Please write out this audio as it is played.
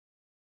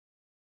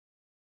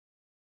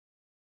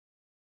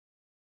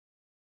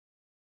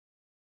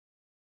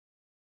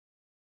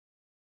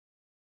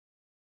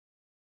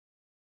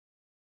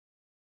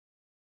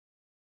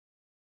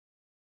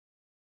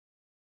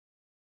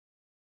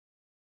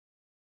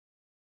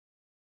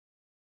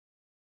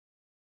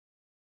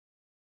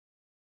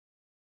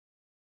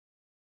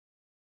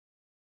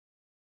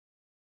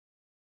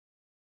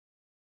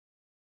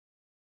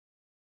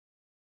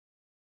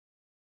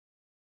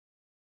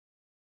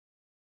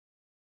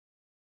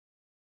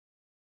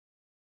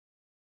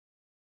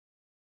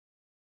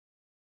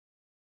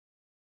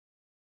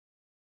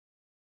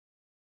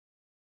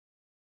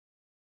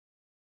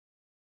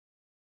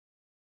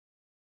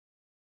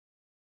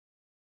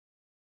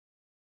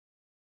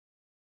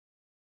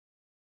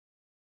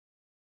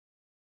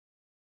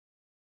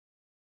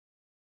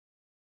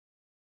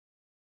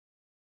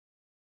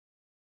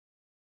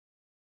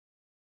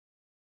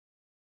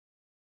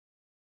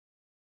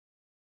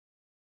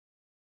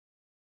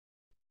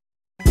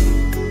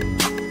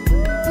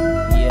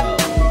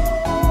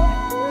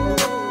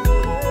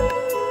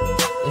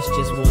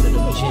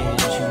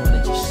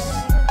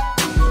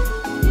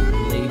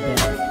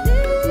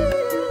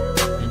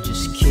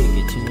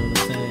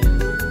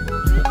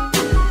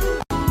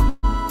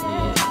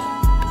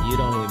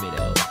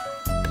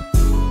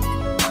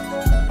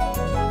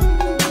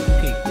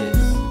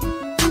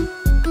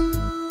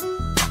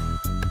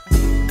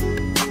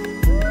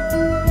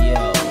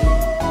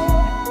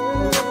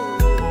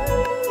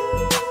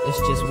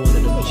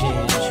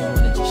chair that you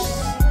want to just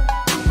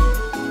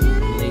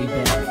lay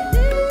back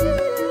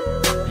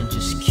and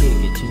just kick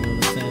it, you know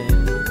what I'm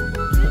saying?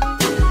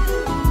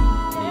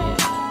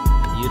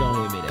 Yeah, you don't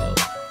hear me though.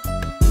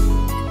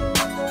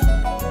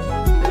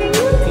 Can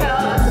you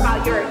tell us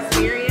about your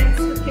experience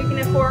with Kicking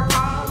It For a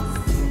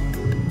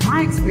Cause?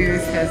 My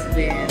experience has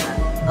been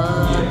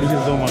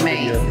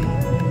amazing.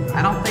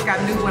 I don't think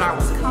I knew what I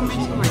was coming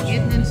to or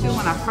getting into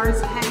when I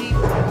first came,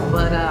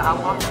 but I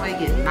walked away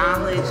getting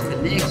knowledge,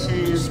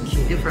 connections,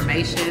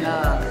 information,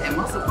 and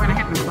most important,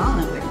 having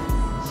fun.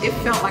 It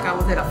felt like I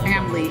was at a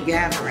family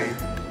gathering,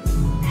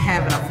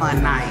 having a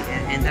fun night,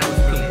 and that was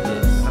really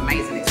an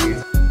amazing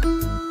experience.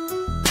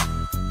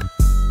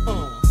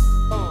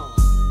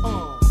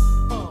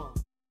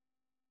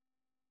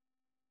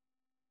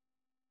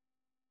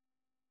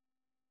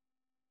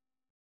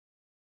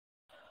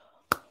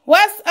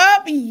 What's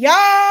up,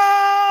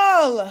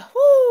 y'all?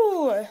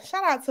 Woo!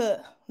 Shout out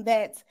to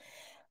that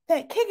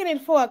Kicking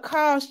It For a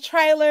Cause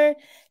trailer,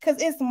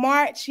 because it's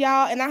March,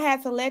 y'all, and I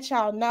had to let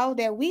y'all know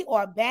that we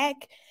are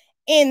back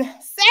in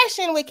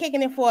session with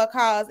Kicking It For a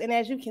Cause. And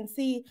as you can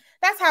see,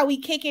 that's how we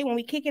kick it when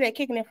we kick it at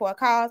Kicking It For a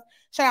Cause.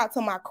 Shout out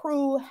to my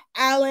crew,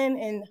 Alan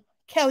and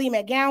Kelly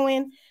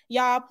McGowan.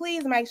 Y'all,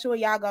 please make sure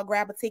y'all go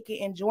grab a ticket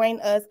and join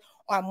us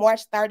on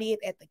March 30th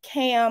at the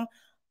CAM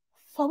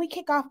before we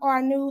kick off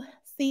our new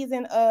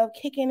season of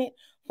Kicking It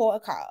For a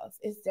Cause.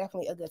 It's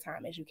definitely a good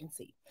time, as you can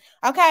see.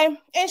 Okay,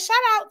 and shout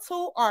out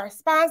to our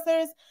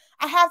sponsors.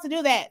 I have to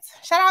do that.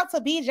 Shout out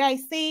to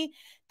BJC.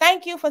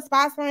 Thank you for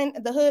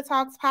sponsoring the Hood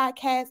Talks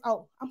podcast.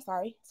 Oh, I'm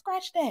sorry.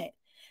 Scratch that.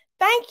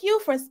 Thank you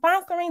for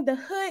sponsoring the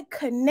Hood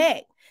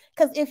Connect.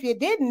 Because if you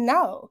didn't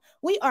know,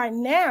 we are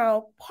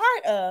now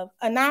part of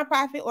a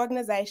nonprofit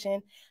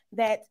organization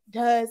that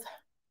does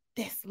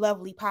this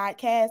lovely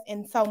podcast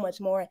and so much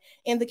more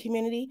in the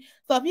community.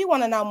 So if you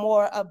want to know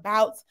more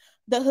about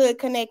the Hood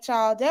Connect,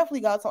 y'all,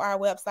 definitely go to our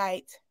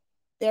website.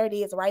 There it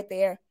is right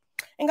there.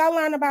 And go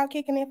learn about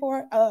Kicking It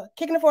For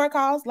a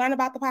Cause, learn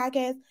about the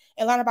podcast,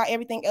 and learn about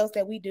everything else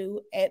that we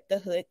do at the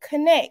Hood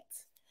Connect.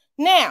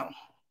 Now,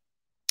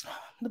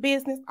 the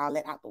business, all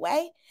that out the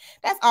way.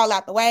 That's all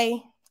out the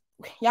way.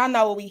 Y'all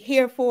know what we're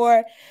here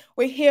for.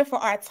 We're here for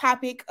our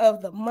topic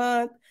of the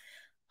month.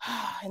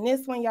 And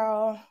this one,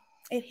 y'all,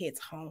 it hits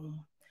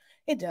home.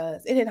 It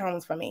does. It hit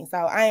home for me. So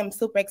I am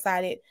super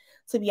excited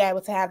to be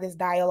able to have this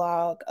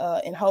dialogue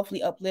and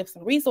hopefully uplift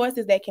some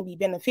resources that can be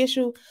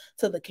beneficial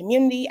to the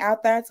community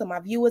out there, to my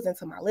viewers and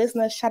to my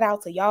listeners. Shout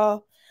out to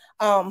y'all.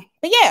 But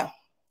yeah,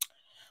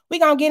 we're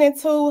going to get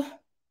into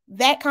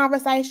that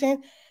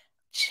conversation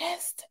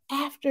just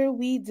after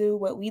we do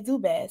what we do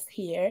best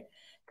here,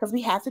 because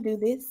we have to do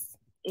this.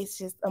 It's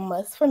just a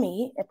must for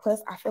me. And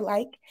plus, I feel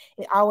like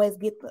it always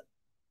get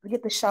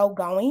the show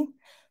going.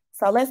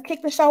 So let's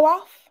kick the show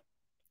off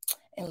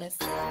and let's.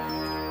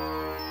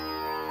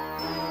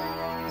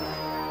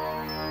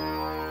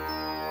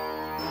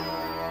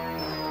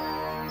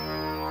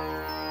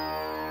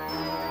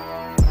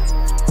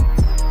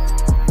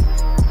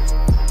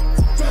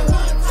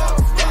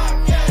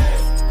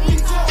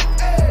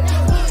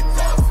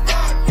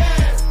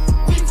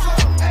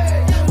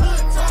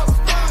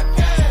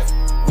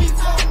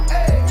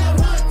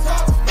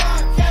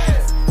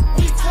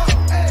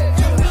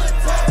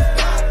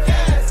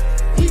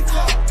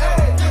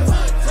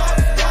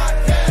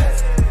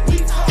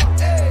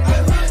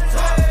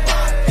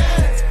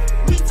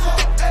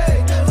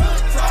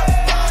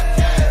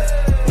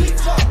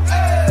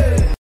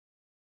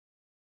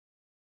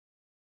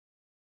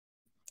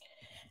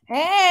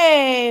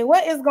 Hey,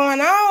 what is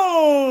going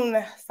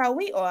on? So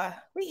we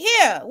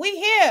here.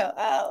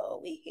 Oh,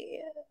 we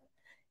here.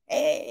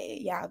 Hey,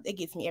 y'all, it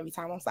gets me every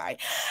time. I'm sorry.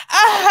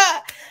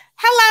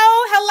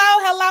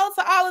 Hello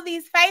to all of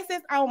these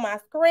faces on my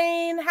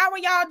screen. How are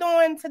y'all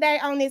doing today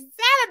on this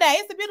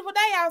Saturday? It's a beautiful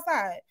day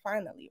outside.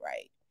 Finally,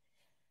 right?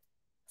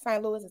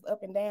 St. Louis is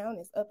up and down.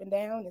 It's up and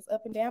down. It's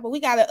up and down. But we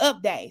got an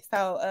up day.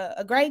 So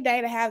a great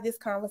day to have this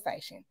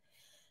conversation.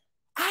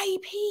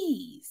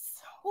 IEPs.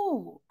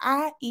 Ooh,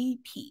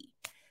 IEP.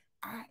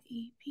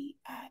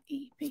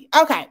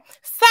 Okay,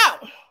 so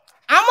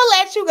I'm gonna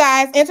let you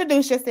guys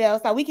introduce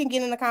yourselves so we can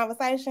get in the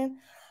conversation.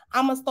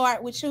 I'm gonna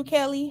start with you,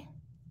 Kelly.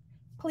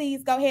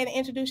 Please go ahead and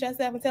introduce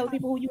yourself and tell the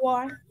people who you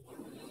are.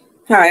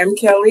 Hi, I'm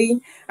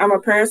Kelly. I'm a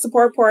parent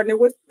support partner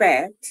with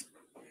FACT.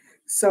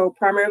 So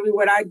primarily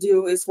what I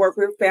do is work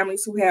with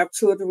families who have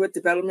children with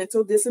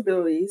developmental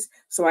disabilities.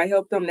 So I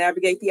help them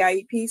navigate the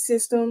IEP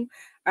system.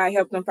 I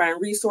help them find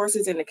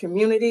resources in the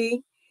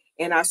community.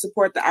 And I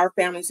support our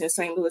families in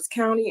St. Louis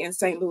County and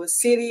St. Louis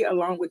City,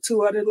 along with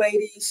two other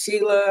ladies,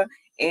 Sheila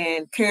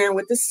and Karen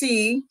with the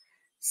C.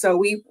 So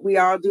we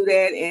all do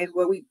that. And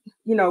what we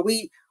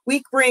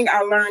bring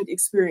our learned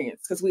experience,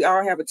 because we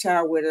all have a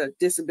child with a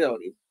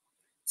disability.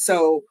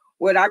 So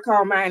what I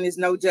call mine is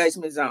no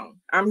judgment zone.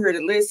 I'm here to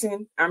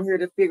listen. I'm here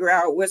to figure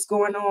out what's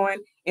going on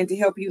and to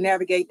help you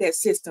navigate that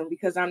system,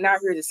 because I'm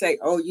not here to say,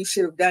 oh, you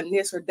should have done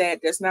this or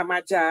that. That's not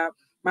my job.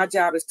 My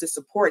job is to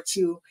support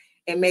you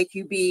and make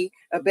you be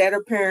a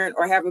better parent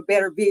or have a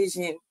better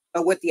vision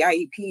with the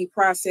IEP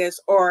process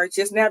or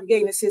just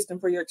navigating the system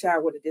for your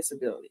child with a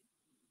disability.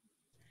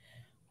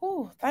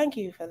 Oh, thank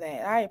you for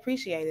that. I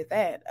appreciated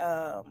that.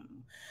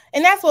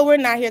 And that's what we're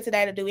not here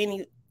today to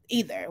do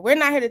either. We're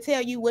not here to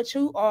tell you what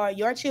you or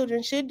your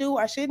children should do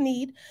or should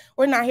need.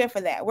 We're not here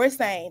for that. We're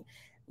saying,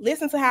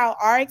 listen to how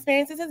our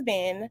experiences has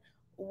been,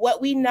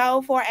 what we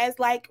know for as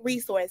like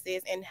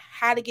resources, and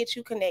how to get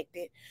you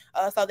connected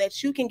so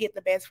that you can get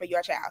the best for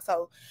your child.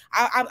 So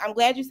I'm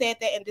glad you said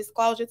that, and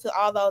disclosure to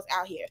all those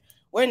out here.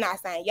 We're not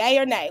saying yay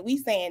or nay. We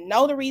saying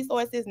know the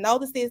resources, know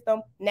the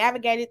system,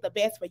 navigate it the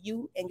best for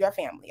you and your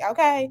family.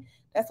 Okay,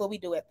 that's what we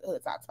do at the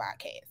Hood Talks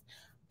podcast.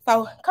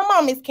 So come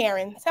on, Miss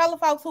Karen, tell the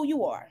folks who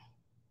you are.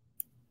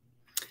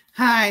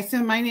 Hi,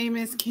 so my name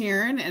is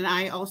Karen, and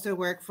I also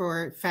work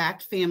for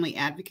FACT Family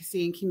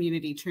Advocacy and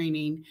Community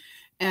Training.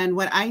 And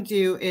what I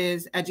do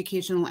is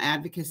educational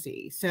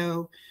advocacy.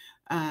 So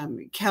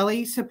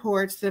Kelly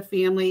supports the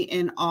family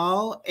in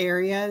all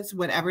areas,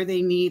 whatever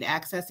they need,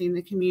 accessing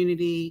the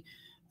community,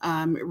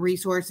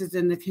 resources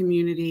in the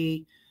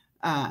community.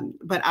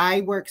 But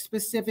I work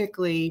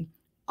specifically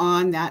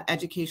on that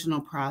educational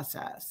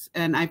process.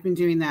 And I've been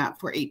doing that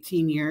for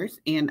 18 years.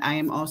 And I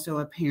am also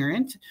a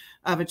parent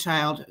of a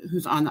child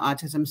who's on the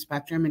autism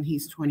spectrum, and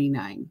he's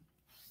 29.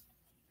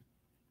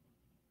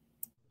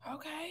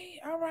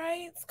 Okay, all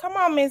right. Come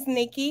on, Miss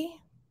Nikki.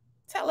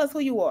 Tell us who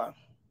you are.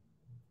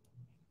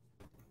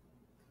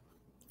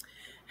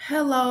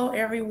 Hello,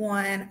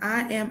 everyone.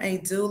 I am a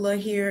doula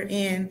here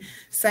in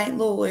St.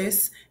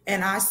 Louis,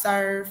 and I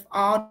serve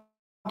all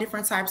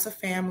different types of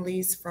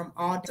families from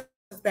all different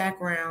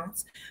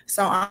backgrounds.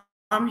 So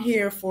I'm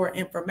here for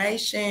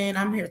information.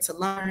 I'm here to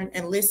learn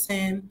and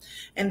listen.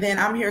 And then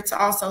I'm here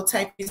to also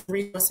take these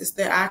resources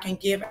that I can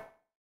give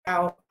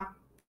out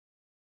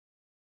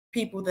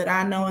people that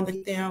I know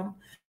and them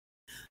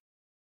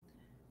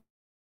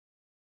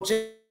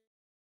just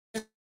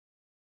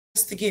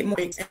to get more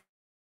in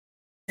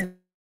the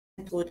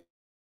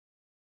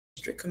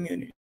district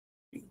community.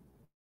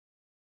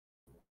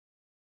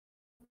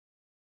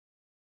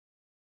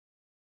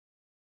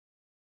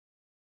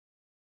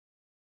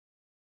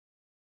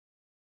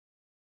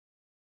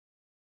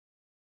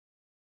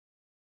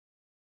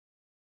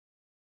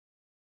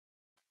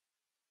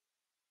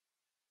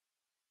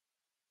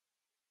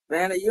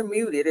 Vanna, you're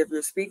muted if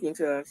you're speaking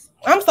to us.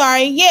 I'm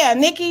sorry. Yeah,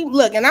 Nikki.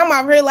 Look, and I'm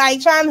over here like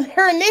trying to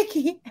hear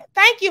Nikki.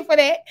 Thank you for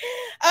that.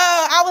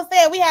 I was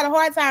saying we had a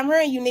hard time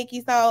hearing you,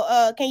 Nikki.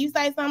 So can you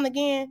say something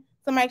again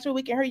to make sure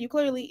we can hear you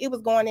clearly? It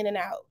was going in and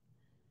out.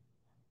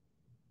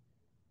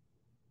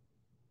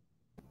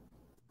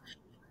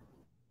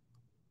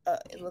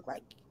 It looked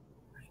like.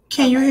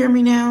 Can you hear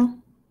me now?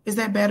 Is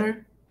that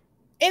better?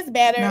 It's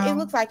better. No. It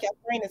looks like your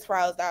screen is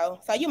froze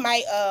though. So you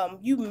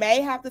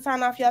may have to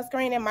turn off your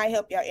screen. It might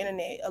help your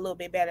internet a little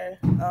bit better.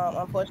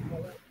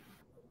 Unfortunately.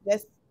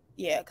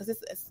 Because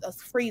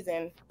it's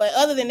freezing. But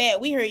other than that,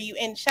 we hear you.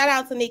 And shout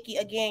out to Nikki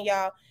again,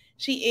 y'all.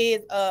 She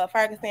is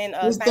Ferguson.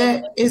 Is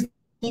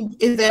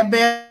that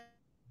better?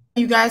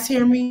 You guys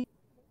hear me?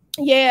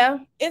 Yeah,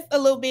 it's a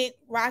little bit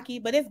rocky,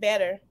 but it's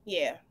better.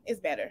 Yeah, it's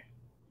better.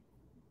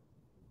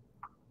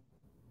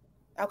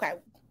 Okay.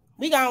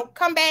 We gonna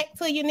come back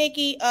to you,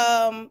 Nikki.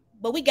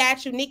 But we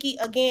got you. Nikki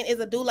again is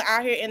a doula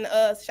out here in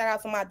shout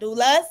out to my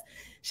doulas.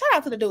 Shout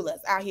out to the doulas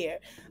out here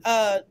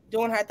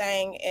doing her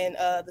thing in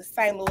the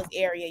St. Louis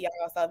area,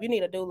 y'all. So if you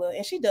need a doula,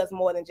 and she does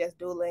more than just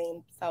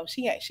douling, so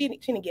she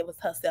didn't give us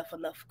herself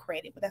enough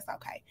credit, but that's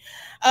okay.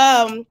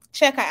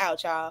 Check her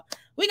out, y'all.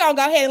 We gonna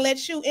go ahead and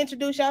let you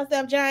introduce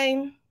yourself,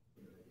 Jane.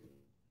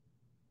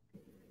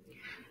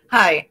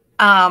 Hi.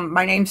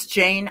 My name's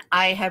Jane.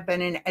 I have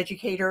been an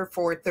educator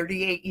for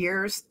 38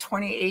 years.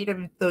 28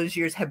 of those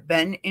years have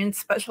been in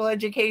special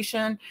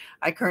education.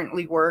 I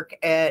currently work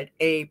at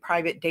a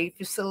private day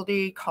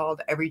facility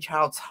called Every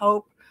Child's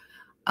Hope.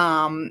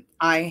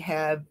 I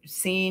have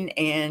seen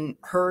and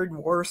heard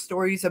war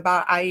stories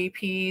about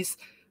IEPs.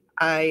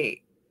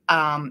 I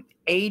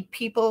aid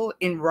people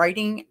in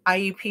writing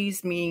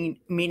IEPs,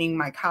 meaning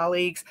my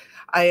colleagues.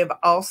 I have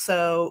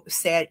also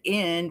sat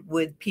in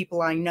with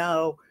people I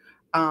know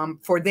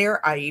for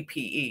their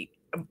IEPs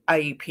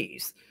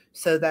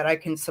so that I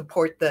can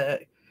support the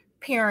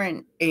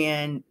parent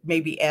and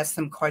maybe ask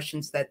them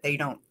questions that they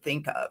don't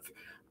think of.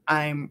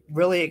 I'm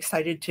really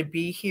excited to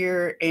be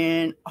here,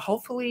 and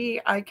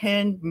hopefully I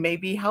can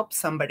maybe help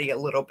somebody a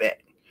little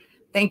bit.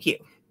 Thank you.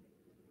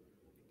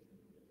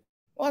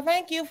 Well,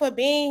 thank you for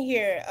being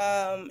here.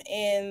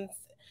 And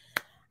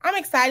I'm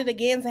excited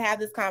again to have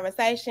this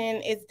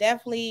conversation. It's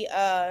definitely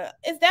a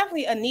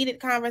needed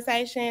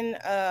conversation.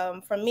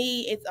 For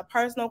me, it's a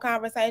personal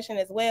conversation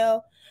as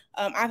well.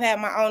 I've had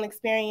my own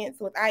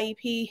experience with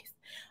IEPs,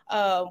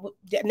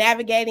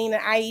 navigating the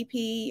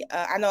IEP.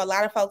 I know a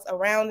lot of folks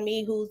around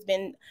me who's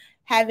been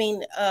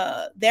having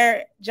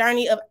their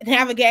journey of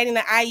navigating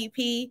the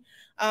IEP.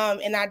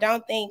 And I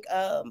don't think,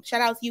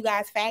 shout out to you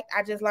guys, FACT,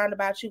 I just learned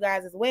about you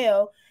guys as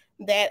well,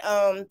 that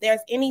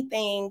there's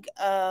anything,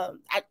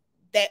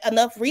 that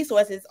enough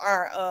resources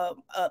are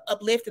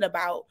uplifted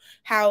about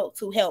how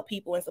to help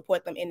people and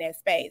support them in that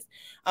space.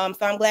 So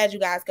I'm glad you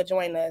guys could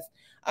join us.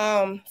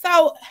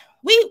 So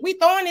we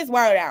throwing this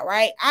word out,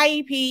 right?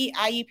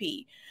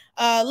 IEP.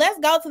 Let's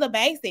go to the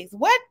basics.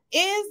 What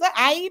is the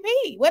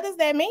IEP? What does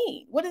that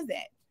mean? What is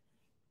that?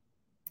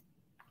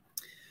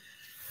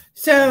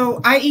 So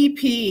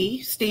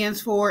IEP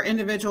stands for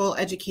Individual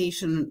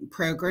Education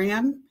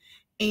Program,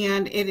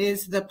 and it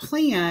is the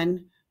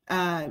plan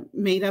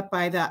developed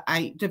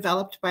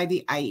by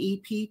the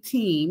IEP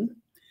team.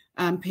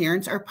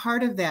 Parents are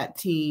part of that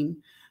team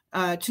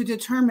to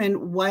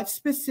determine what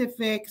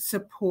specific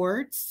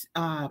supports,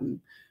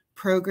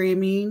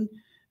 programming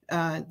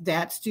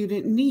that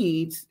student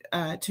needs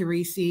to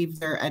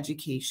receive their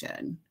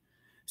education.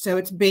 So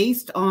it's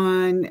based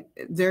on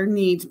their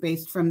needs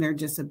based from their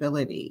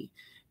disability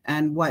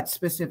and what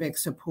specific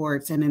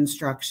supports and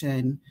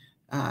instruction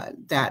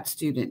that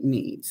student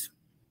needs.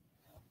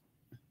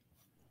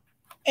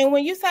 And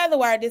when you say the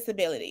word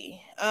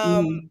disability,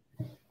 because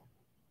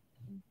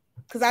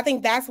I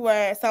think that's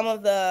where some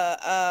of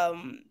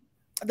the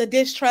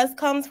distrust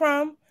comes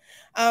from.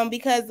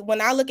 Because when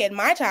I look at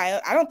my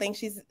child, I don't think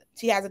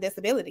she has a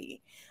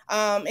disability.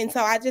 And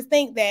so I just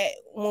think that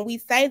when we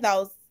say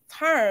those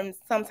terms,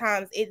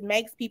 sometimes it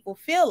makes people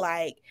feel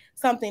like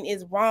something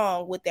is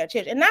wrong with their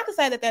children. And not to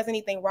say that there's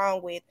anything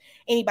wrong with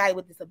anybody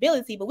with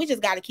disability, but we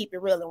just got to keep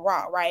it real and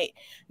raw, right?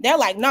 They're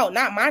like, no,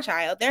 not my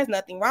child. There's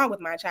nothing wrong with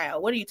my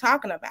child. What are you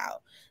talking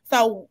about?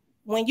 So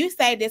when you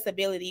say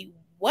disability,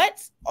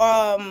 what,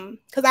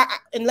 because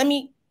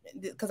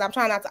I'm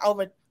trying not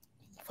to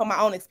from my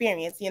own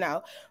experience,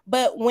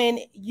 but when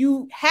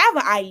you have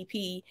an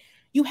IEP,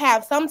 you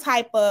have some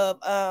type of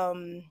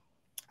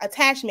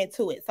attachment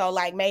to it. So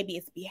like maybe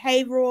it's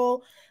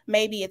behavioral,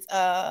 maybe it's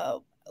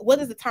what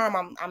is the term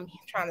I'm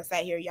trying to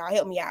say here, y'all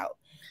help me out.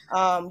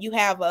 You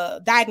have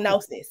a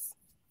diagnosis.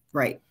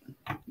 Right.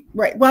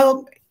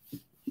 Well,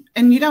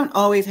 and you don't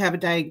always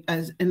have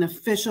an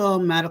official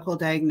medical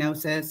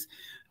diagnosis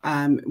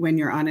when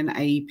you're on an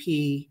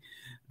IEP,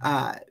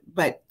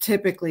 but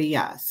typically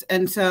yes.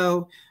 And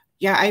so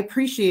yeah, I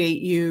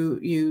appreciate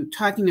you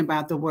talking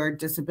about the word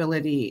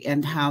disability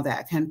and how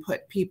that can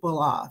put people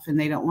off, and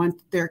they don't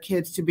want their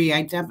kids to be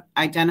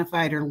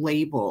identified or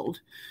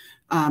labeled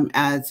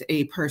as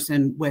a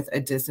person with a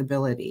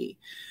disability.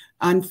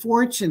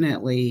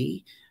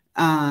 Unfortunately,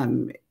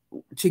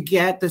 to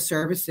get the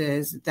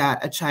services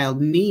that a child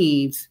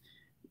needs,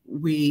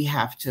 we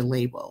have to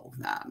label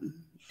them.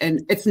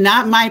 And it's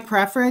not my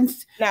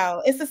preference.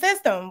 No, it's the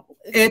system.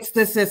 It's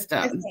the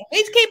system.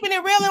 He's keeping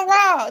it real and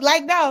raw.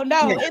 Like, no,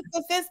 yeah. It's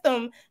the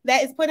system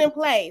that is put in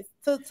place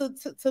to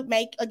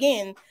make,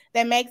 again,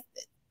 that makes,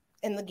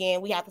 and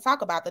again, we have to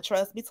talk about the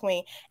trust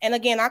between, and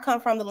again, I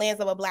come from the lens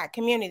of a Black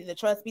community, the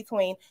trust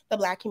between the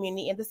Black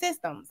community and the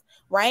systems,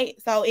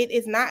 right? So it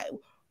is not,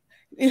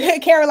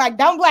 Karen, like,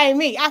 don't blame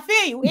me. I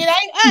feel you. It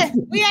ain't us.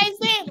 We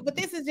ain't saying it, but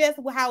this is just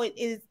how it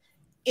is.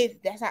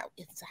 That's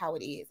how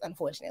it is,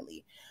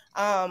 unfortunately.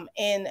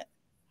 And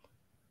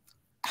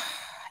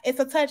it's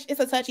a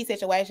touchy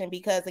situation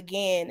because,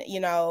 again,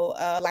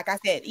 like I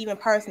said, even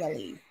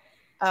personally,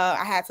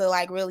 I had to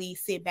like really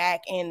sit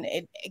back and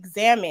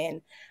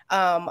examine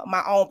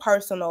my own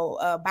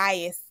personal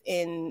bias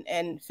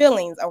and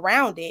feelings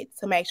around it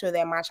to make sure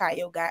that my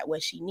child got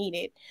what she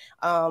needed.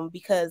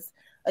 Because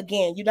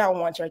again, you don't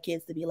want your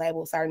kids to be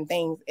labeled certain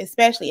things,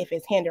 especially if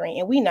it's hindering.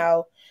 And we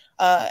know,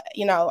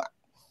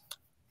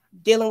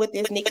 dealing with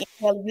this, Nikki,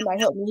 you might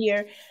help me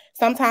here.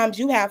 Sometimes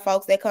you have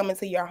folks that come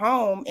into your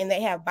home and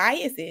they have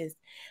biases,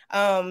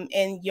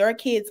 and your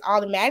kids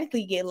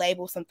automatically get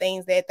labeled some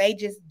things that they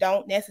just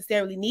don't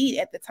necessarily need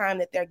at the time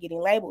that they're getting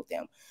labeled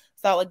them.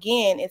 So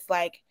again, it's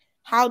like,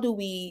 how do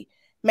we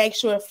make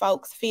sure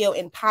folks feel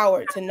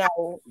empowered to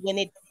know when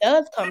it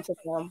does come to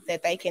them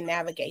that they can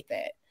navigate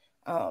that?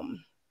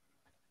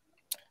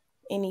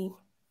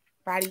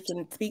 Anybody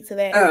can speak to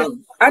that?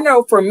 I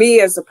know for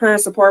me as a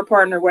parent support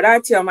partner, what I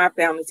tell my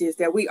families is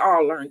that we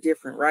all learn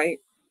different, right?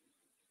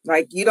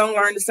 Like, you don't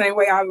learn the same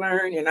way I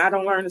learn, and I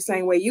don't learn the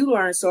same way you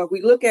learn. So if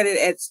we look at it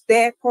as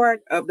that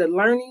part of the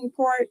learning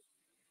part,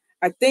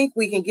 I think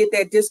we can get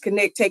that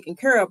disconnect taken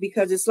care of,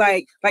 because it's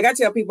like I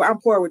tell people, I'm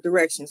poor with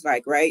directions,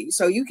 like, right?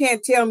 So you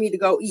can't tell me to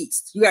go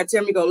east. You got to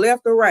tell me to go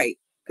left or right,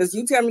 because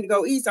you tell me to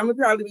go east, I'm going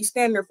to probably be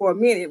standing there for a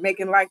minute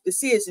making life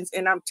decisions,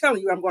 and I'm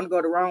telling you I'm going to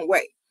go the wrong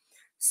way.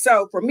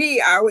 So for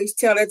me, I always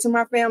tell that to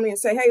my family and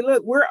say, hey,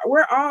 look,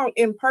 we're all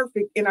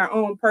imperfect in our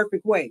own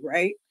perfect way,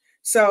 right?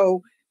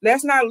 So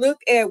let's not look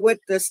at what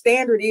the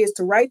standard is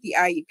to write the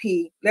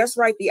IEP. Let's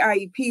write the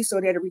IEP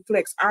so that it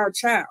reflects our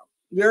child,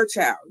 your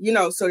child,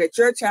 so that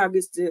your child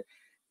gets the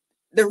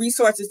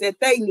resources that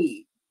they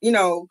need.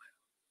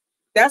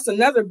 That's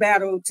another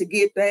battle to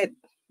get that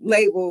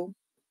label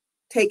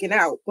taken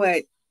out.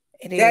 But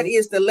that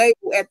is the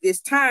label at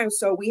this time.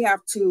 So we have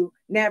to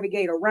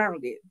navigate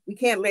around it. We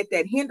can't let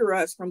that hinder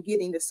us from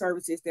getting the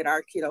services that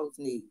our kiddos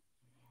need.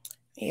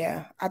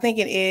 Yeah, I think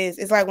it is.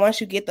 It's like, once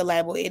you get the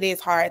label, it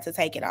is hard to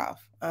take it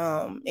off.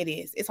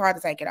 It's hard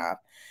to take it off.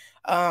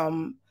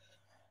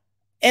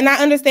 And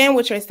I understand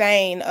what you're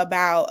saying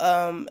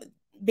about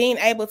being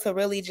able to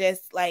really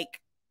just like,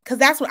 because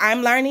that's what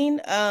I'm learning,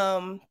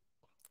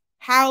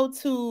 how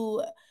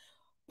to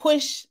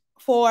push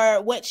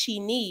for what she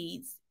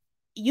needs,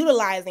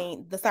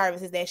 utilizing the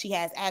services that she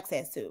has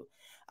access to.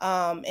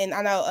 And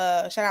I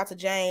know, shout out to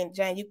Jane.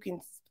 Jane, you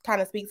can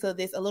kind of speak to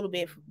this a little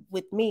bit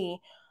with me.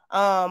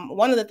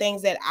 One of the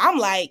things that I'm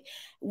like,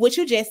 what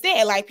you just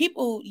said, like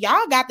people,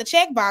 y'all got the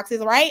check boxes,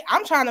 right?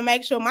 I'm trying to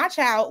make sure my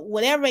child,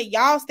 whatever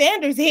y'all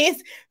standards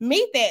is,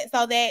 meet that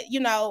so that, you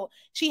know,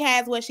 she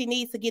has what she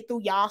needs to get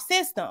through y'all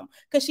system.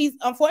 Because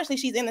unfortunately,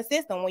 she's in the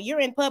system. When you're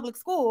in public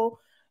school,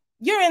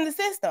 you're in the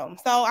system.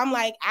 So I'm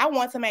like, I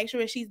want to make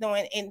sure she's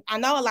doing, and I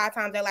know a lot of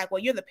times they're like,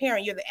 well, you're the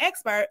parent, you're the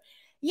expert.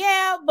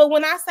 Yeah, but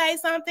when I say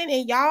something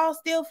and y'all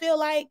still feel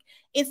like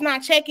it's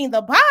not checking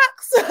the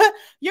box,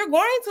 you're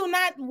going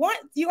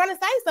to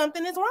say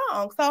something is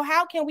wrong. So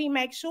how can we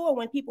make sure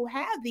when people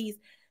have these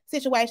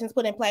situations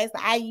put in place, the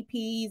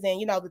IEPs and,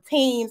 you know, the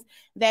teams,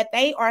 that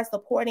they are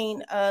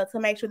supporting to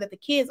make sure that the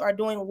kids are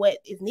doing what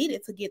is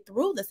needed to get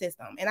through the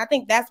system? And I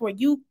think that's where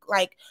you,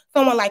 like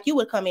someone like you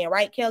would come in,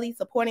 right, Kelly,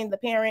 supporting the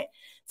parent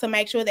to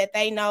make sure that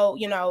they know,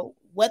 you know,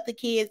 what's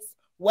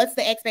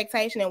the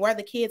expectation and where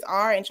the kids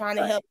are, and trying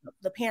to help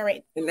the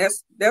parent. And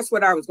that's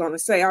what I was going to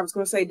say. I was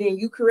going to say, then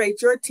you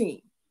create your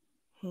team.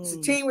 It's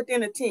a team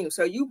within a team.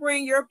 So you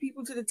bring your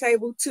people to the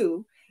table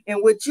too.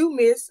 And what you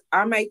miss,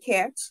 I may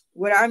catch.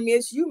 What I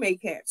miss, you may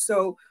catch.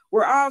 So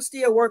we're all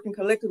still working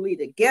collectively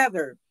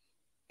together.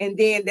 And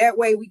then that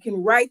way we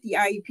can write the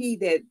IEP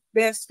that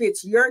best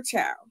fits your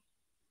child,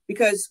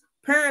 because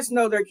parents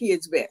know their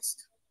kids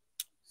best.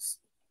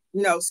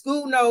 You know,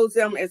 school knows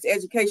them as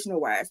educational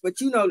wise, but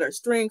you know their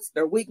strengths,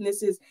 their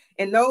weaknesses,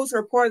 and those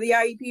are part of the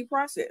IEP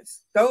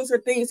process. Those are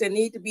things that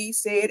need to be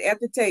said at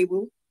the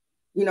table.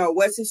 You know,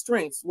 what's his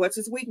strengths? What's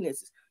his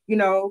weaknesses? You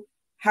know,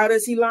 how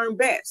does he learn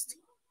best?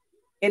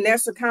 And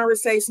that's a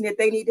conversation that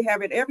they need to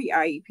have at every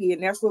IEP.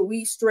 And that's what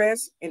we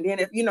stress. And then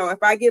if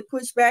I get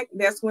pushed back,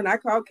 that's when I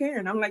call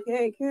Karen. I'm like,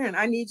 hey, Karen,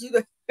 I need you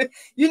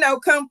to,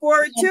 come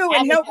forward too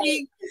and help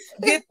me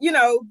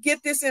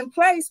get this in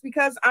place,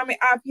 because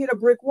I've hit a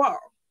brick wall.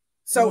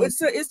 So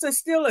it's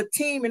still a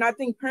team. And I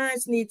think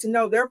parents need to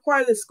know they're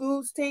part of the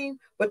school's team,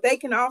 but they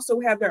can also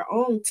have their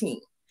own team.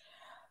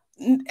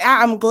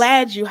 I'm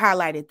glad you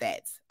highlighted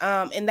that.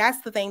 And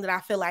that's the thing that I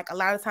feel like a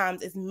lot of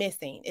times is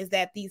missing, is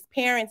that these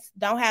parents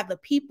don't have the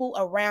people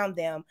around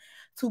them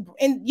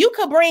and you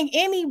could bring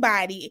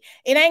anybody.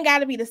 It ain't got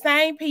to be the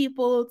same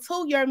people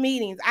to your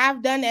meetings.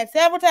 I've done that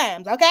several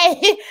times.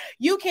 Okay.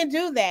 You can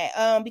do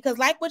that. Because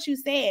like what you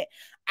said,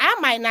 I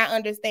might not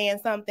understand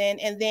something,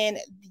 and then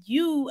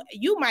you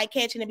might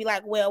catch it and be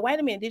like, well, wait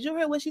a minute, did you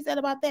hear what she said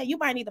about that? You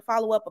might need to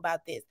follow up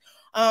about this.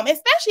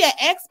 Especially an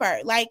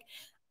expert. Like,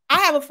 I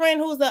have a friend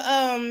who's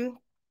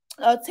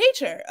a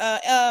teacher,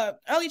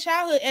 early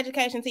childhood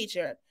education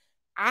teacher.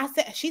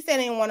 She said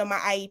in one of my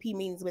IEP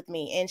meetings with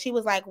me, and she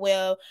was like,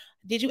 well,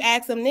 did you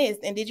ask them this?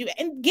 And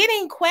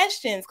getting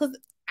questions, because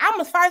I'm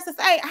the first to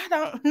say, I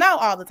don't know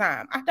all the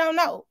time. I don't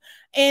know.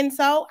 And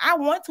so I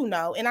want to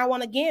know. And I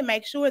want to, again,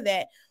 make sure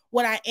that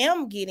what I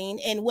am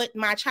getting and what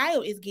my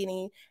child is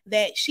getting,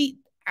 that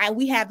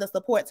we have the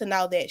support to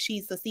know that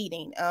she's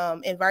succeeding,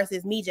 and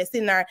versus me just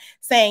sitting there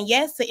saying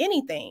yes to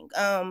anything.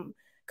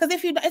 Because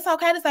it's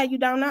okay to say you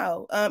don't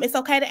know. It's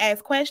okay to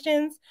ask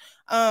questions.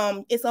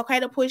 It's okay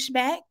to push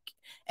back.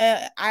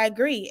 I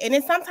agree.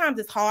 And sometimes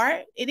it's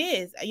hard. It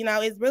is.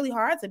 It's really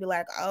hard to be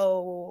like,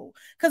 oh,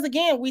 because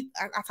again,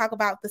 I talk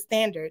about the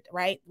standard,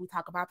 right? We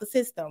talk about the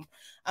system.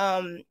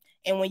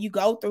 And when you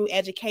go through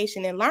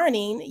education and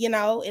learning,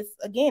 it's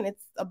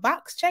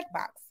a check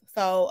box.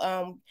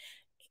 So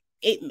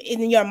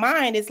in your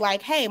mind, it's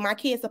like, hey, my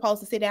kid's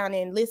supposed to sit down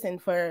and listen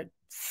for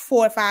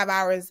 4 or 5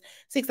 hours,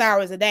 6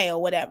 hours a day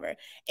or whatever.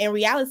 In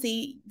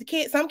reality,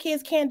 some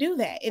kids can't do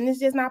that, and it's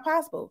just not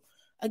possible.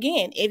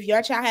 Again, if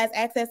your child has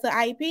access to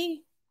IEP,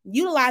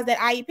 utilize that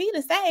IEP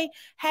to say,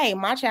 hey,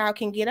 my child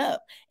can get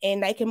up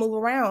and they can move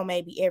around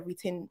maybe every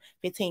 10,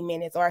 15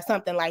 minutes or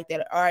something like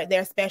that, or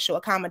their special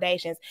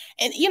accommodations.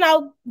 And,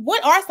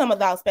 what are some of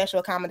those special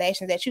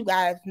accommodations that you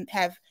guys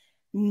have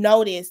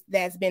noticed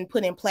that's been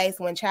put in place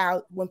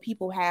when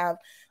people have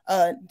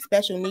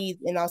special needs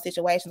in those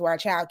situations where a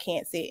child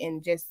can't sit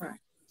and just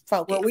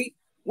focus? Well,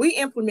 we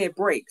implement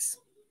breaks,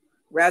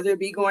 rather it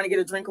be going to get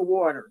a drink of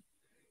water,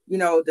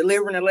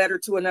 delivering a letter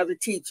to another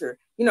teacher.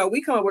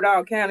 We come up with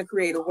all kind of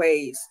creative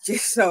ways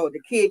just so the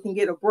kid can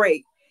get a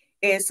break.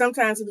 And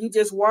sometimes if you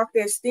just walk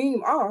that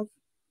steam off,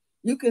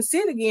 you can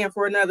sit again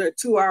for another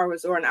 2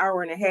 hours or an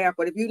hour and a half.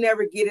 But if you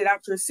never get it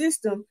out your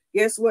system,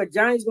 guess what?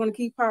 Johnny's going to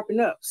keep popping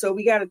up. So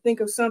we got to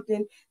think of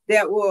something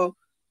that will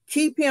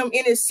keep him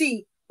in his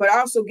seat, but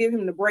also give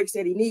him the breaks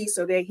that he needs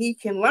so that he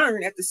can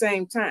learn at the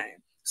same time.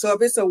 So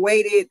if it's a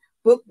weighted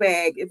book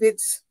bag, if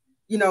it's,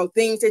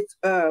 things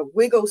that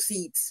wiggle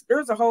seats,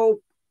 there's a whole,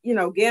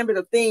 gambit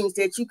of things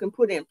that you can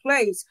put in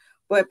place,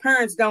 but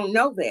parents don't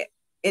know that.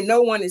 And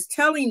no one is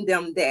telling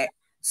them that.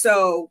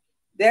 So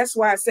that's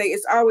why I say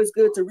it's always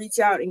good to reach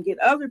out and get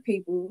other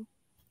people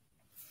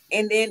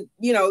And then,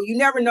 you know, you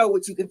never know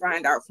what you can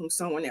find out from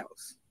someone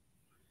else.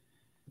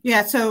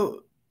 Yeah.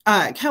 So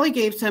Kelly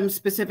gave some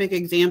specific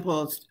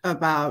examples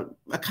about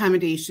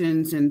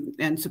accommodations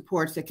and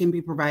supports that can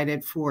be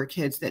provided for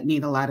kids that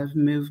need a lot of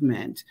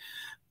movement.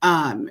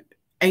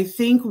 I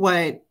think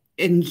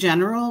in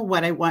general,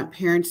 what I want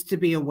parents to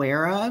be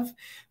aware of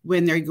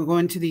when they're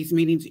going to these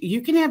meetings,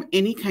 you can have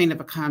any kind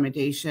of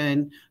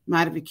accommodation,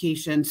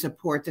 modification,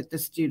 support that the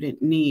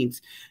student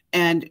needs.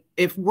 And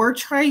if we're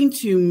trying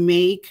to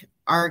make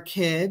our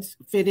kids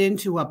fit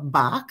into a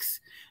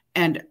box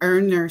and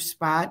earn their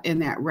spot in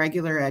that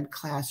regular ed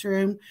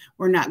classroom,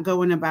 we're not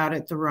going about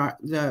it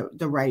the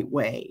right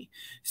way.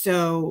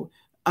 So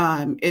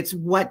it's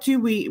what do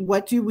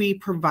we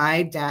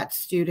provide that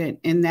student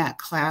in that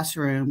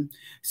classroom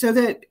so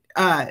that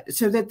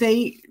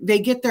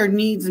they get their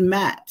needs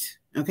met.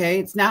 Okay,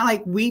 it's not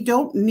like we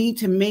don't need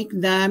to make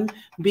them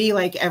be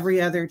like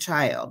every other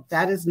child.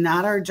 That is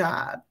not our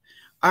job.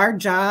 Our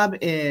job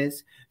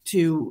is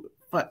to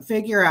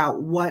figure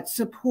out what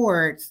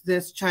supports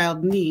this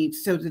child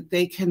needs so that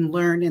they can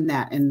learn in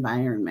that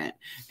environment.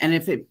 And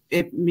if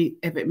it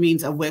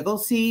means a wiggle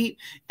seat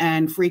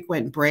and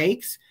frequent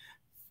breaks,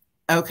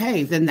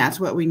 okay, then that's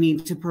what we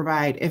need to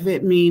provide. If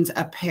it means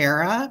a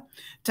para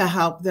to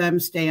help them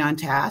stay on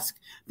task,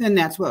 then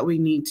that's what we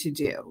need to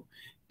do.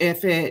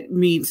 If it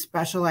means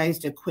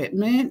specialized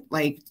equipment,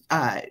 like,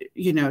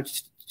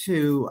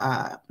 to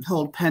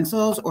hold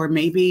pencils, or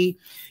maybe,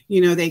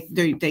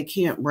 they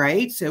can't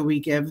write, so we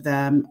give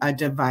them a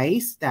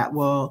device that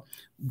will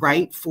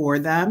write for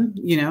them,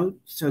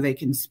 so they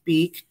can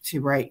speak to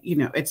write,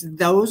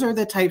 those are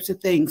the types of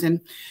things.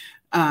 And,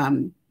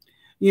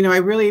 I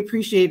really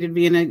appreciated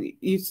being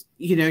you said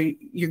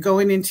you're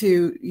going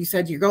into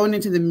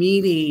the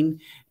meeting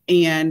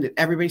and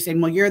everybody's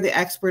saying, well, you're the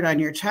expert on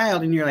your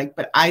child. And you're like,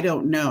 but I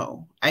don't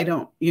know. I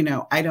don't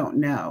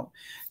know.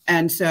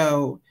 And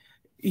so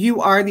you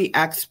are the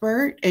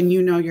expert and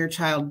you know your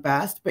child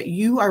best, but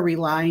you are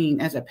relying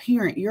as a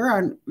parent,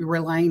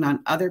 relying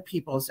on other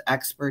people's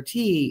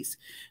expertise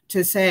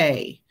to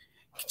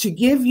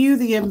give you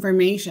the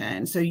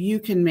information so you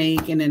can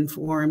make an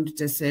informed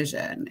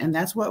decision. And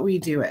that's what we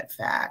do at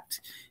FACT,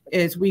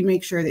 is we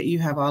make sure that you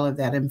have all of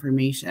that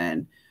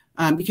information,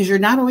 because you're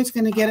not always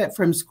going to get it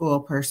from school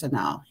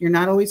personnel. You're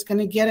not always going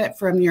to get it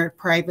from your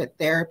private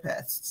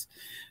therapists.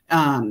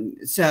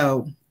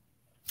 So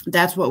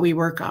that's what we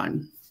work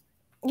on.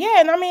 Yeah,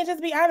 and I mean,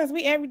 just be honest,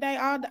 we everyday,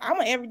 I'm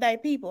an everyday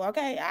people,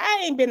 okay?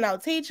 I ain't been no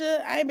teacher.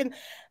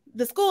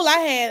 The school I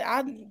had,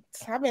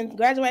 I've been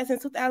graduating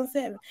since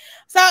 2007.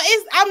 So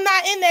I'm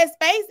not in that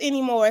space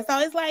anymore. So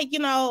it's like,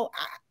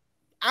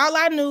 all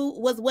I knew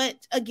was what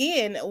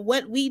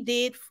we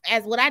did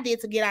as what I did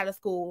to get out of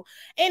school.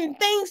 And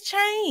things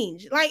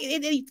change. Like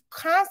it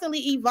constantly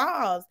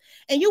evolves.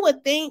 And you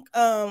would think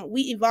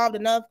we evolved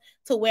enough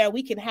to where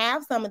we can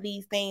have some of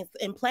these things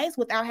in place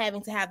without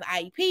having to have the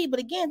IEP. But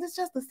again, it's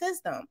just the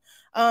system.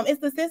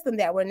 It's the system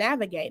that we're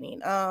navigating.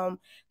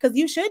 Because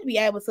you should be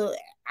able to,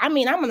 I'm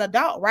an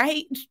adult,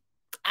 right?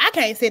 I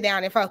can't sit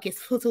down and focus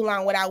for too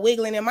long without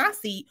wiggling in my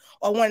seat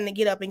or wanting to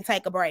get up and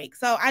take a break.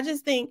 So I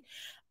just think,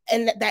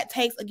 and that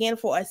takes, again,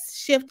 for a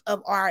shift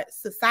of our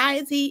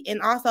society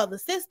and also the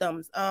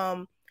systems.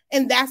 And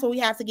that's where we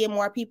have to get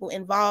more people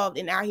involved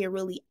and out here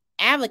really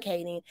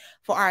advocating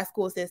for our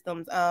school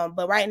systems.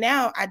 But right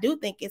now, I do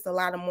think it's a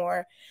lot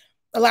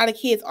of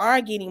kids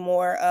are getting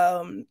more,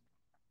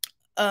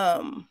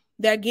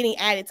 they're getting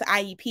added to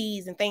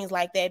IEPs and things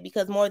like that,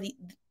 because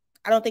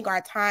I don't think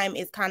our time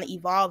is kind of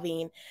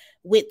evolving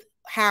with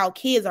how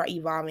kids are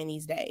evolving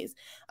these days.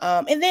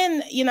 And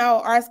then,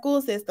 our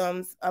school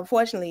systems,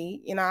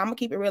 unfortunately, I'm gonna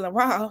keep it real and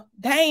raw.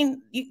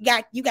 You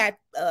got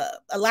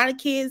a lot of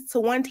kids to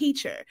one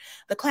teacher.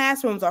 The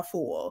classrooms are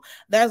full.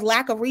 There's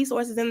lack of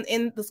resources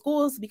in the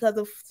schools because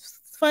of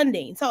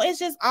funding. So it's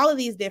just all of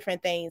these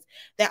different things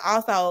that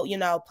also,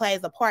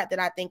 plays a part that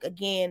I think,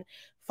 again,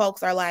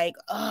 folks are like,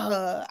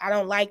 I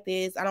don't like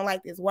this. I don't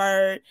like this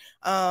word.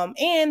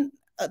 And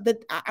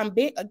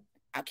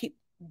I keep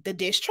the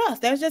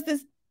distrust. There's just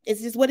this.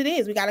 It's just what it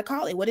is. We got to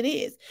call it what it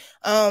is.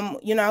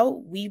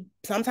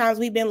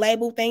 We've been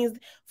labeled things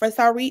for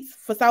so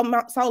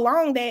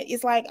long that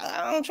it's like,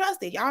 I don't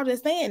trust it. Y'all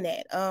just saying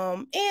that.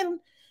 And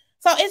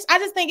so I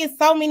just think it's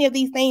so many of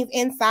these things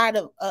inside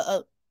of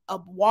a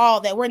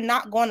wall that we're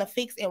not going to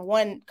fix in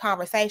one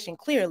conversation,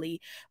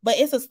 clearly, but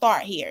it's a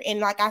start here.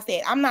 And like I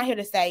said, I'm not here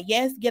to say,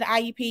 yes, get an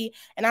IEP.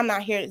 And I'm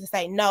not here to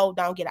say, no,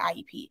 don't get an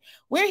IEP.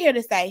 We're here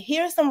to say,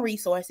 here's some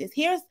resources.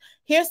 Here's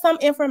some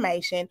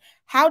information.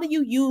 How do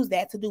you use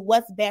that to do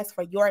what's best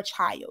for your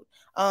child?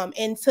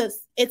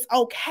 It's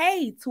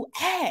okay to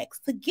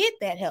ask, to get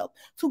that help,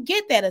 to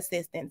get that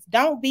assistance.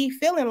 Don't be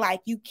feeling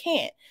like you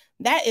can't.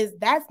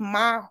 That's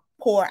my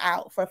pour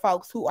out for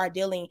folks who are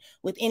dealing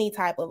with any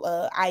type of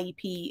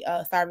IEP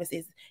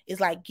services. Is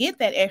like, get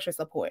that extra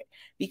support,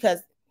 because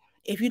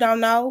if you don't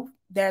know,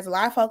 there's a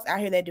lot of folks out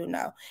here that do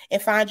know,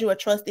 and find you a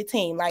trusted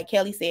team. Like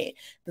Kelly said,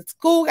 the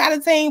school got a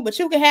team, but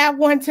you can have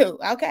one too.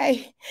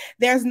 Okay.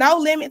 There's no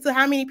limit to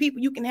how many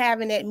people you can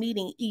have in that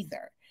meeting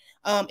either.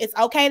 It's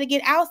okay to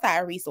get outside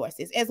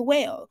resources as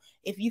well.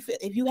 If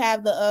you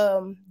have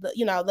the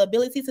the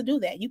ability to do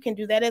that, you can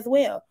do that as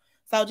well.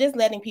 So just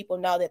letting people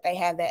know that they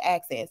have that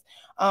access.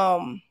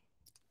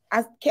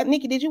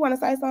 Nikki, did you want to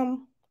say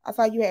something? I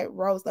saw you had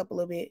rose up a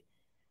little bit.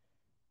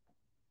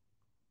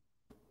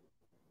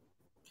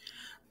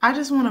 I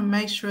just want to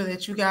make sure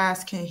that you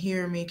guys can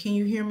hear me. Can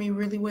you hear me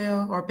really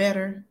well or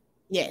better?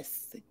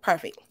 Yes,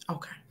 perfect.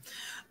 Okay.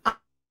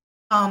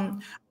 I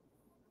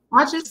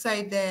just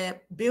say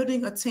that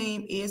building a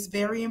team is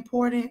very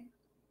important.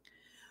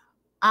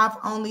 I've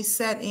only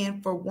sat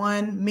in for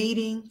one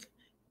meeting,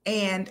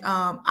 and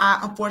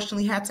I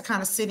unfortunately had to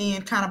kind of sit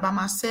in kind of by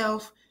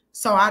myself.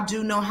 So I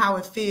do know how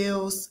it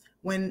feels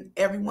when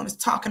everyone is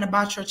talking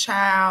about your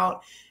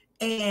child,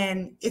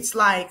 and it's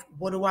like,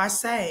 what do I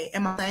say?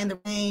 Am I saying the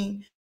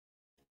thing?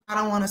 I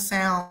don't want to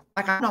sound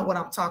like I know what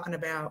I'm talking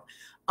about.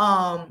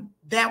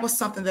 That was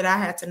something that I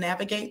had to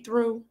navigate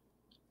through.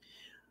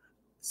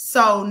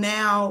 So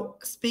now,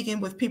 speaking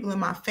with people in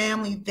my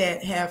family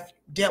that have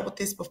dealt with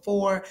this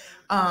before,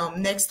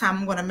 next time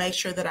I'm going to make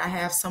sure that I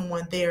have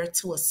someone there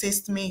to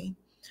assist me,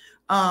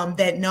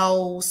 that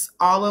knows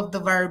all of the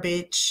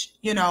verbiage,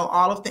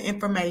 all of the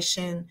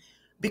information,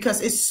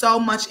 because it's so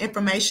much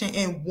information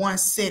in one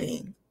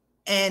sitting.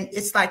 And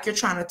it's like you're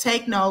trying to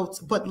take notes,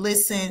 but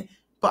listen,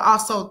 but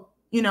also,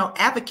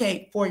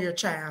 advocate for your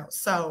child.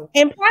 So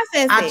and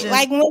process it.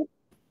 Like when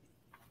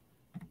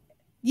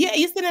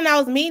you sit in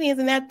those meetings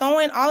and they're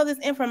throwing all of this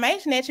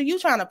information at you, you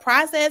trying to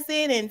process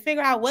it and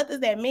figure out what does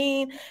that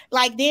mean.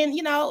 Like then,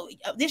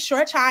 this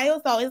your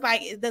child. So it's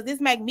like, does this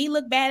make me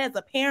look bad as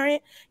a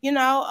parent?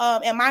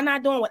 Am I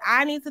not doing what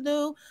I need to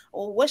do?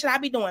 Or what should I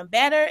be doing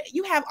better?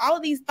 You have all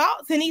of these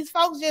thoughts and these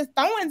folks just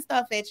throwing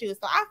stuff at you.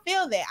 So I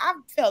feel that.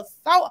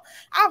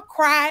 I've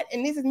cried,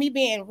 and this is me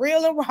being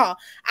real and raw.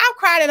 I've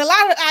cried at a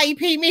lot of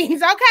IEP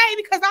meetings, okay?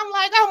 Because I'm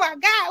like, oh my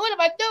God, what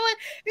am I doing?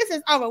 This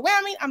is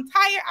overwhelming. I'm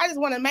tired. I just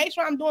want to make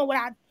sure I'm doing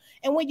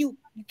and when you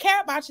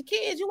care about your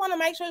kids, you want to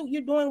make sure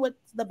you're doing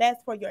what's the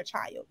best for your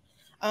child.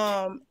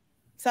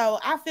 So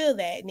I feel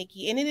that,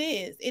 Nikki, and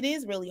it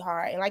is really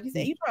hard. And like you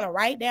said, you're trying to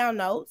write down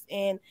notes,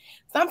 and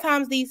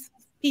sometimes these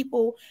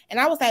people, and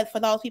I would say for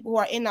those people who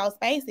are in those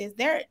spaces,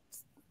 they're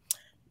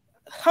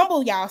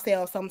humble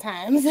yourselves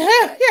sometimes,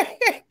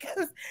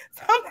 because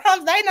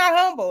sometimes they're not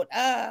humbled,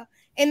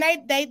 and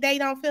they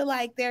don't feel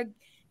like they're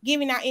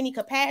giving out any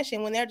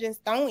compassion when they're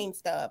just throwing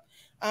stuff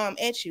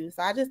at you.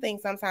 So I just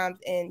think sometimes,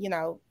 and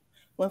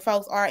when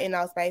folks are in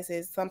those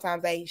spaces,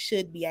 sometimes they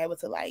should be able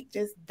to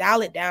just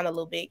dial it down a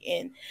little bit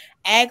and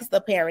ask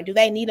the parent, do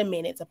they need a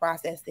minute to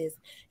process this?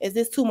 Is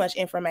this too much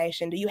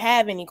information? Do you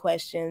have any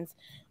questions?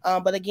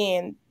 But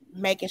again,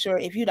 making sure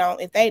if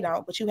they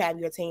don't, but you have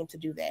your team to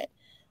do that.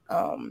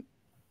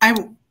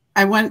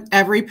 I want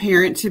every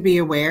parent to be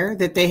aware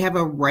that they have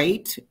a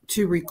right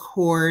to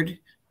record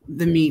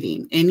the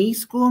meeting. Any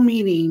school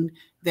meeting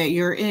that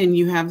you're in,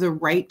 you have the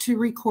right to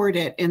record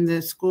it, and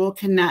the school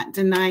cannot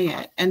deny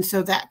it. And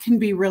so that can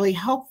be really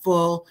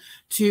helpful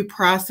to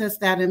process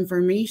that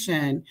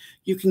information.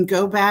 You can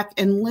go back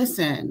and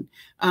listen,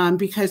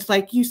 because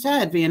like you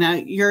said, Vanna,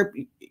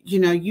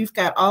 you've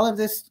got all of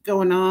this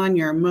going on,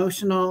 you're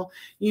emotional,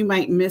 you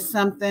might miss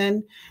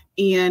something,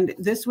 and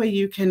this way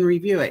you can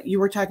review it. You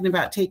were talking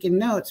about taking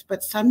notes,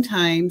 but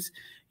sometimes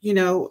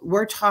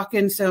we're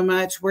talking so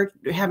much, we're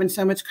having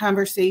so much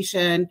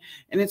conversation,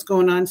 and it's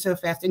going on so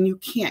fast, and you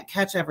can't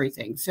catch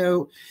everything.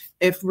 So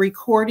if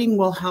recording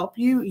will help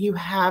you, you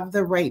have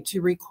the right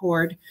to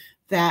record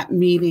that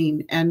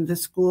meeting, and the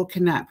school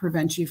cannot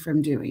prevent you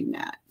from doing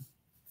that.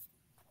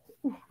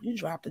 You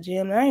dropped the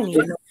gem. I ain't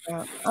even know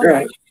about.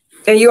 Right.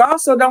 And you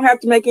also don't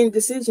have to make any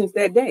decisions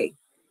that day.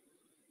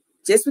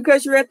 Just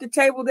because you're at the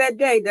table that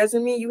day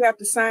doesn't mean you have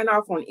to sign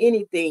off on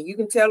anything. You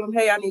can tell them,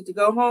 hey, I need to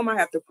go home. I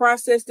have to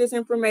process this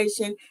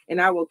information,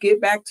 and I will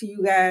get back to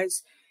you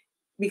guys,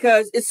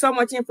 because it's so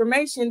much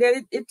information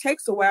that it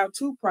takes a while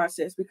to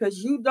process, because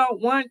you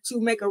don't want to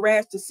make a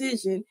rash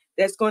decision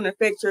that's going to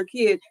affect your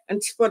kid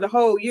for the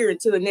whole year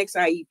until the next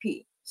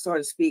IEP, so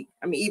to speak.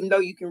 I mean, even though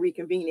you can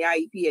reconvene the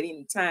IEP at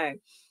any time,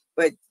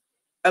 but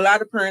a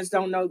lot of parents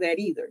don't know that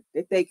either,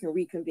 that they can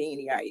reconvene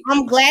the IEP.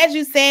 I'm glad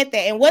you said that.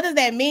 And what does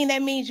that mean?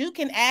 That means you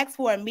can ask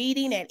for a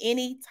meeting at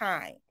any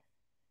time.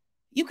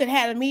 You could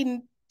have a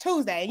meeting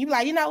Tuesday, and you're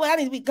like, you know what?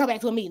 I need to go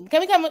back to a meeting.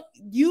 Can we come?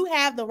 You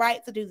have the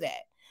right to do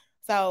that.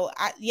 So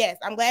yes,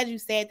 I'm glad you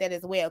said that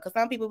as well. Because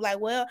some people be like,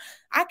 well,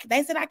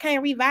 they said I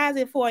can't revise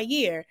it for a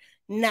year.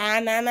 No.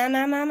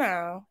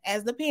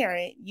 As the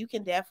parent, you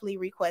can definitely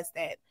request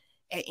that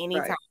at any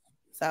time.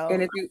 So,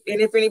 and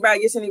if anybody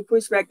gets any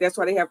pushback, that's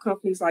why they have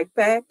companies like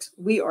FACT.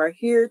 We are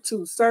here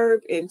to serve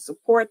and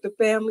support the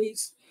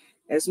families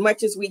as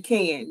much as we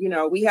can.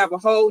 We have a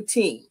whole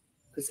team,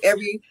 because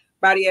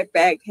everybody at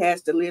FACT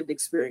has the lived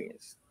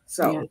experience.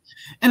 So, yeah.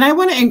 And I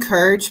want to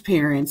encourage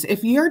parents,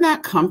 if you're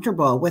not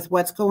comfortable with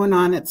what's going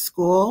on at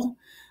school,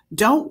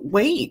 don't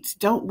wait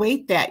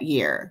that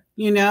year,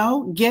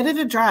 get it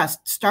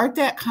addressed, start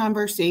that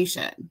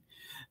conversation.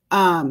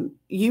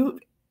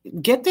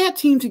 get that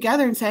team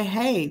together and say,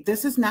 hey,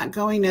 this is not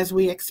going as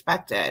we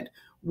expected.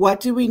 What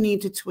do we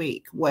need to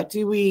tweak? What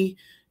do we,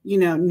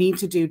 need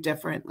to do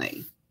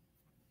differently?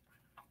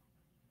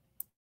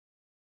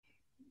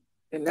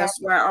 And that's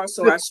why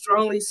also I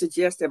strongly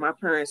suggest that my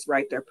parents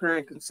write their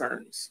parent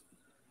concerns.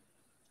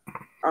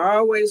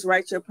 Always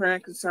write your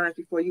parent concerns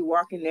before you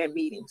walk in that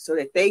meeting so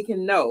that they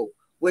can know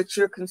what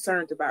you're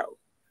concerned about.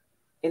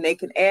 And they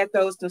can add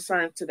those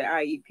concerns to the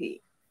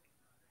IEP.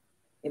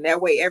 And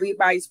that way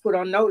everybody's put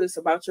on notice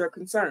about your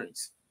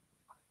concerns.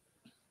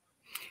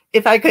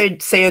 If I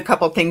could say a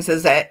couple things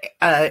as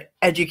an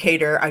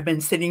educator, I've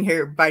been sitting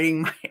here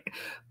biting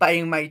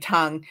my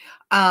tongue.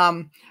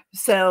 When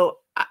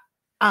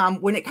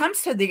it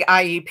comes to the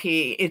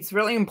IEP, it's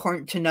really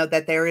important to know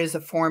that there is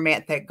a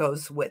format that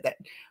goes with it.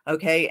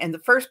 Okay. And the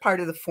first part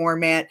of the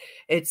format,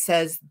 it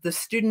says the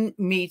student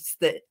meets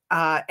the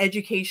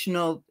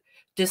educational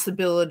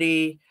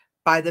disability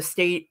by the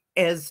state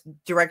as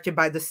directed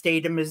by the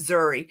state of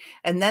Missouri.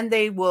 And then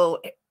they will,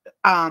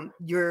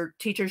 your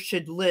teacher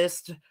should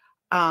list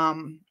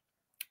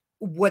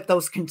what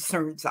those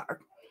concerns are.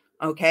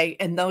 Okay.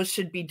 And those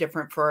should be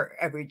different for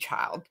every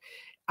child.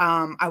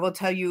 I will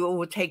tell you, it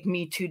will take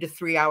me 2 to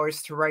 3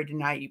 hours to write an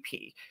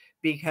IEP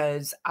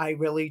because I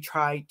really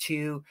try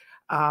to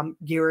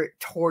gear it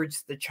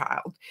towards the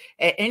child.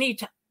 At any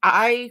time,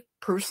 I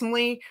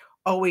personally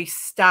always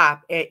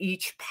stop at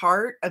each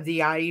part of the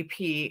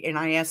IEP and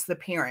I ask the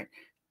parent,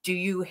 do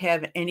you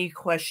have any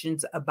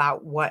questions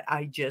about what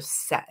I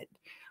just said?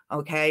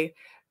 Okay.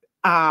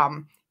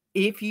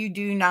 If you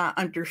do not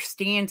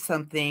understand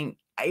something,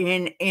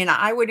 and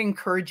I would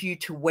encourage you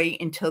to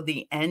wait until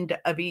the end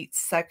of each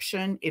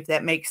section, if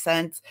that makes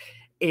sense,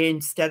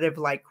 instead of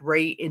like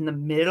right in the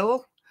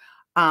middle.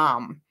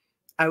 I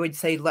would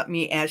say, let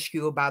me ask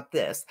you about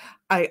this.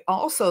 I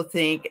also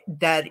think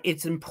that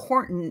it's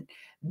important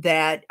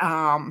that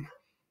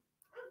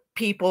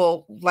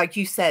people, like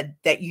you said,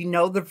 that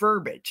the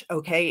verbiage.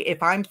 Okay.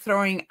 If I'm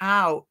throwing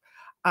out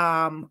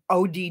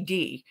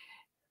ODD,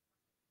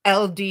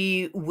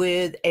 LD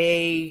with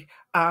a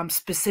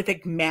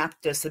specific math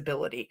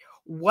disability,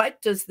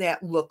 what does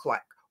that look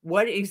like?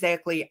 What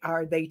exactly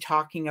are they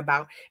talking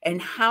about?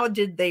 And how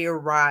did they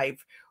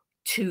arrive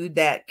to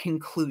that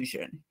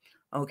conclusion?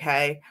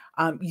 Okay.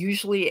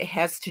 Usually it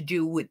has to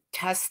do with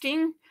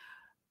testing.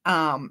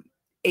 And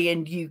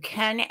you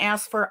can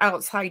ask for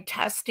outside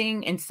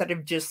testing instead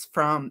of just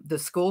from the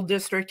school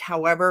district.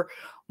 However,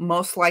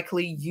 most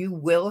likely you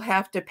will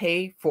have to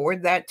pay for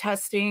that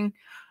testing.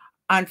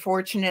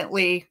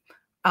 Unfortunately,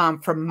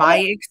 from my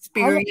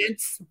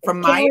experience,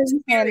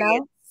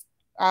 no?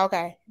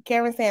 Okay.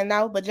 Karen's saying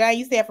no, but Jay,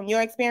 you said from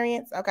your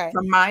experience? Okay.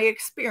 From my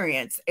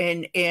experience,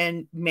 and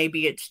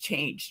maybe it's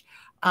changed.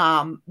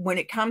 When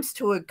it comes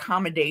to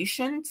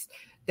accommodations,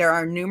 there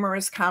are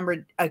numerous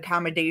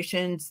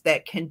accommodations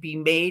that can be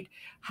made.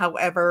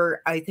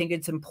 However, I think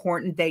it's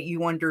important that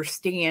you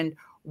understand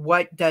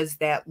what does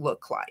that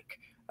look like.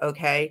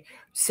 Okay,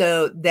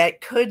 so that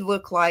could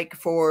look like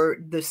for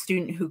the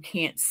student who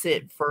can't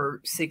sit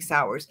for 6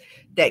 hours.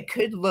 That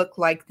could look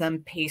like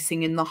them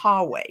pacing in the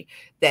hallway.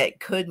 That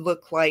could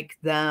look like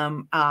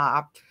them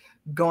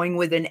going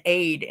with an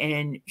aide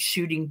and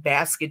shooting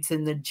baskets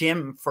in the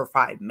gym for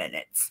 5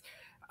 minutes.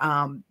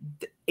 That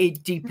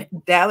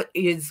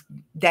is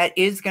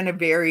going to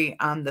vary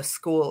on the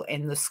school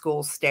and the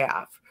school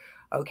staff.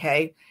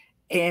 Okay,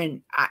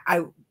 and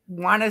I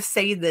want to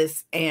say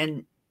this,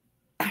 and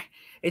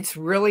it's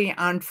really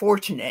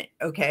unfortunate,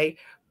 okay?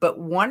 But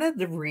one of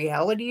the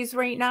realities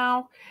right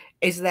now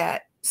is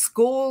that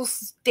school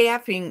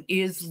staffing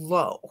is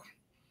low,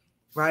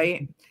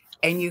 right?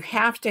 And you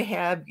have to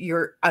have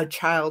a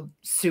child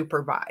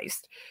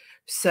supervised.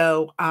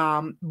 So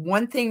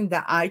one thing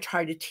that I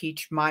try to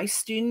teach my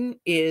students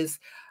is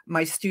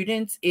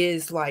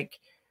like,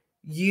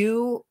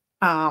 you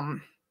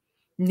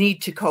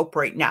need to cope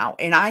right now.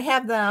 And I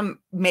have them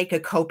make a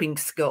coping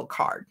skill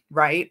card,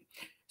 right?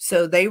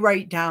 So they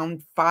write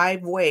down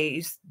 5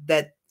 ways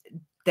that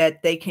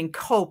they can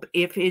cope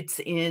if it's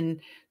in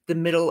the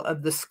middle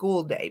of the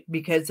school day.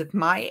 Because if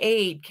my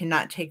aide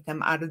cannot take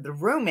them out of the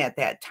room at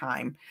that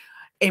time,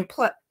 and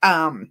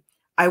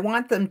I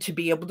want them to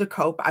be able to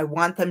cope. I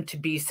want them to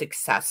be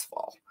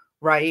successful,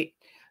 right?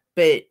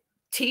 But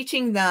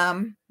teaching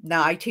them,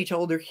 now I teach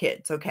older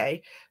kids,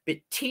 okay? But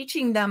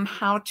teaching them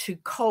how to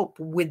cope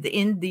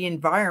within the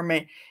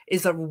environment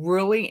is a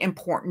really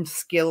important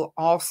skill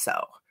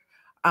also.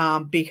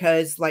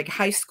 Because like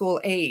high school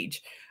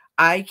age,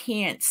 I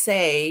can't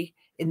say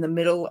in the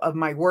middle of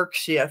my work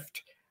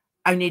shift,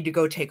 I need to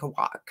go take a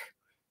walk.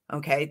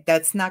 Okay.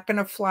 That's not going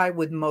to fly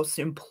with most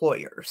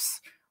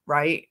employers,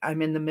 right?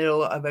 I'm in the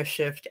middle of a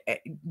shift,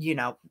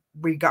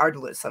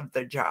 regardless of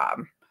the job.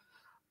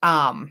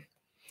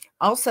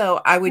 Also,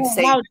 I would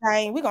say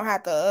we're gonna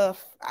have to.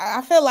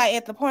 I feel like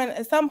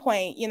at some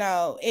point,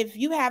 if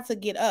you have to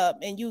get up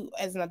and you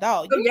as an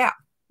adult,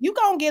 you're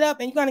going to get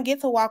up and you're going to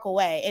get to walk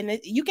away, and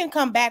you can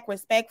come back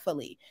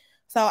respectfully.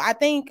 So I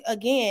think,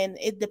 again,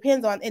 it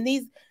depends on, and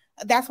these,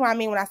 that's what I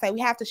mean when I say we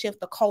have to shift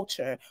the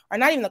culture, or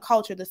not even the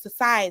culture, the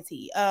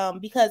society.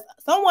 Because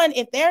someone,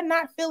 if they're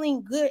not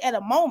feeling good at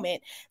a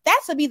moment,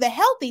 that should be the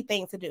healthy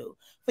thing to do.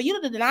 For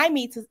you to deny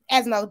me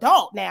as an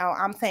adult now,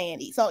 I'm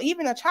saying, so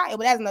even a child,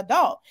 but as an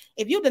adult,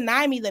 if you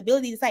deny me the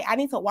ability to say, I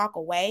need to walk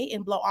away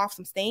and blow off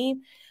some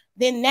steam,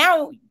 then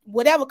now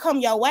whatever come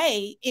your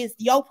way is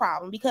your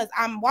problem, because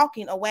I'm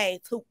walking away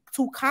to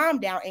calm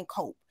down and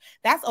cope.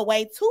 That's a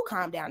way to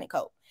calm down and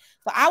cope.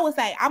 So I would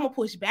say I'm gonna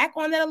push back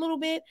on that a little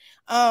bit.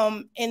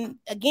 And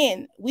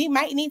again, we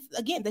might need,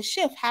 the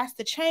shift has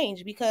to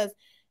change, because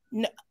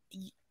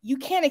you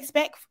can't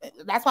expect,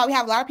 that's why we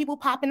have a lot of people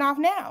popping off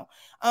now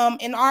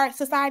in our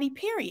society,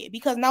 period,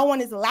 because no one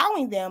is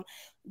allowing them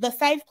the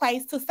safe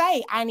place to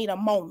say, I need a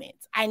moment,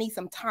 I need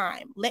some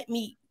time, let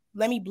me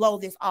blow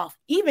this off,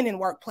 even in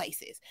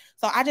workplaces.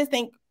 So I just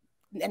think,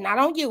 and not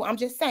on you, I'm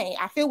just saying,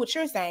 I feel what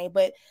you're saying,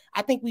 but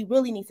I think we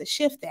really need to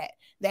shift that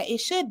it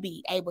should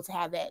be able to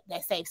have that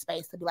safe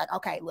space to be like,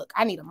 okay, look,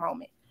 I need a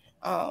moment.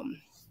 And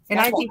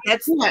I think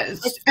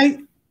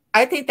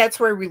I think that's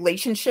where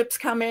relationships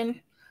come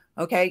in.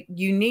 Okay.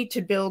 You need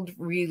to build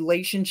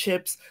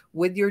relationships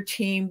with your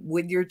team,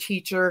 with your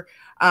teacher.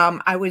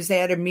 I was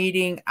at a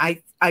meeting.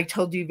 I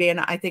told you,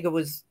 Vanna, I think it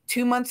was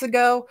 2 months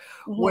ago,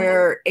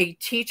 where a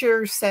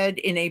teacher said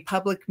in a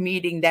public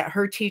meeting that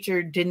her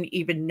teacher didn't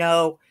even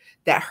know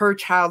that her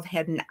child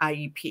had an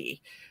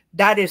IEP.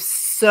 That is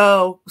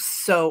so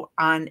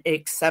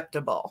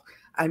unacceptable.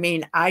 I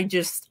mean, I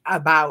just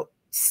about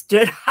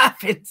stood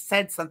up and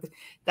said something.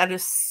 That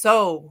is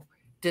so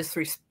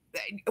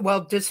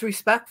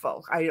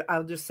disrespectful.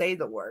 I'll just say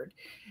the word.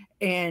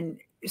 And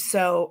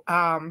so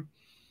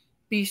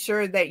be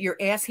sure that you're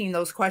asking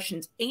those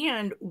questions.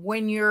 And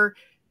when your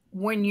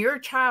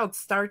child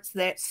starts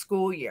that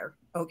school year,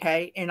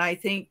 okay, and I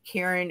think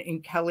Karen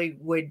and Kelly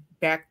would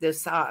back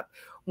this up.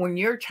 When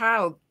your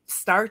child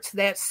starts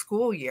that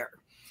school year,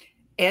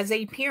 as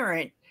a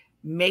parent,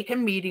 make a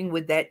meeting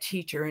with that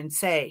teacher and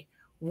say,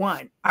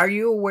 1, are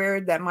you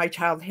aware that my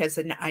child has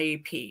an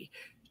IEP?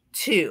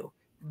 2,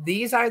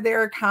 these are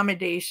their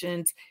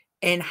accommodations,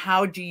 and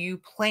how do you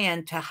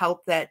plan to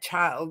help that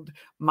child,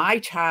 my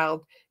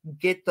child,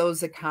 get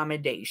those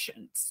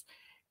accommodations?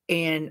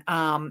 And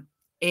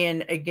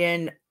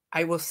again,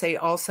 I will say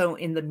also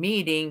in the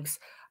meetings,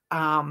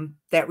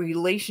 that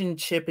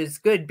relationship is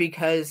good,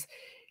 because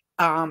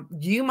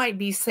you might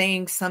be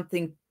seeing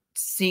something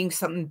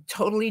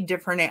totally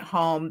different at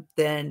home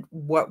than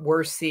what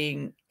we're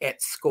seeing at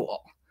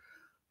school.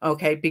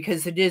 Okay.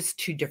 Because it is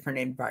 2 different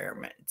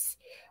environments,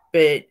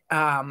 but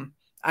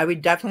I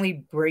would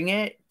definitely bring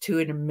it to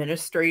an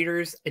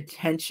administrator's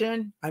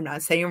attention. I'm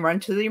not saying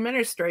run to the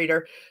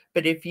administrator,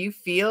 but if you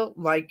feel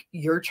like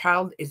your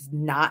child is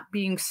not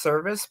being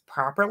serviced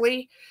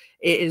properly,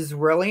 it is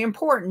really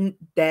important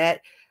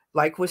that,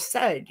 like was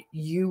said,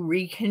 you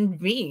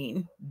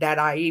reconvene that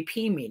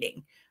IEP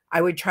meeting.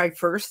 I would try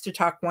first to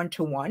talk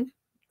 1-to-1,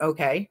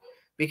 okay,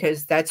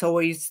 because that's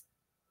always,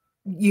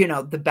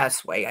 the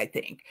best way, I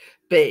think.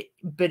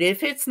 But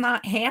if it's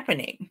not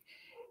happening,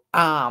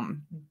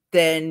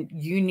 then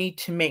you need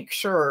to make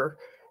sure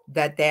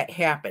that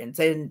happens,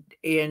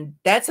 and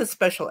that's a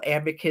special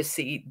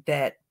advocacy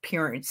that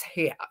parents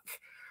have,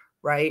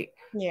 right?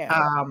 Yeah.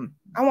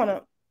 I want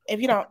to, if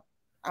you don't,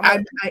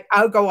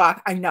 I'll go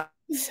off. I know.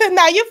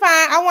 No, you're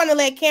fine. I want to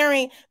let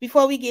Karen,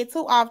 before we get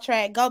too off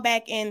track, go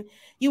back, and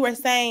you were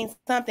saying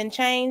something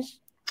changed.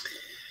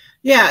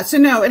 Yeah. So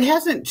no, it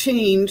hasn't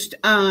changed.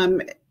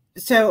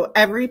 So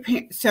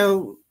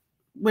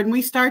when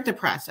we start the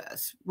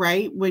process,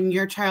 right, when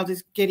your child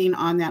is getting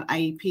on that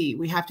IEP,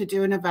 we have to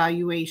do an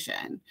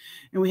evaluation,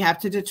 and we have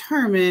to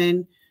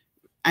determine,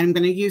 I'm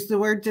going to use the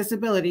word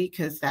disability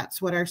because that's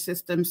what our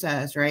system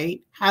says,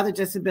 right? How the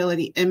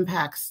disability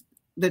impacts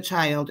the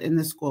child in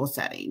the school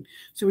setting.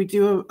 So we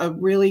do a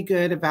really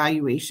good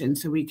evaluation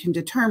so we can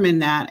determine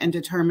that and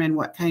determine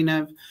what kind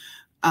of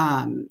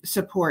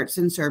supports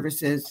and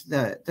services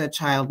the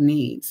child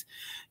needs.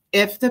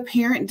 If the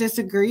parent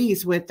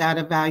disagrees with that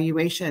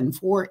evaluation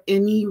for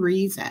any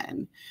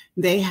reason,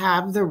 they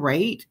have the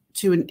right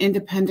to an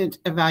independent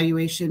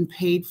evaluation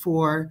paid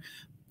for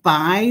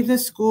by the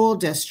school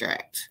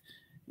district.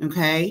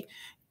 Okay.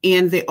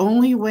 And the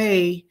only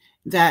way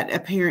that a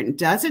parent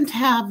doesn't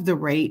have the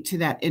right to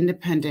that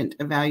independent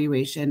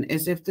evaluation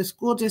is if the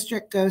school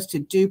district goes to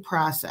due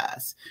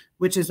process,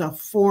 which is a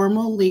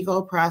formal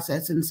legal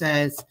process, and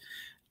says,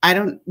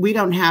 we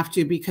don't have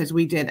to because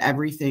we did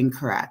everything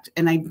correct.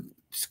 And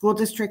school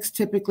districts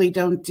typically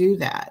don't do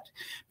that.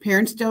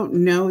 Parents don't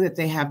know that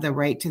they have the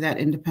right to that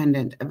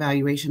independent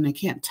evaluation. I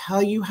can't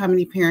tell you how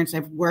many parents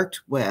I've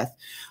worked with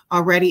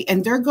already,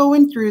 and they're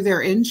going through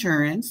their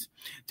insurance,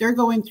 they're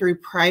going through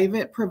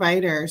private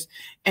providers,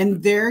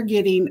 and they're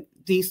getting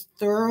these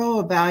thorough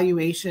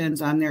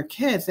evaluations on their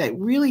kids that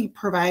really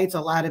provides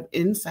a lot of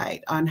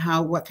insight on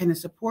what kind of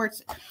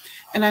supports.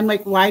 And I'm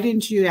like, why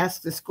didn't you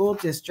ask the school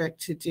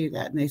district to do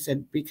that? And they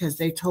said, because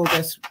they told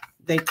us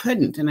they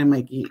couldn't. And I'm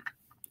like,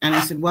 and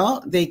I said,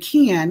 well, they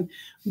can,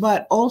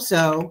 but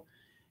also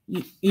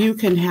you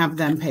can have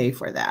them pay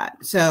for that.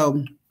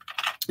 So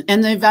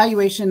And the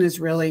evaluation is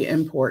really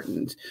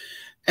important.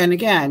 And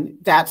again,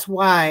 that's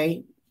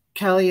why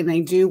Kelly and I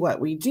do what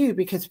we do,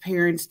 because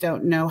parents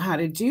don't know how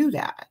to do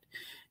that.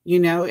 You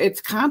know,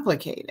 it's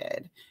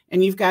complicated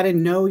and you've got to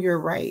know your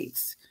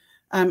rights.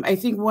 I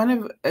think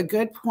a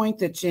good point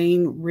that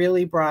Jane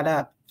really brought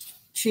up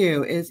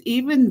too is,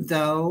 even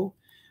though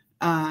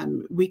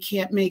we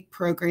can't make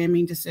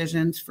programming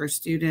decisions for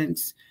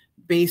students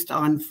based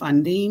on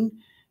funding,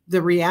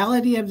 the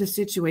reality of the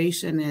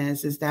situation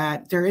is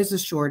that there is a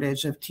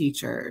shortage of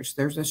teachers.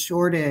 There's a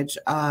shortage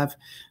of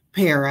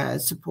para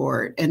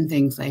support and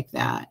things like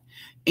that.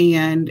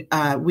 And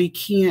we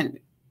can't,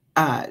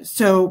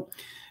 so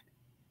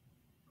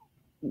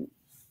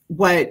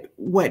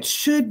what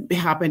should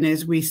happen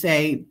is we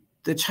say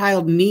the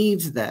child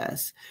needs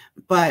this,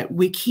 but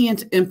we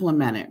can't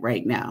implement it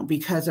right now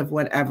because of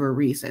whatever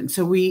reason.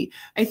 So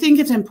I think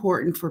it's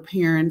important for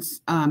parents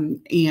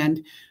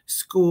and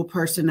school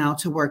personnel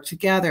to work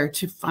together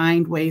to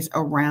find ways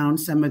around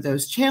some of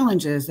those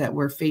challenges that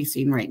we're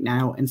facing right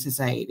now in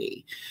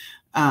society.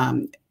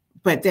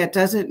 But that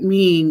doesn't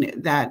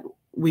mean that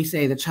we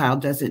say the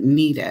child doesn't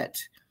need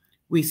it.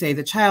 We say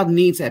the child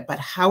needs it, but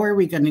how are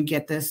we going to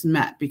get this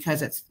met?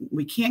 Because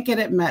we can't get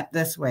it met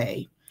this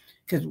way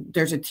because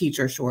there's a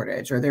teacher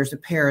shortage or there's a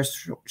para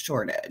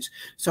shortage.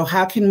 So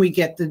how can we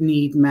get the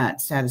need met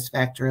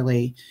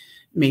satisfactorily,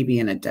 maybe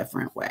in a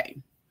different way?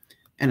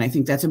 And I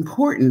think that's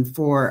important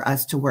for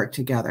us to work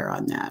together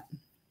on that.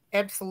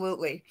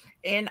 Absolutely.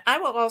 And I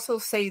will also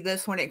say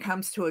this when it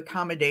comes to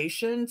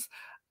accommodations.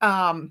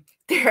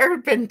 There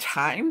have been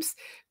times,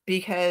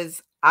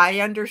 because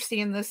I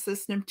understand this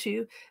system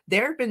too,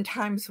 there have been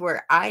times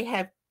where I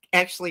have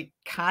actually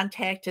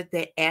contacted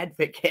the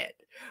advocate,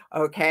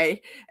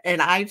 okay?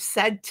 And I've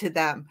said to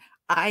them,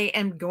 I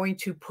am going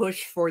to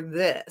push for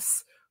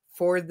this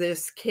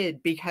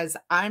kid because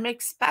I'm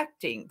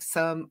expecting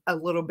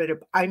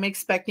I'm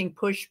expecting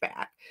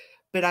pushback.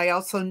 But I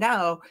also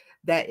know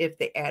that if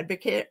the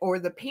advocate or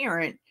the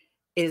parent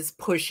is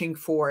pushing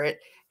for it,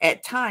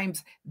 at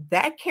times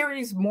that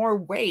carries more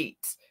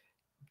weight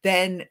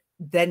than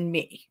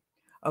me.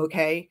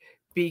 Okay.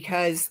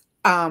 Because,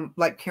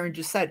 like Karen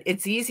just said,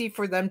 it's easy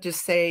for them to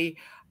say,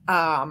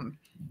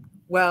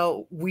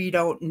 well, we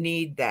don't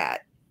need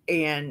that.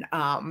 And,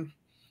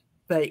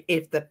 but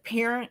if the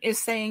parent is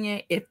saying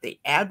it, if the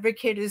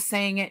advocate is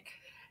saying it,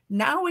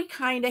 now we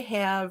kind of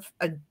have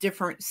a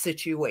different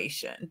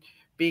situation,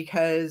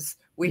 because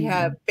we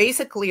have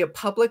basically a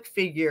public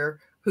figure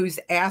who's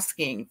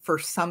asking for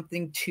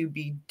something to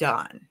be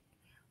done.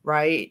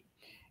 Right.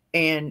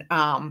 And,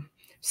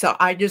 so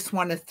I just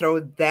want to throw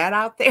that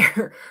out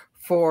there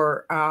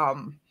for, I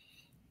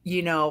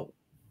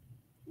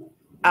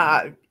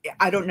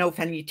don't know if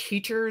any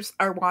teachers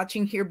are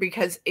watching here,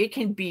 because it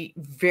can be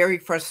very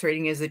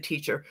frustrating as a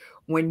teacher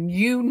when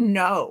you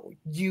know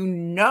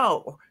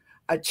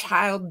a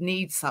child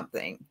needs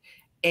something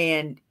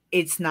and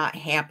it's not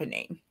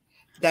happening.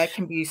 That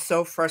can be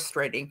so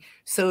frustrating.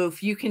 So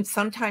if you can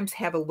sometimes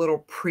have a little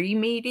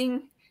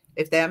pre-meeting,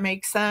 if that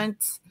makes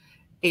sense,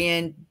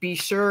 and be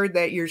sure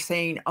that you're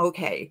saying,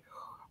 okay,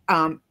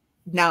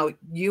 now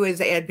you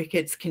as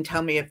advocates can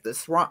tell me if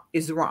this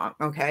is wrong,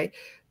 okay?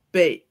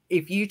 But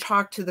if you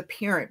talk to the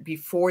parent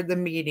before the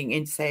meeting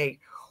and say,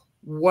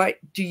 what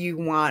do you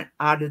want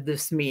out of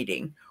this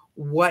meeting?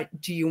 What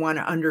do you want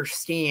to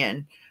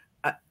understand,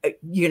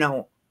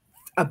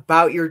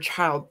 about your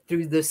child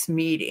through this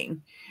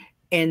meeting?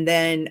 And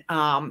then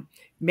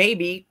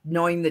maybe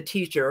knowing the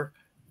teacher,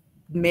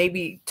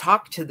 maybe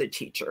talk to the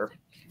teacher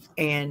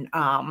and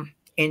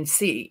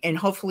see. And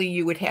hopefully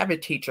you would have a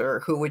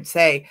teacher who would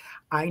say,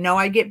 I know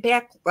I get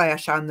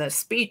backlash on this.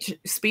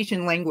 Speech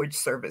and language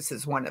service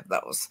is one of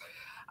those.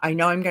 I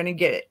know I'm going to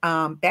get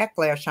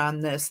backlash on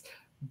this,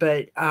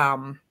 but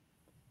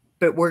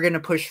we're going to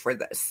push for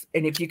this.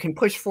 And if you can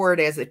push for it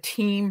as a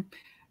team,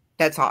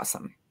 that's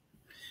awesome.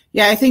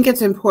 Yeah, I think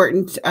it's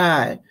important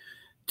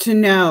to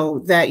know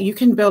that you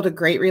can build a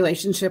great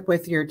relationship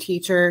with your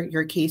teacher,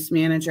 your case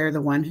manager,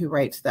 the one who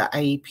writes the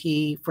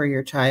IEP for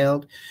your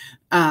child.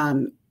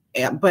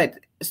 But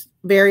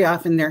very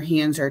often their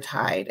hands are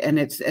tied and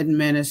it's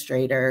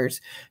administrators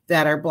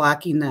that are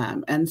blocking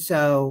them. And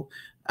so,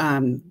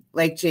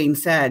 like Jane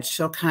said,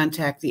 she'll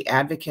contact the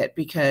advocate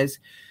because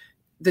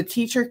the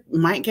teacher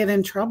might get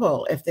in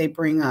trouble if they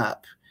bring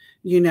up,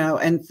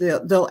 and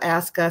they'll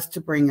ask us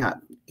to bring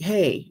up,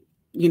 hey,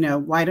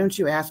 why don't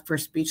you ask for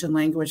speech and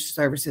language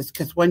services?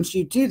 Because once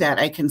you do that,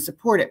 I can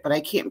support it, but I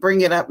can't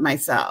bring it up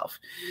myself,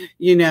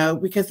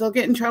 because they'll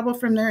get in trouble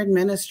from their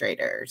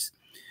administrators.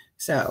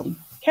 So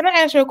can I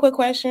ask you a quick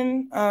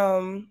question?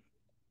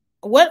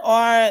 What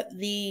are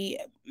the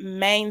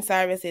main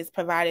services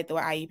provided through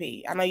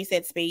IEP? I know you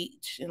said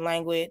speech and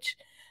language.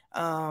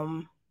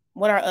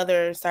 What are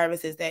other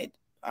services that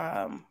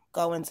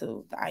go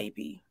into the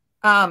IEP?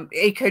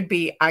 It could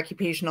be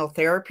occupational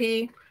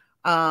therapy.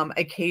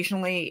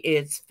 Occasionally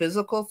it's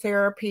physical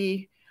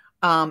therapy.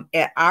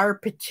 At our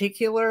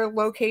particular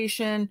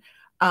location,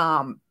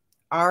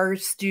 our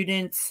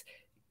students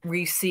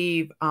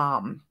receive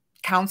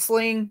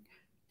counseling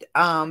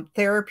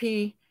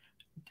therapy,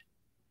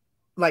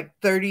 like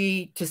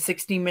 30 to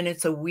 60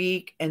 minutes a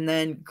week, and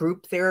then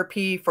group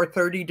therapy for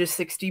 30 to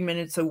 60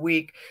 minutes a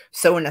week.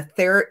 So in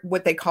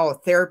what they call a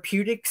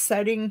therapeutic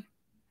setting,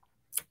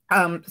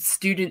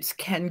 students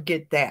can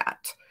get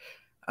that.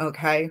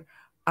 Okay.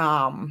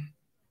 I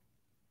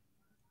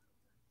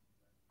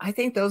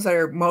think those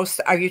are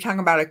are you talking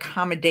about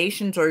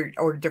accommodations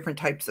or different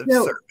types of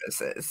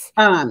services?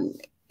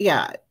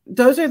 Yeah,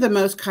 those are the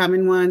most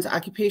common ones.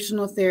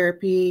 Occupational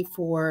therapy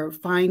for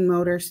fine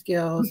motor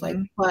skills like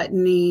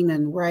buttoning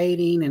and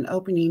writing and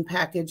opening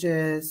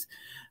packages,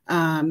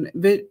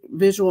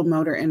 visual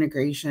motor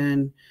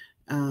integration,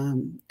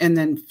 and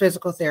then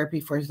physical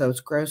therapy for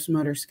those gross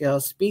motor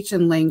skills, speech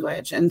and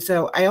language. And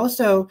so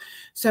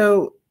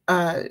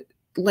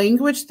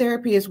language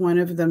therapy is one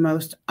of the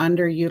most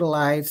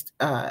underutilized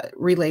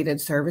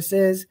related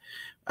services.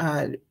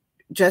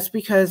 Just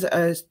because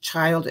a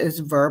child is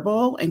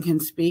verbal and can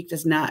speak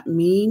does not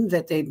mean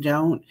that they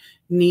don't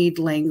need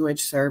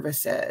language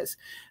services.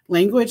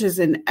 Language is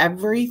in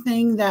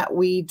everything that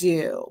we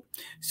do.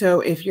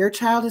 So if your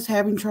child is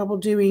having trouble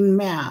doing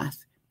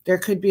math, there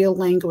could be a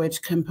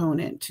language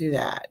component to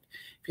that.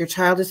 If your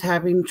child is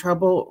having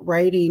trouble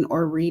writing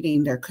or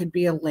reading, there could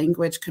be a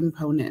language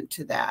component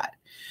to that.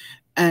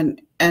 And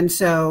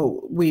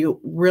so we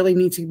really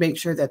need to make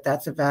sure that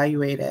that's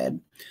evaluated.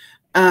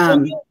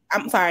 I'm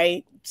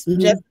sorry.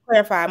 Just to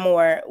clarify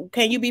more,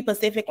 can you be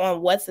specific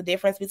on what's the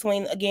difference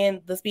between,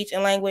 again, the speech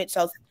and language?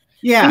 So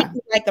yeah,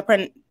 like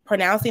the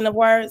pronouncing of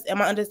words.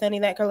 Am I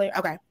understanding that correctly?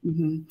 Okay.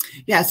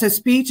 Yeah. So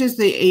speech is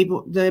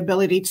the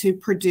ability to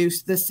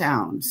produce the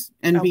sounds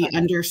and be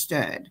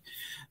understood.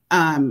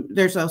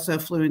 There's also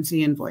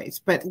fluency in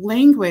voice, but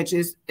language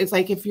is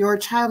like if your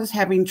child is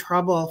having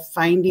trouble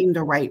finding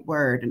the right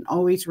word and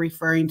always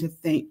referring to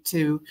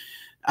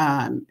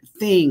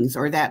things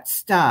or that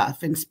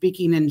stuff and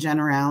speaking in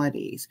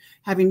generalities,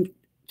 having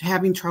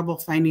trouble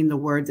finding the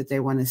word that they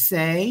want to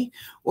say,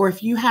 or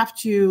if you have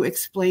to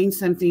explain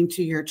something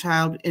to your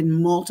child in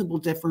multiple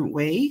different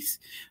ways,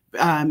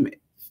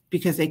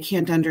 because they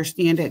can't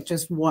understand it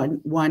just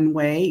one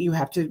way, you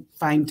have to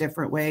find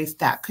different ways.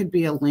 That could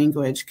be a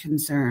language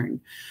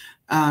concern.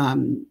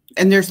 And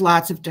there's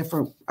lots of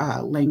different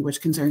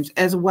language concerns,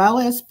 as well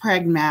as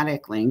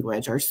pragmatic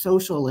language or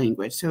social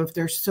language. So if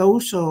there's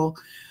social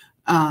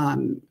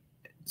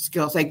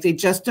skills, like they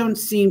just don't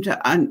seem to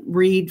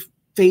read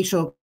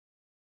facial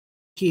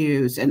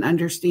cues and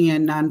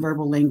understand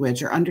nonverbal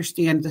language or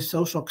understand the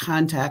social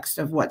context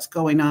of what's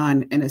going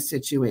on in a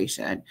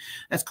situation.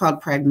 That's called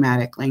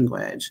pragmatic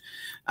language.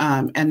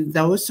 And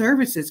those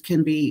services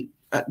can be,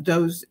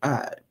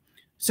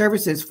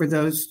 services for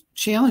those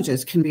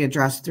challenges can be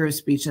addressed through a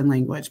speech and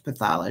language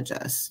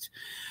pathologist.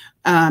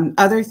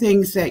 Other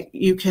things that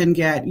you can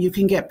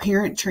get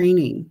parent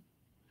training.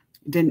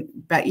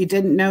 Bet you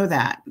didn't know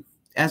that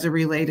as a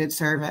related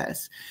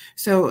service.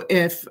 So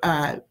if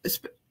I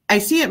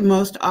see it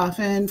most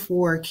often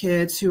for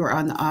kids who are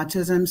on the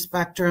autism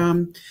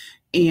spectrum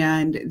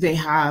and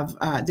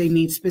they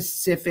need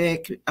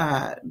specific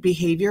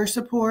behavior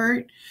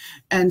support.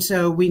 And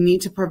so we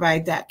need to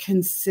provide that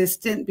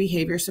consistent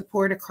behavior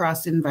support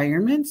across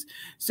environments.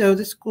 So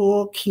the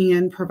school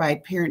can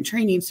provide parent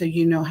training so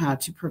you know how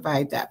to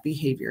provide that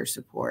behavior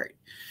support.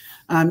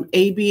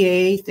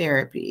 ABA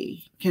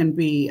therapy can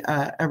be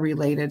a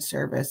related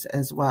service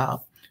as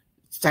well.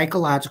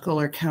 Psychological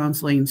or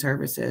counseling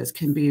services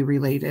can be a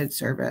related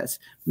service.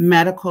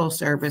 Medical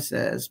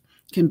services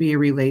can be a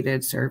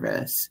related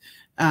service,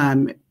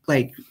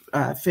 like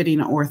fitting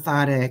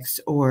orthotics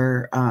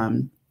or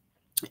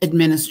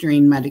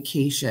administering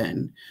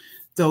medication.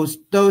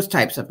 Those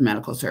types of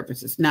medical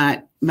services,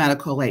 not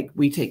medical like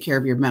we take care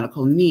of your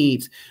medical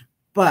needs,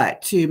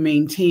 but to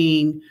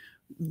maintain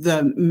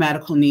the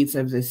medical needs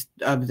of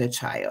the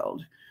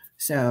child.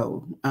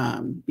 So,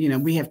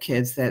 we have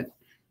kids that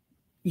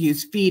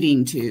use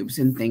feeding tubes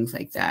and things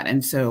like that.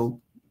 And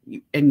so,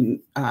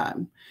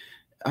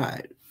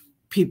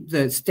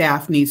 the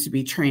staff needs to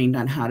be trained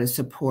on how to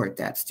support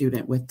that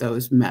student with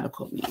those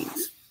medical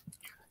needs.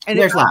 And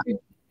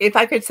if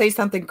I could say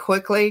something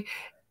quickly,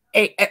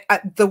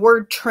 the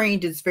word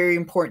trained is very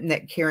important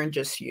that Karen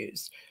just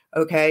used.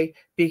 Okay.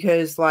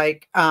 Because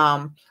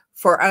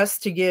for us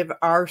to give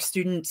our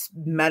students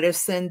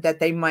medicine that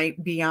they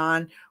might be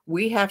on,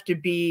 we have to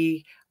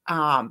be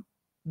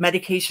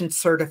medication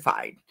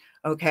certified.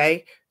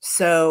 Okay.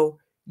 So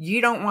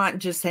you don't want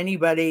just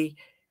anybody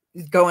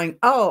going,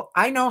 oh,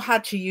 I know how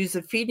to use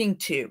a feeding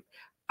tube.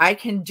 I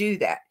can do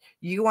that.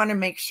 You want to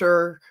make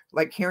sure,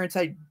 like Karen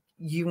said,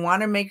 you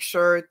want to make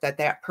sure that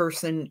that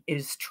person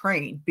is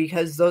trained,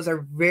 because those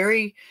are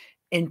very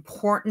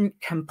important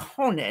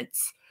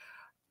components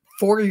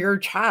for your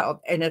child.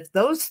 And if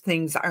those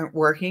things aren't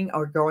working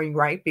or going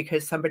right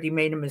because somebody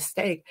made a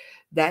mistake,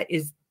 that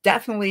is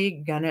definitely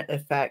going to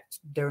affect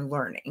their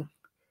learning.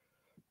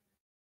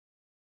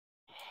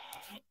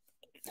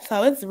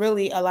 So it's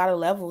really a lot of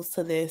levels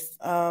to this.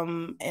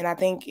 And I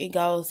think it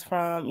goes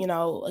from,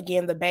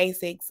 again, the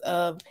basics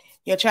of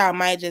your child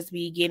might just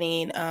be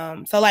getting,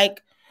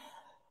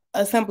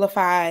 a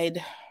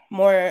simplified,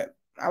 more,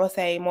 I would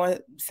say more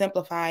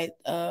simplified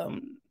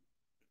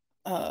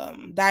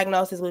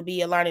diagnosis would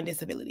be a learning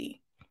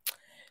disability.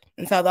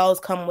 And so those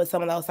come with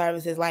some of those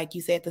services, like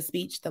you said, the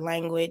speech, the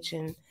language,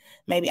 and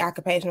maybe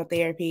occupational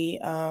therapy.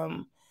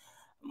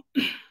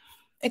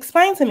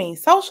 Explain to me,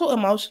 social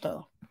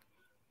emotional.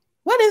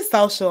 What is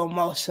social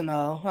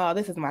emotional? Oh,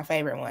 this is my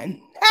favorite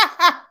one.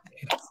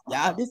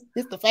 Y'all, this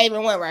is the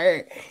favorite one right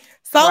here.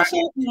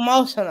 Social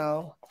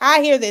emotional.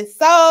 I hear this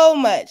so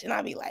much, and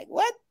I'll be like,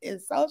 what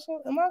is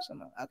social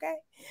emotional? Okay.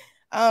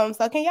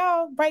 So can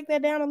y'all break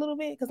that down a little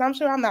bit? Because I'm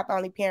sure I'm not the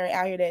only parent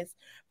out here that's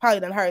probably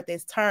done heard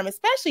this term,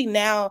 especially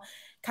now,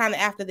 kind of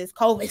after this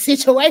COVID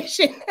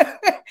situation.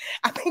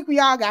 I think we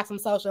all got some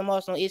social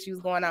emotional issues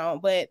going on,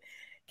 but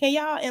can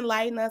y'all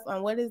enlighten us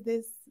on what is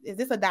this? Is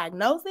this a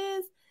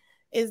diagnosis?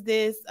 Is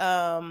this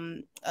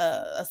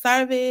a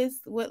service?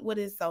 What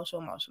is social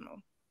emotional?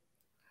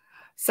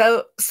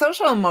 So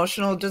social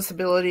emotional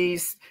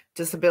disabilities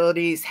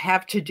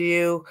have to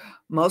do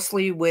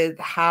mostly with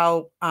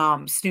how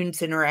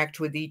students interact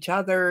with each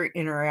other,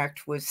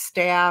 interact with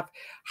staff,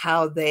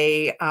 how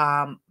they,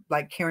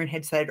 like Karen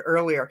had said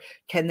earlier,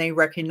 can they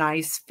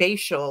recognize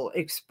facial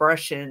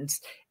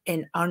expressions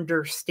and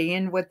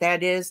understand what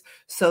that is?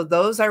 So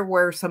those are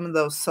where some of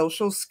those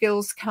social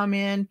skills come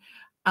in.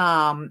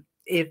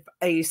 If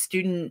a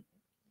student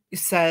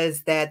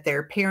says that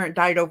their parent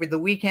died over the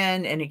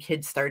weekend and a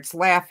kid starts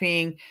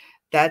laughing,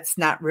 that's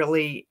not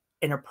really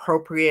an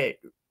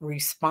appropriate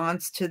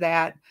response to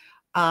that.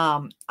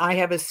 I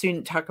have a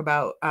student talk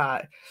about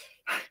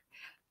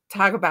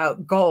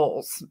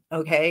goals.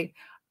 Okay.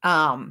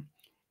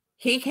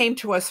 He came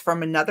to us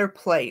from another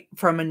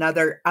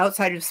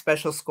outside of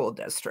special school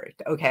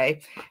district.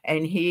 Okay.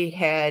 And he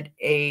had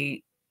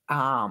a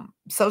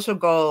social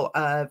goal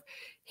of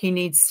he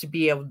needs to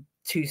be able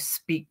to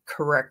speak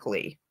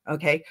correctly.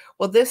 Okay.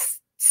 Well, this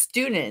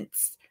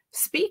student's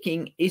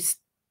speaking is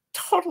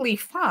totally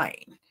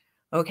fine.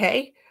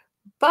 Okay.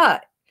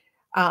 But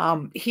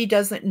he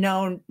doesn't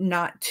know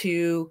not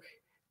to,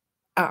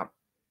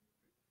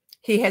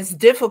 he has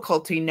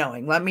difficulty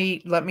knowing. Let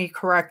me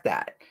correct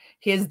that.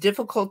 He has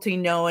difficulty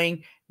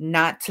knowing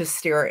not to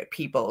stare at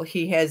people.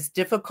 He has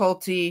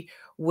difficulty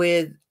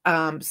with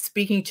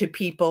speaking to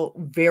people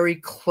very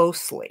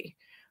closely.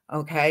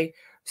 Okay.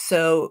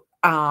 So,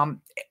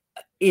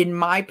 in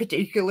my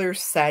particular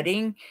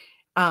setting,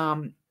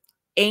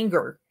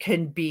 anger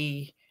can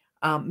be,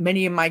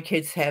 many of my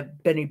kids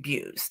have been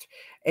abused.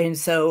 And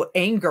so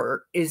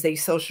anger is a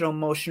social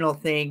emotional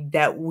thing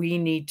that we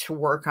need to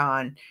work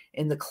on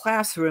in the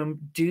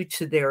classroom due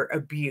to their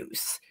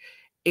abuse.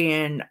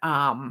 And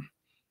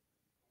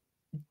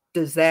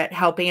does that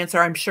help answer?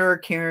 I'm sure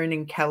Karen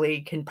and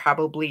Kelly can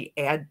probably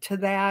add to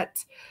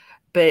that.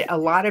 But a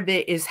lot of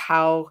it is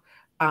how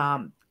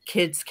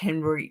kids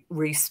can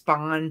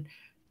respond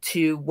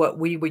to what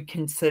we would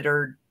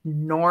consider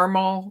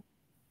normal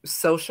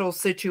social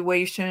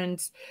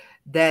situations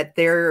that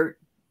they're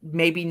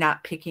maybe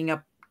not picking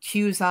up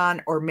cues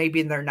on, or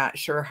maybe they're not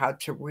sure how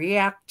to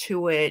react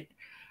to it.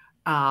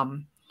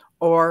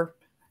 Or,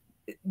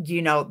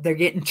 they're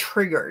getting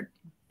triggered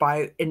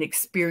by an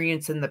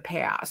experience in the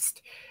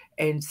past.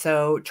 And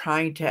so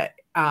trying to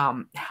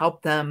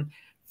help them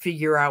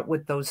figure out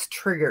what those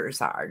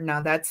triggers are.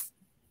 Now that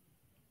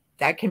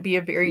can be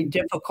a very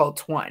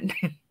difficult one.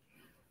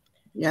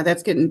 Yeah,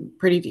 that's getting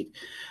pretty deep.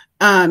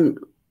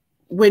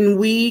 When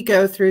we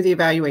go through the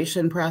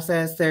evaluation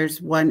process,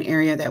 there's one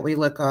area that we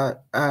look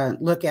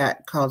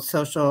at called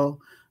social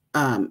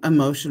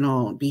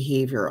emotional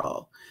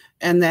behavioral,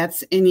 and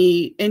that's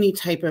any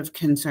type of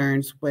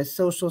concerns with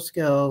social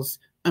skills,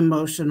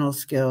 emotional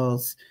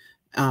skills,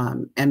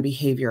 and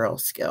behavioral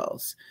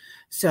skills.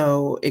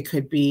 So it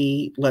could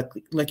be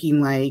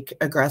looking like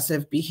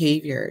aggressive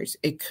behaviors.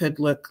 It could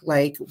look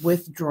like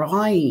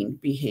withdrawing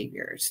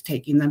behaviors,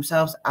 taking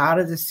themselves out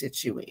of the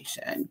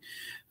situation.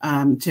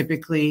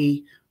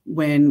 Typically,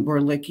 when we're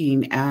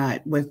looking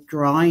at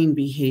withdrawing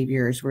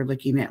behaviors, we're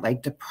looking at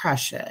like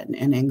depression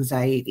and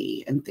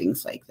anxiety and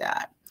things like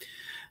that.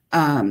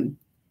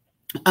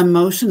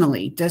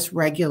 Emotionally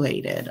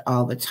dysregulated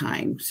all the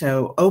time.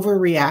 So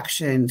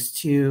overreactions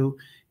to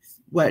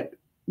what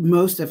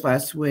most of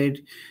us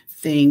would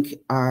think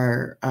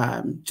are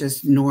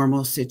just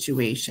normal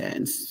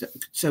situations.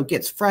 So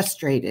gets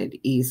frustrated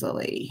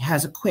easily,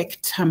 has a quick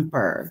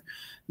temper,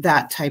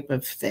 that type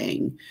of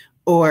thing,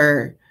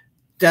 or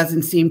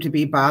doesn't seem to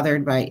be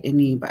bothered by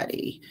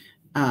anybody.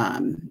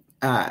 And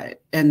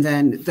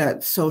then the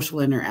social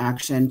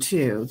interaction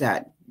too,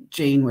 that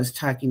Jane was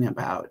talking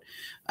about,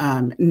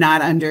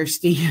 not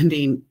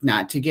understanding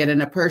not to get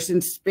in a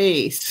person's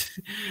space,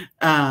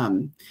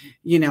 and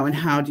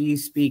how do you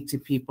speak to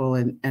people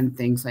and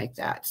things like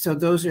that. So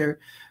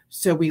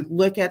we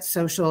look at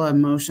social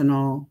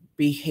emotional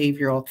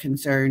behavioral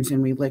concerns,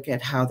 and we look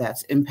at how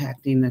that's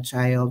impacting the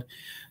child.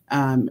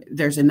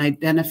 There's an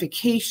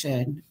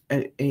identification,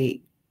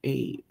 a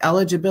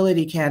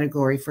eligibility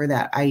category for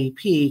that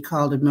IEP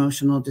called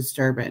emotional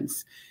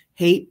disturbance.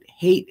 Hate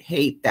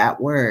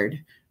that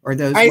word or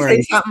those I say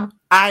words. something.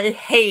 I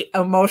hate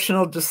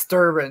emotional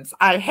disturbance.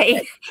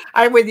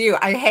 I'm with you.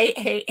 I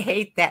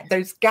hate that.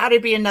 There's got to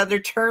be another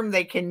term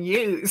they can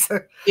use.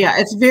 Yeah,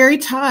 it's very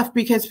tough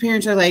because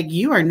parents are like,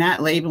 you are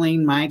not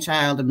labeling my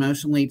child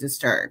emotionally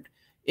disturbed.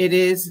 It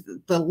is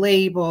the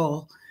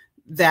label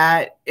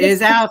that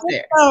is out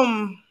there.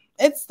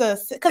 It's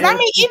because I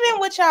mean, even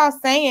what y'all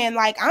saying,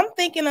 like I'm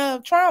thinking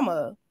of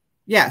trauma.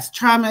 Yes,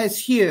 trauma is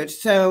huge.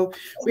 So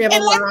we have a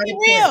lot of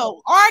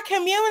real. Our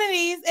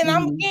communities, and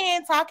I'm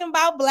again talking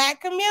about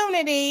Black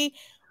community,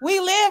 we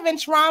live in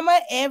trauma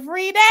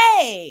every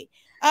day.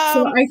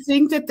 So I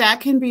think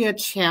that can be a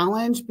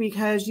challenge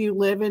because you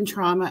live in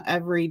trauma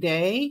every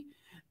day.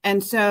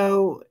 And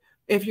so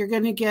if you're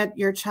going to get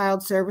your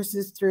child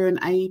services through an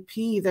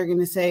IEP, they're going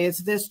to say, is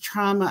this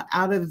trauma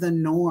out of the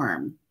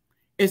norm?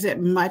 Is it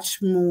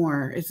much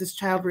more? Is this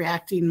child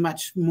reacting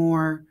much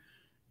more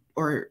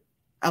or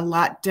a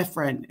lot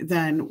different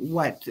than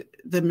what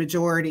the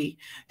majority?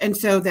 And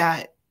so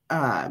that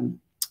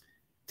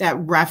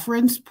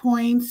reference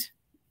point,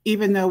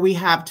 even though we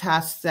have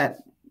tests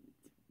that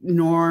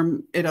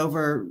norm it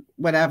over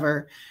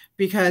whatever,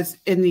 because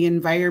in the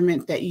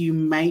environment that you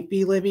might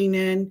be living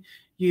in,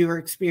 you are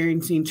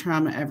experiencing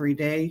trauma every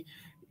day.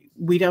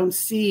 We don't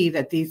see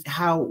that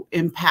how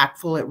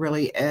impactful it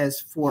really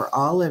is for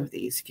all of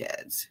these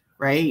kids,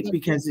 right?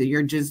 Because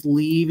you're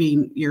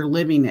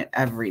living it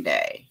every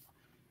day.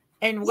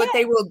 And what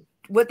they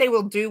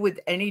will do with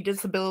any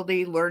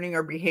disability, learning,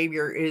 or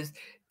behavior is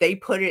they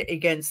put it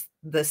against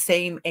the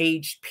same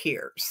age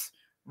peers,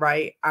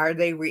 right? Are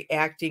they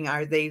reacting?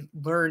 Are they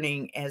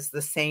learning as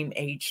the same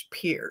age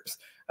peers?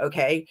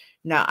 Okay.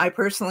 Now, I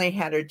personally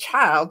had a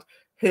child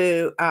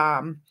who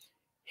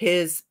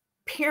his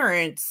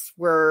parents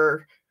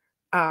were,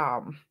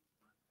 and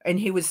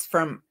he was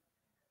from,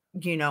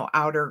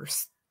 outer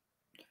space,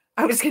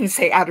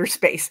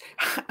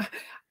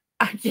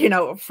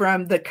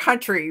 from the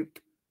country,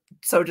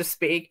 so to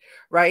speak,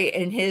 right?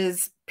 And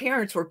his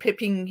parents were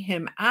pipping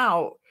him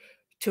out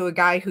to a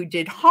guy who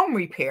did home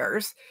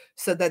repairs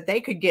so that they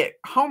could get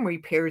home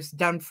repairs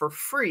done for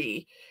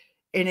free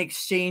in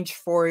exchange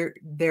for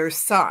their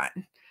son.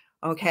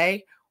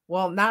 Okay.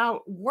 Well,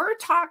 now we're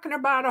talking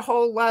about a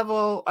whole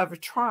level of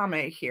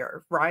trauma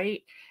here,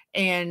 right?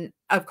 And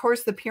of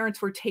course, the parents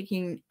were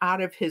taking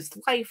out of his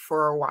life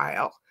for a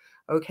while.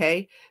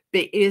 Okay.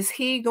 But is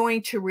he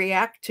going to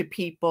react to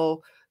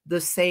people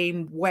the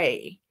same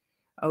way?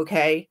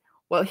 Okay.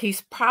 Well,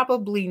 he's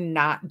probably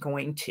not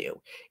going to.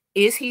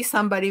 Is he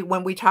somebody,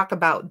 when we talk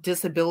about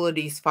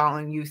disabilities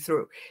following you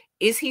through,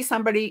 is he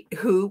somebody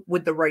who,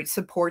 with the right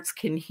supports,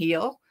 can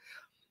heal?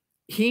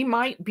 He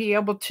might be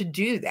able to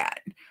do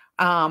that.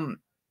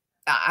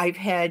 I've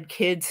had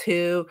kids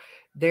who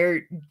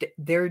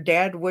their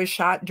dad was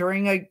shot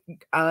during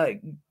a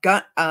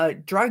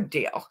drug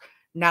deal.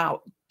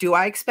 Now, do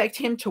I expect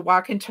him to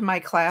walk into my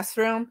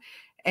classroom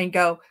and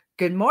go,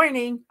 "Good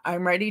morning,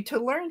 I'm ready to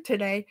learn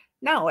today"?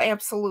 No,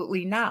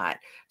 absolutely not.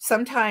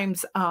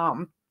 Sometimes,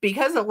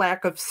 because of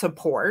lack of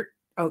support,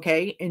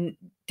 okay, in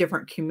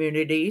different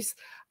communities,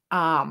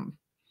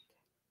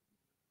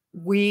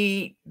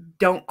 we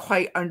don't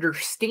quite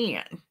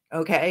understand.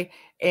 Okay.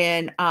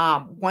 And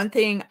one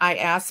thing I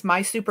asked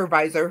my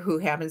supervisor, who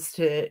happens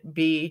to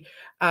be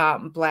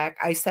Black,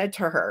 I said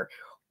to her,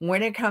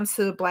 when it comes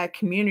to the Black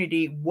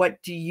community,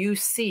 what do you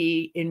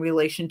see in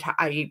relation to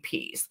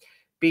IEPs?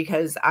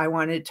 Because I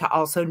wanted to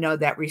also know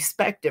that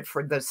perspective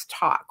for this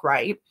talk,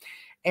 right?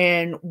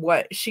 And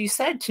what she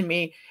said to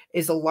me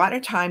is a lot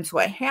of times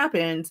what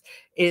happens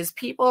is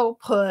people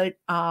put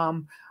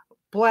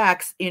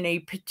Blacks in a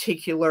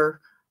particular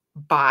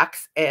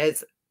box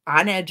as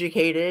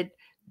uneducated.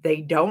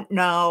 They don't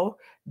know,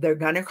 they're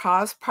going to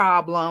cause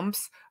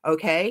problems,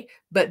 okay?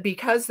 But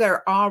because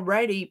they're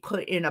already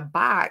put in a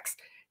box,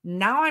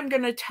 now I'm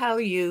going to tell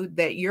you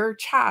that your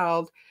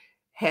child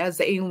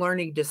has a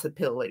learning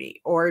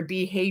disability or a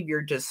behavior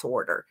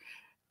disorder.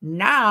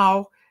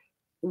 Now,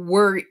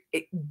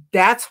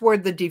 that's where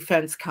the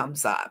defense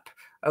comes up,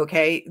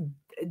 okay?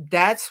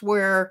 That's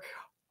where,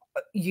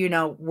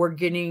 we're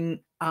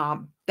getting,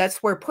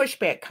 that's where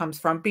pushback comes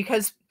from,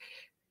 because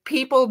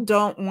people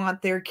don't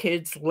want their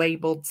kids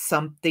labeled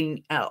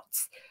something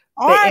else.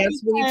 But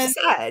as we've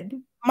said,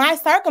 my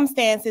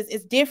circumstances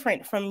is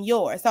different from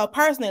yours. So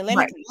personally,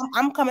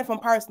 I'm coming from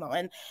personal,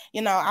 and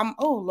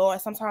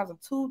Lord, sometimes I'm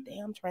too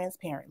damn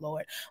transparent,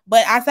 Lord.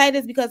 But I say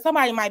this because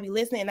somebody might be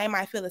listening and they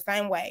might feel the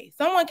same way.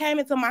 Someone came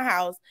into my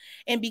house,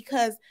 and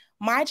because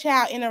my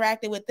child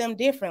interacted with them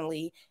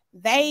differently,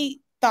 they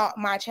thought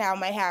my child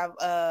may have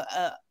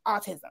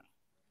autism.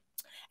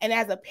 And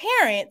as a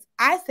parent,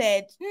 I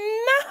said,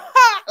 no,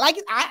 like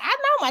I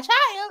know my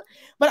child,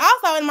 but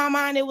also in my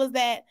mind, it was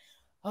that,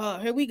 oh,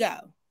 here we go.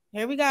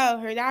 Here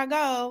y'all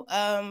go.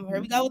 Here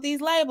we go with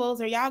these labels.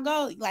 Here y'all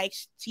go. Like,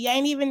 she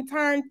ain't even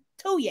turned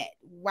 2 yet.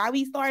 Why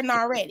we starting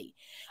already?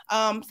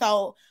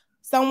 So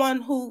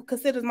someone who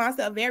considers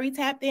myself very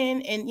tapped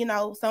in and,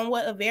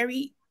 somewhat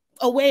very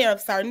aware of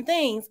certain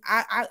things,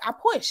 I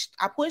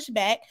pushed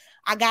back.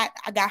 I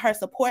got her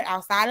support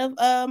outside of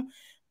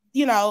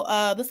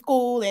the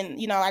school,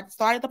 and I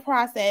started the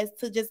process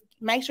to just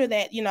make sure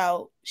that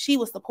she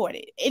was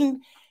supported,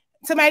 and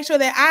to make sure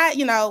that I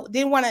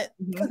didn't want to,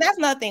 because that's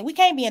another thing, we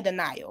can't be in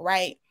denial,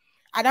 right?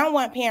 I don't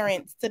want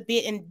parents to be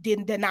in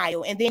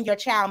denial and then your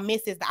child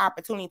misses the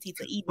opportunity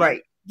to even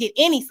get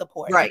any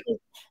support. Right.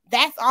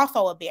 That's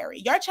also a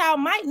barrier. Your child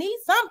might need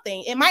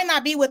something. It might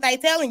not be what they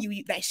telling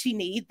you that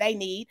they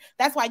need.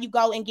 That's why you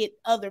go and get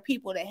other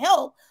people to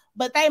help,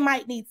 but they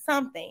might need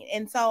something.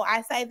 And so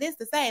I say this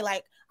to say,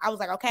 like, I was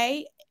like,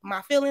 okay,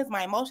 my feelings,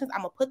 my emotions,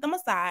 I'm going to put them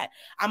aside.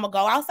 I'm going to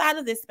go outside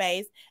of this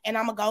space and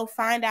I'm going to go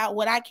find out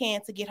what I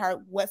can to get her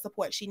what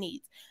support she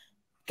needs.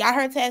 Got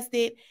her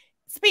tested.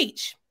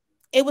 Speech.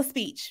 It was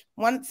speech.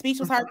 Speech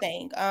was her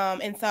thing.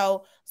 And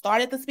so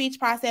started the speech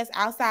process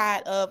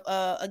outside of,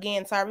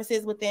 again,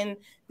 services within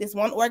this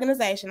one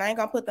organization. I ain't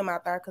going to put them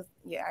out there because,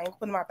 I ain't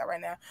putting them out there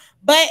right now.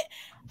 But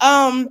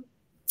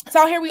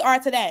so here we are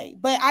today.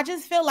 But I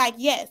just feel like,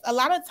 yes, a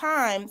lot of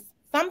times,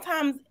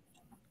 sometimes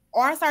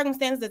our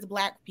circumstances as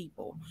Black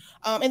people.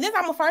 And this,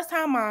 I'm a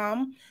first-time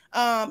mom, so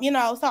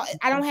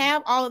I don't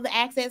have all of the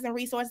access and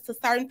resources to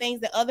certain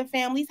things that other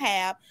families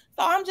have.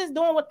 So I'm just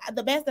doing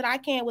the best that I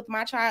can with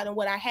my child and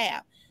what I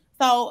have.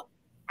 So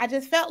I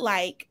just felt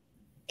like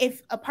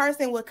if a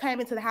person would come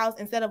into the house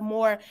instead of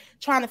more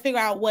trying to figure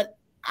out what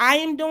I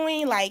am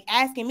doing, like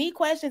asking me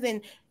questions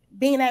and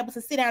being able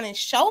to sit down and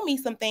show me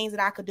some things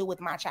that I could do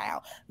with my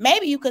child.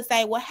 Maybe you could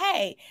say, well,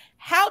 hey,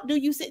 how do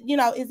you sit,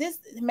 is this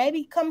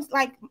maybe come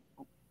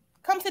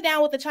sit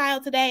down with the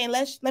child today and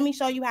let me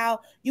show you how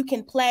you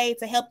can play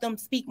to help them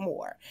speak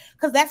more.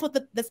 Because that's what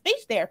the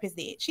speech therapist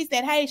did. She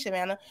said, hey,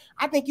 Shavannah,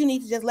 I think you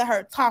need to just let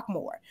her talk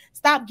more.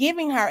 Stop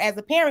giving her as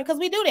a parent, because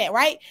we do that,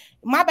 right?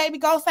 My baby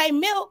go say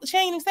milk. She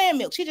ain't even saying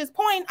milk. She just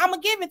pointing, I'm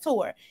going to give it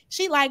to her.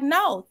 She like,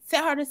 no,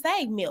 tell her to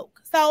say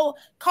milk. So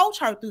coach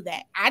her through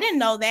that. I didn't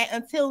know that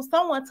until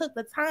someone took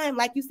the time,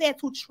 like you said,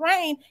 to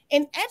train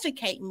and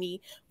educate me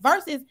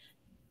versus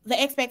the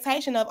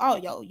expectation of,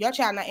 your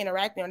child not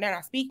interacting or they're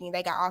not speaking,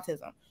 they got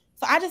autism.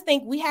 So I just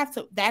think we have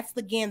to, that's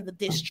again, the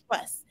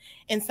distrust.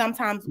 And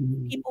sometimes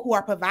people who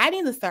are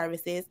providing the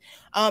services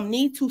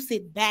need to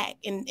sit back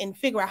and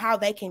figure out how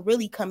they can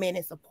really come in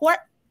and support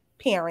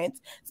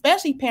parents,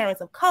 especially parents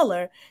of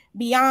color,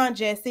 beyond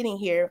just sitting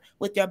here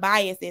with your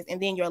biases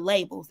and then your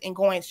labels and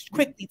going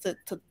quickly to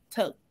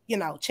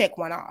check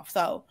one off.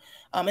 So,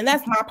 and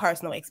that's my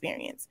personal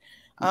experience.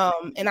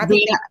 And I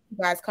think that you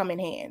guys come in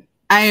hand.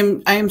 I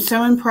am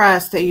so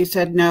impressed that you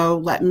said, no,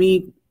 let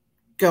me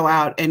go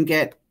out and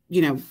get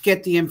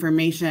the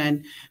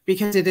information,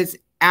 because it is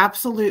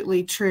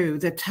absolutely true.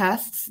 The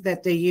tests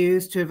that they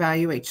use to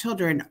evaluate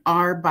children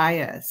are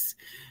biased.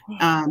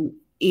 And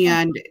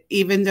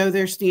even though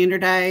they're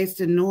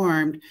standardized and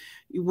normed,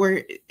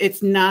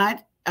 it's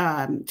not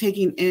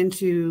taking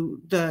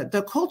into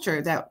the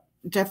culture that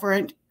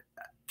different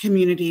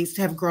communities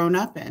have grown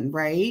up in,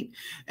 right?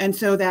 And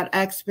so that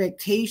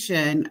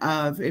expectation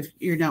of, if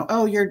your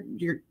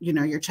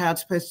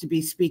child's supposed to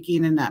be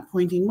speaking and not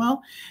pointing,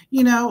 well,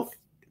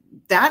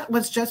 that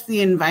was just the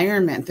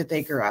environment that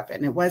they grew up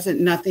in. It wasn't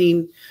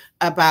nothing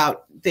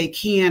about they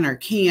can or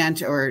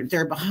can't or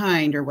they're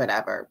behind or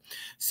whatever.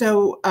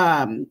 So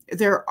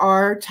there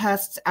are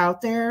tests out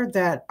there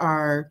that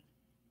are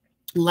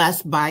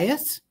less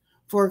biased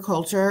for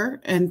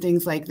culture and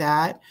things like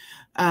that.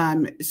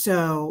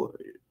 So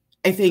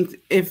I think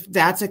if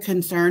that's a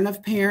concern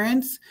of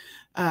parents,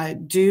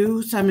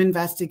 do some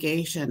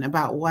investigation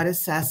about what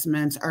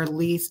assessments are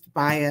least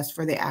biased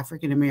for the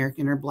African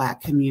American or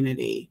Black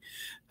community.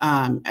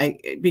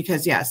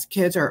 Because yes,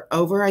 kids are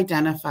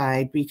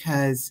over-identified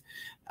because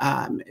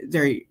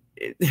they're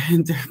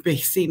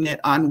basing it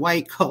on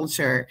white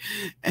culture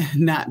and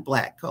not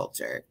Black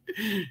culture.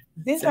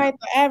 This ain't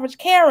the average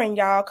Karen,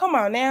 y'all. Come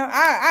on now.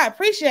 I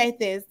appreciate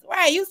this.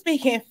 Right, you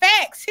speaking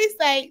facts. She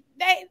say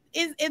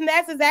and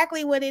that's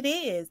exactly what it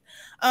is.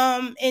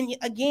 And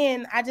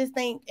again, I just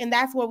think, and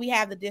that's where we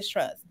have the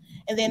distrust.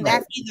 And then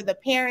that's either the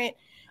parent,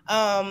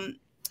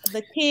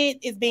 the kid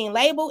is being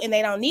labeled and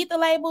they don't need the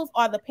labels,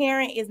 or the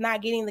parent is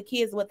not getting the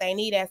kids what they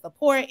need as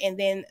support, and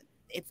then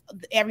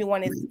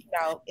everyone is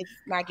it's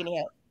not getting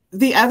help.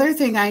 The other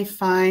thing I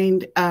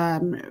find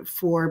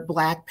for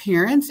Black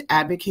parents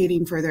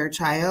advocating for their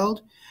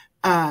child,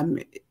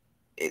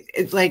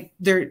 it's like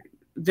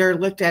they're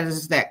looked at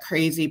as that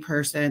crazy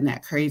person,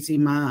 that crazy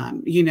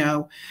mom,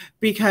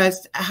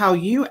 because how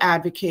you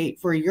advocate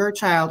for your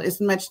child is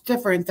much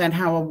different than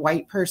how a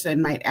white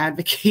person might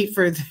advocate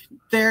for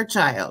their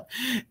child.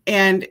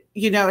 And,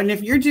 and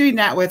if you're doing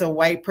that with a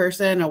white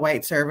person, a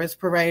white service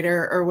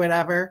provider or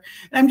whatever,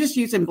 and I'm just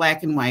using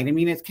black and white. I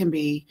mean, it can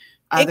be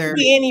It can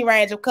be any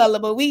range of color,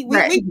 but we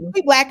black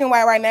and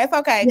white right now. It's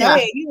okay. Go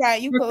ahead. You're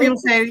right. You cool. People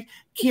say,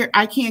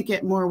 I can't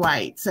get more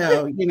white.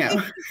 So,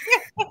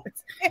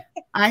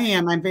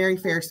 I'm very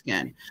fair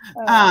skinned.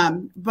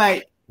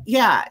 But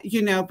yeah,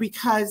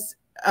 because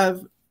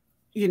of,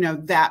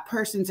 that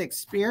person's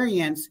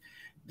experience,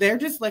 they're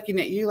just looking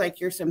at you like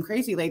you're some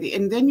crazy lady,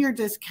 and then you're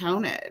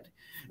discounted.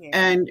 Yeah.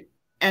 And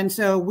And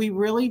so we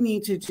really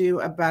need to do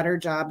a better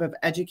job of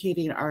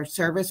educating our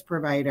service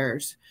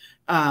providers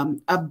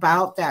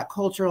about that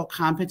cultural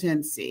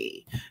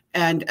competency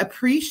and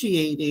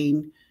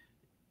appreciating,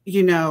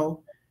 you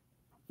know,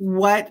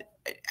 what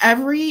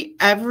every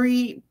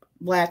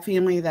Black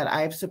family that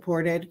I've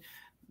supported,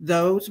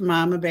 those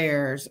mama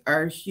bears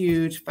are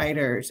huge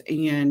fighters,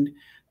 and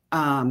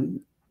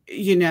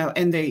you know,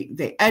 and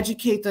they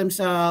educate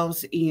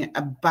themselves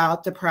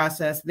about the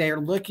process. They're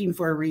looking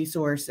for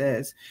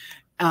resources,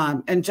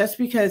 and just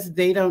because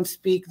they don't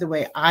speak the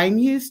way I'm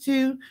used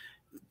to,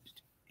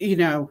 you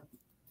know,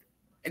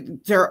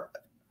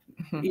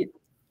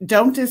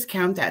 don't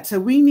discount that. So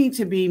we need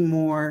to be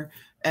more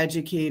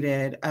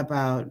educated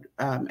about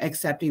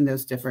accepting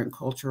those different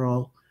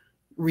cultural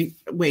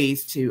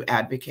ways to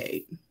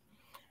advocate.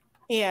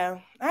 Yeah,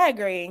 I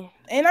agree.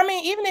 And I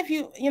mean, even if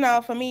you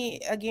know, for me,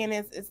 again,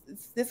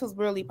 this was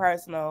really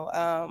personal.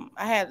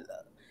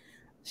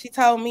 She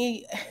told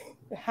me,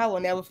 I will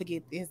never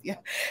forget this, yeah,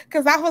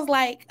 because I was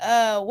like,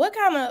 what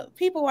kind of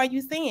people are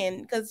you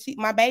seeing? Because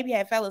my baby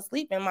had fell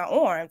asleep in my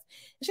arms.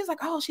 And she's like,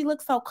 oh, she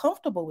looks so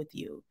comfortable with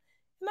you.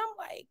 And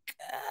I'm like,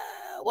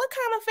 what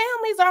kind of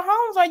families or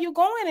homes are you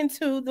going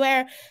into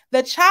where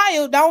the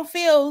child don't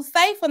feel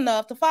safe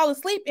enough to fall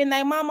asleep in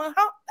their mama?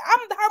 I'm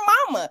her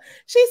mama.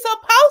 She's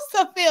supposed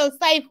to feel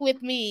safe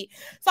with me.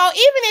 So even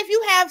if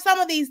you have some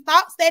of these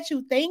thoughts that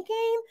you're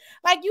thinking,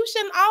 like, you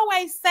shouldn't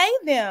always say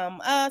them.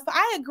 So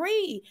I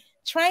agree.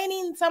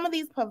 Training some of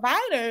these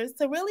providers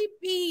to really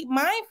be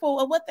mindful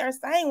of what they're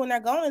saying when they're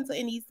going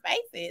in these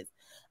spaces.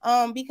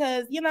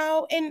 Because, you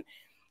know,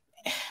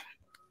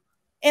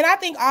 and I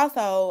think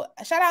also,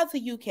 shout out to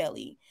you,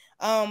 Kelly,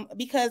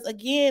 because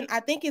again,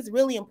 I think it's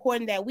really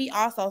important that we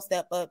also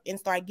step up and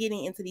start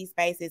getting into these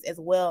spaces as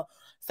well,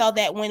 so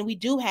that when we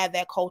do have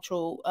that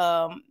cultural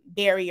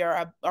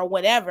barrier or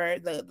whatever,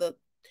 the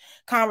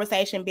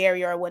conversation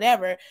barrier or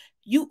whatever,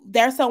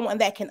 there's someone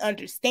that can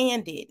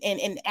understand it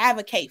and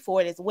advocate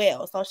for it as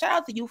well. So shout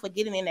out to you for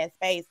getting in that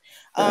space.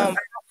 I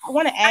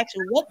want to ask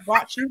you, what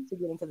brought you to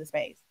get into the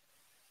space?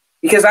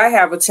 Because I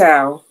have a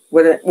child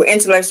with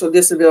intellectual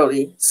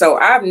disability. So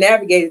I've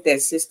navigated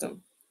that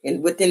system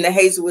within the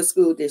Hazelwood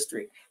School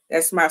District.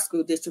 That's my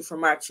school district for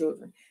my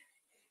children.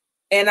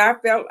 And I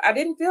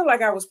didn't feel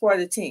like I was part of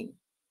the team.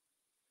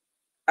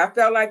 I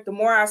felt like the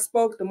more I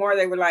spoke, the more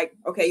they were like,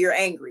 okay, you're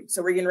angry.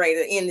 So we're getting ready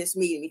to end this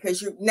meeting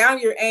because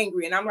you're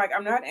angry. And I'm like,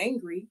 I'm not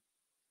angry.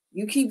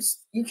 You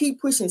keep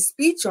pushing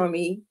speech on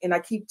me. And I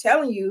keep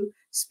telling you,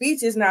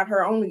 speech is not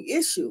her only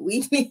issue.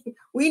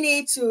 We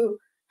need to.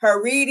 Her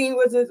reading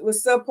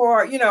was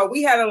subpar. You know,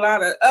 we had a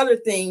lot of other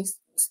things.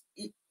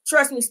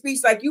 Trust me, speech,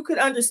 like, you could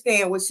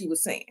understand what she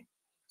was saying.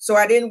 So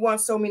I didn't want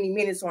so many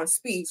minutes on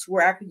speech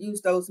where I could use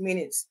those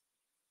minutes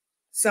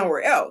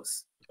somewhere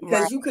else.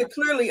 Because you could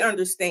clearly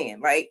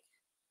understand. Like,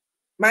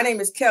 my name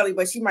is Kelly,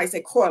 but she might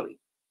say Corley.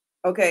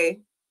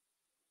 Okay?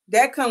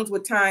 That comes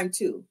with time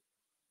too.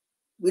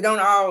 We don't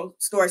all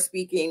start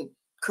speaking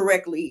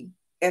correctly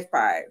at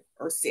 5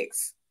 or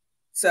 6.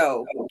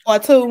 So, or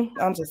 2.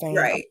 I'm just saying.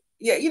 Right.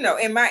 Yeah, you know,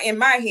 in my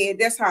head,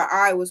 that's how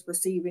I was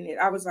perceiving it.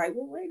 I was like,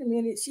 well, wait a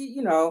minute. She,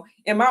 you know,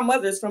 and my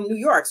mother's from New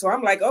York. So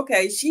I'm like,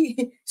 okay,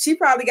 she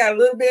probably got a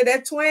little bit of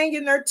that twang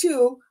in there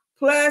too.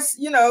 Plus,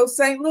 you know,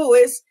 St.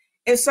 Louis.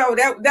 And so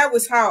that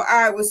was how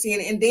I was seeing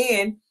it. And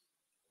then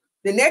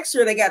the next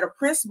year they got a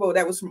principal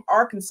that was from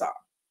Arkansas.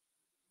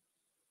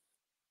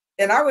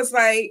 And I was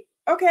like,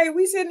 okay,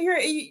 we sitting here,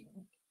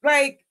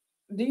 like,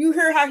 do you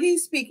hear how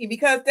he's speaking?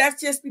 Because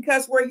that's just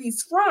because where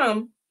he's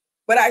from.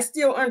 But I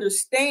still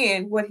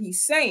understand what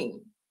he's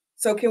saying.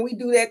 So can we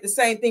do that the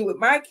same thing with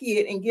my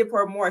kid and give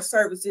her more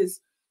services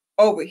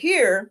over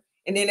here?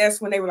 And then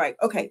that's when they were like,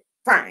 okay,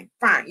 fine,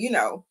 you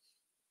know.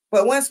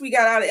 But once we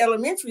got out of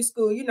elementary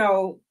school, you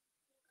know,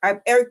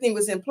 everything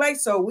was in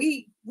place. So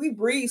we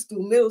breezed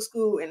through middle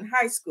school and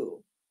high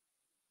school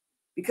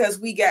because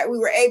we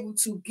were able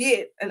to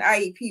get an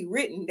IEP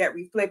written that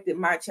reflected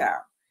my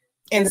child.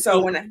 And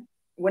so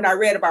when I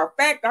read about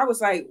FACT, I was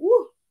like,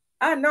 whoo.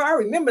 I know, I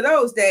remember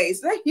those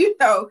days. You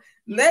know,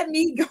 let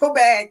me go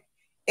back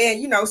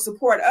and, you know,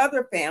 support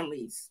other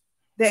families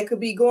that could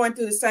be going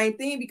through the same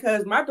thing,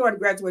 because my daughter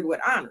graduated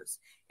with honors.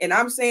 And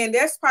I'm saying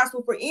that's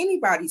possible for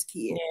anybody's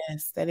kid.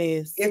 Yes, that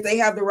is. If they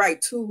have the right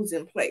tools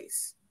in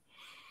place.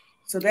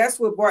 So that's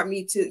what brought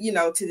me to, you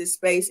know, to this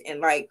space.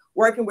 And like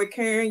working with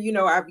Karen, you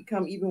know, I've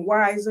become even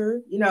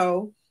wiser. You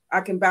know,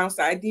 I can bounce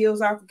the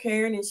ideals off of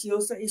Karen and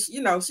she'll say,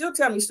 you know, she'll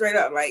tell me straight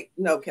up, like,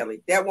 no,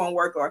 Kelly, that won't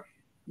work. Or,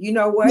 you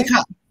know what?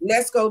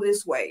 Let's go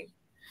this way.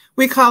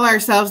 We call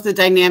ourselves the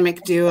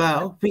dynamic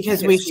duo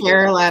because we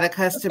share a lot of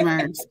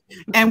customers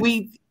and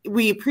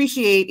we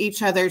appreciate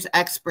each other's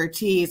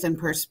expertise and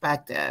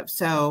perspective.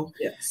 So,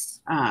 yes.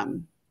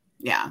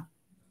 Yeah.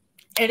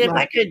 And if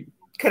I could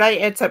I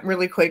add something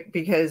really quick,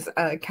 because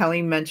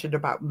Kelly mentioned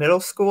about middle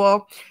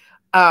school.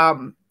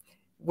 When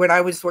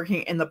I was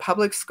working in the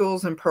public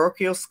schools and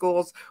parochial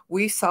schools,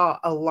 we saw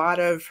a lot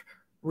of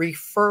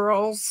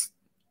referrals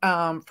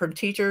from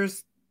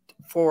teachers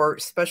for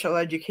special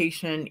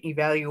education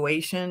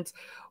evaluations.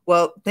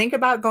 Well, think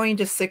about going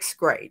to 6th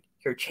grade.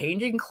 You're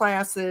changing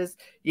classes,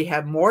 you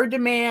have more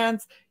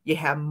demands, you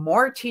have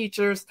more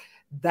teachers.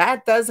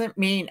 That doesn't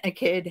mean a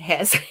kid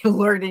has a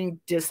learning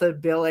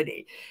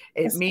disability.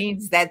 It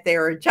means that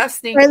they're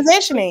adjusting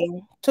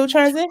Transitioning to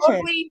transition.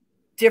 totally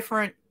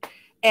different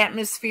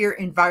atmosphere,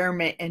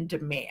 environment, and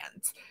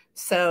demands.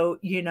 So,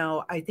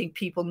 I think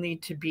people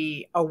need to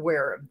be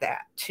aware of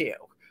that too.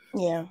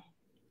 Yeah,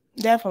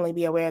 definitely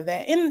be aware of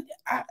that. And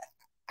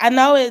I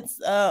know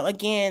it's,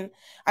 again,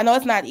 I know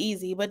it's not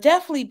easy, but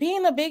definitely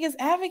being the biggest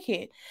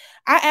advocate.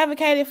 I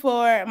advocated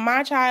for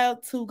my child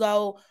to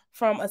go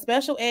from a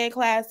special ed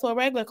class to a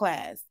regular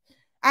class.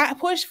 I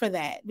pushed for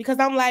that because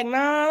I'm like, no,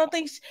 I don't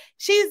think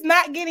she's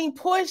not getting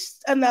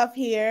pushed enough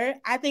here.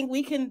 I think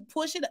we can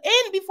push it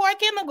in before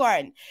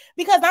kindergarten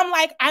because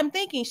I'm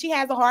thinking she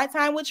has a hard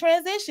time with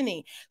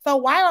transitioning. So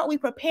why aren't we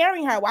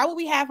preparing her? Why would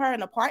we have her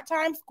in a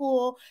part-time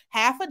school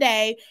half a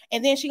day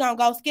and then she gonna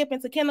go skip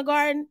into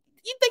kindergarten?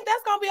 You think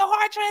that's going to be a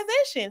hard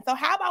transition. So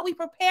how about we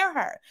prepare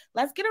her?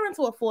 Let's get her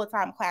into a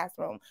full-time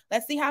classroom.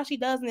 Let's see how she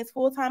does in this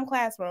full-time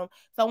classroom.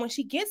 So when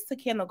she gets to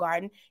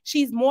kindergarten,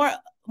 she's more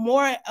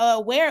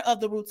aware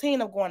of the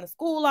routine of going to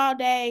school all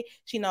day.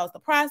 She knows the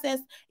process.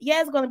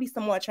 Yeah, it's going to be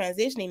some more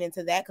transitioning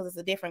into that because it's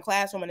a different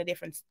classroom and a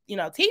different,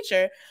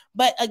 teacher.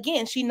 But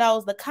again, she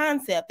knows the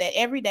concept that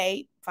every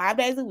day, 5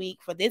 days a week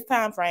for this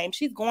time frame,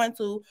 she's going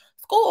to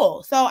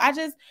school. So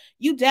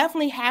you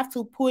definitely have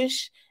to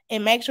push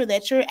and make sure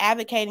that you're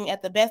advocating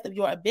at the best of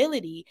your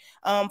ability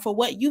for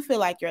what you feel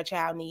like your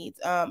child needs.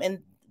 And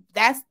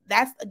that's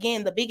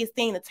again, the biggest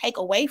thing to take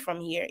away from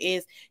here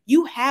is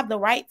you have the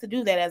right to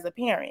do that as a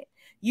parent.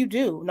 You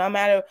do, no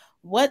matter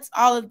what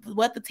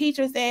the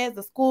teacher says,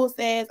 the school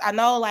says. I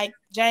know, like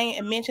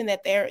Jane mentioned,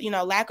 that there,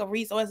 lack of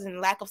resources and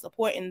lack of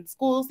support in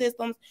school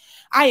systems.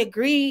 I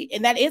agree,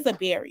 and that is a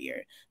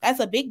barrier. That's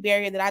a big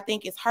barrier that I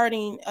think is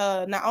hurting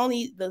not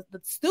only the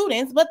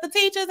students, but the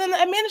teachers and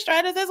the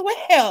administrators as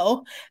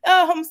well.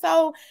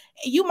 So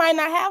you might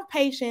not have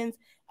patience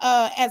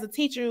as a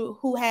teacher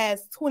who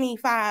has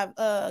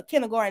 25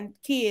 kindergarten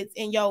kids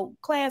in your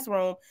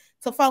classroom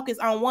to focus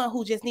on one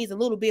who just needs a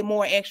little bit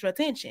more extra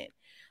attention.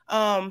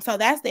 So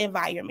that's the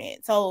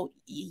environment. So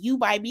you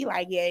might be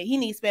like, yeah, he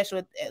needs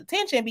special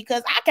attention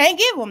because I can't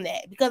give him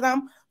that because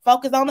I'm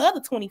focused on the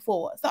other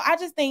 24. So I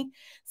just think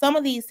some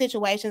of these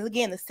situations,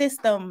 again, the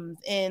systems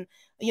and,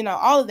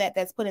 all of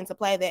that's put into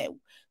play, that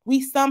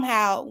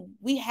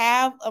we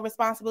have a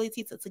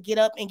responsibility to get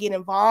up and get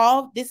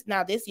involved.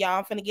 Y'all,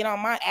 I'm finna get on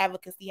my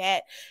advocacy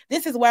hat.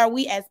 This is where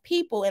we as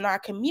people in our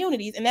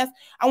communities, and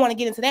I want to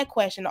get into that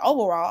question, the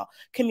overall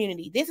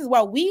community. This is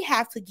where we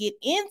have to get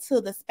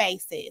into the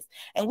spaces,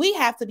 and we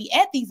have to be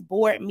at these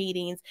board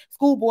meetings,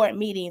 school board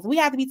meetings. We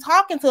have to be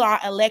talking to our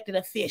elected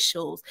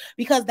officials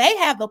because they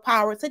have the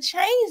power to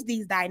change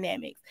these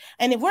dynamics.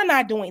 And if we're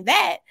not doing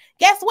that,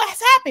 guess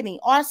what's happening?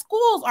 Our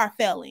schools are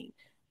failing.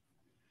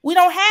 We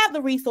don't have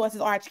the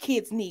resources our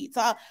kids need.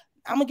 So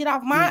I'm gonna get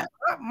off my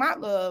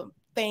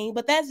thing,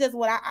 but that's just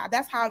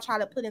that's how I'm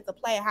trying to put into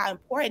play how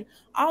important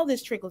all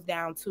this trickles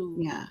down to.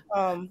 Yeah.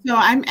 So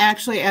I'm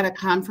actually at a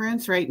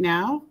conference right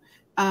now,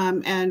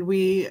 and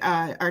we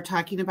are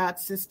talking about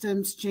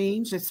systems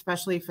change,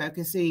 especially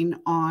focusing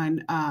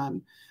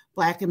on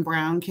Black and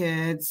brown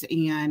kids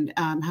and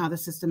how the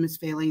system is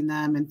failing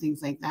them and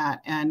things like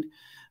that. And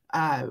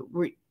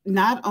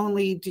not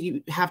only do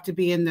you have to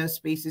be in those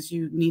spaces,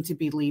 you need to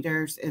be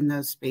leaders in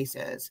those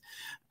spaces.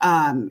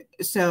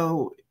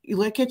 So you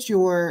look at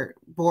your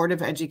board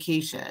of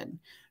education.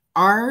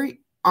 Are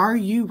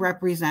you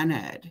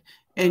represented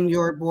in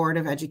your board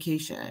of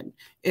education?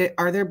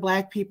 Are there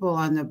Black people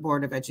on the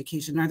board of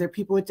education? Are there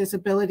people with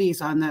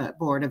disabilities on the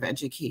board of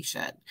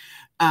education?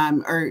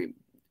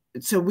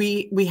 So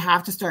we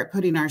have to start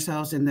putting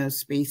ourselves in those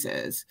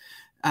spaces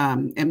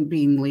and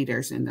being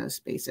leaders in those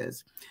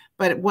spaces.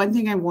 But one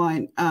thing I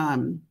want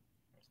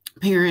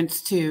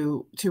parents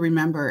to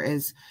remember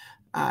is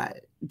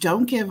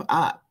don't give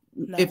up.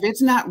 No. If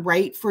it's not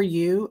right for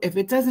you, if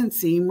it doesn't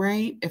seem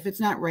right, if it's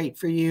not right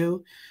for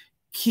you,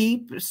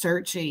 keep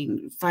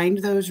searching, find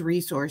those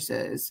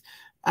resources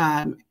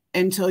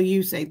until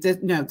you say,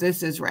 no,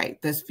 this is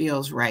right. This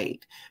feels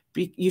right.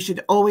 You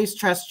should always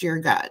trust your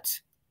gut.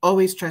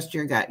 Always trust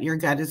your gut. Your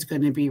gut is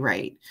going to be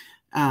right.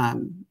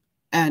 And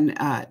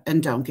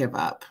don't give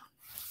up.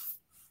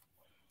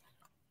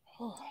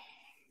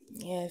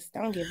 Yes,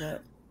 don't give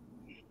up.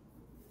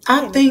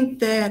 I think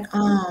that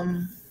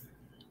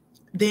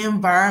the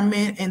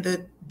environment and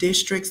the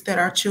districts that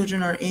our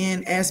children are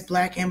in as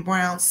Black and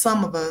brown,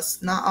 some of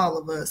us, not all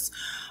of us,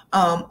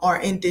 are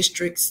in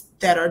districts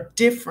that are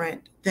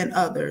different than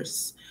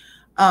others.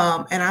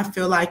 And I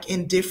feel like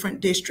in different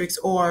districts,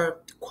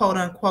 or quote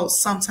unquote,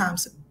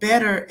 sometimes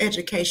better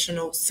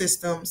educational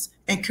systems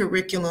and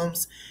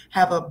curriculums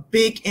have a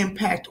big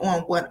impact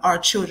on what our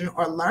children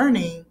are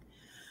learning.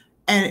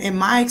 And in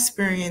my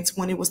experience,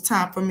 when it was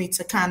time for me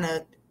to kind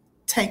of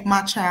take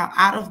my child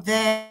out of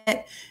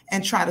that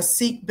and try to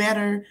seek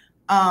better,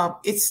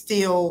 it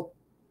still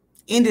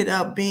ended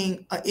up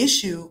being an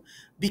issue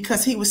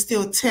because he was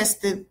still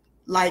tested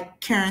like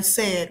Karen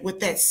said, with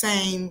that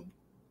same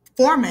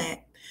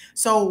format.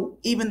 So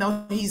even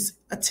though he's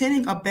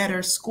attending a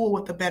better school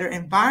with a better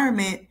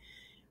environment,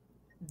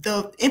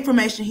 the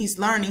information he's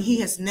learning, he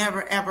has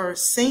never ever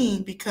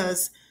seen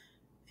because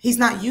he's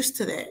not used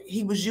to that.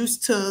 He was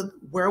used to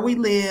where we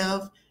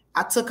live.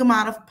 I took him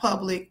out of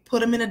public,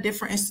 put him in a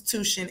different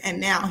institution,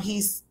 and now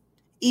he's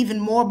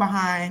even more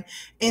behind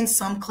in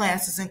some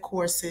classes and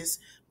courses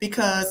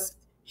because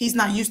he's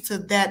not used to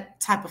that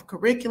type of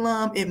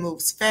curriculum. It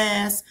moves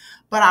fast,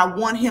 but I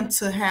want him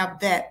to have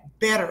that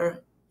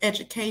better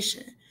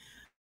education.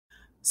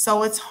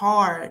 So it's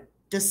hard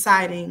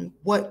deciding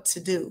what to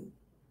do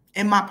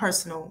in my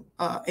personal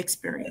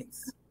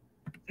experience.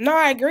 No,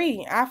 I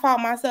agree. I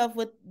found myself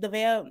with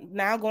Devale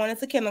now going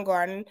into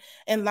kindergarten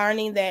and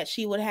learning that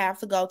she would have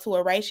to go to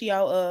a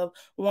ratio of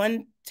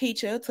 1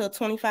 teacher to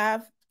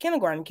 25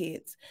 kindergarten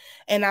kids.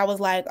 And I was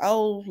like,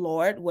 oh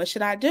Lord, what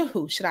should I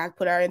do? Should I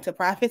put her into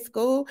private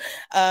school?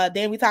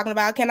 Then we talking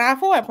about, can I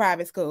afford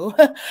private school?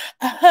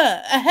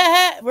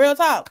 Real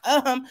talk.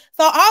 So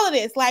all of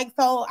this, like,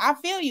 so I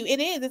feel you. It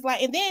is. It's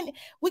like, and then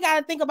we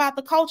got to think about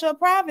the culture of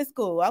private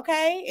school.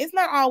 Okay. It's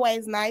not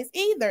always nice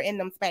either in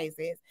them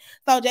spaces.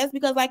 So just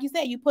because, like you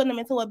said, you put them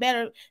into a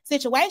better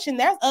situation,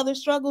 there's other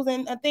struggles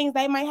and things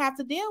they might have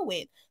to deal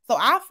with. So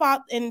I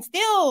fought and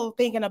still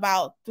thinking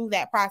about through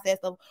that process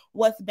of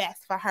what's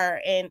best for her.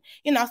 And,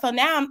 you know, so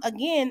now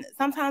again,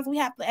 sometimes we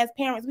have to, as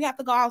parents, we have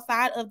to go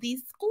outside of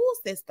these school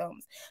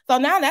systems. So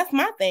now that's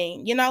my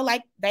thing, you know,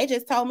 like they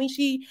just told me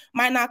she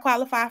might not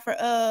qualify for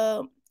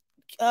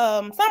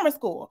summer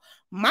school.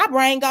 My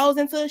brain goes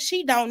into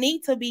she don't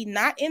need to be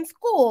not in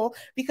school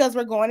because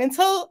we're going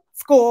into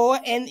school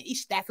and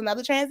that's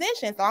another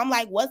transition. So I'm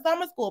like, what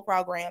summer school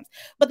programs?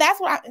 But that's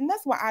why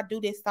I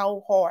do this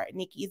so hard,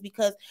 Nikki, is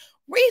because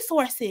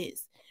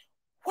resources.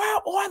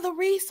 Where are the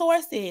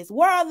resources?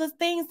 Where are the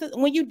things that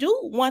when you do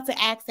want to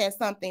access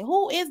something,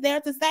 who is there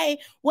to say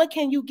what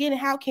can you get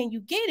and how can you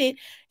get it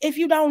if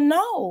you don't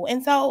know?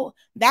 And so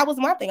that was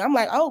my thing. I'm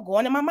like, oh,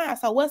 going in my mind.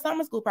 So what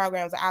summer school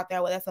programs are out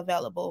there that's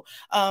available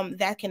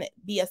that can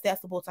be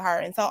accessible to her?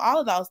 And so all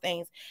of those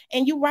things.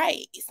 And you're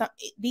right. So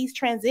these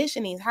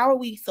transitionings, how are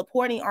we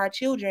supporting our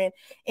children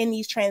in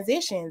these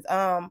transitions?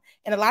 And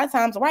a lot of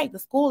times, right, the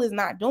school is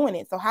not doing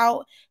it. So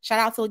shout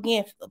out to,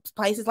 again,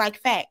 places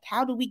like FACT.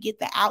 How do we get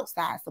the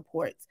outside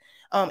supports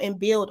and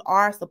build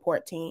our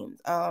support teams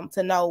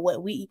to know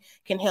what we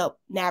can help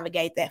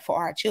navigate that for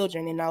our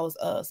children in those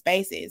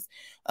spaces?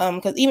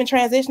 Because even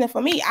transitioning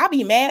for me, I'll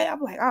be mad.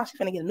 I'm like, oh, she's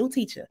gonna get a new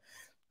teacher.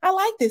 I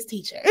like this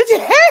teacher.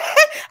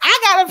 I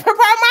gotta prepare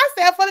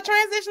myself for the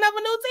transition of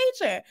a new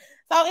teacher.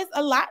 So it's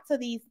a lot to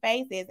these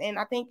spaces, and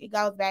I think it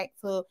goes back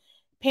to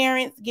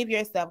parents, give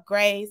yourself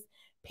grace.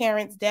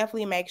 Parents,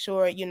 definitely make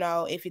sure, you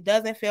know, if it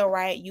doesn't feel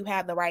right, you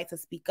have the right to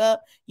speak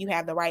up. You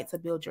have the right to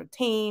build your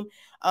team.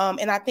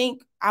 And I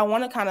think I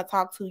want to kind of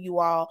talk to you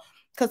all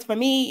because for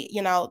me,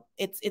 you know,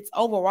 it's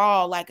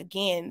overall, like,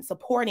 again,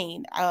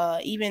 supporting,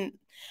 even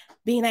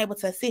being able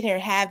to sit here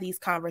and have these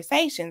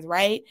conversations,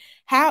 right?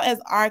 How, as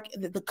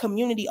the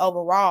community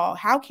overall,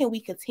 how can we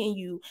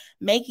continue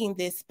making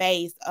this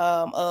space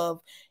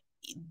of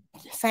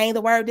saying the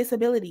word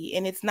disability,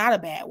 and it's not a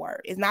bad word,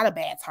 it's not a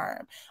bad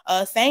term,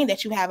 saying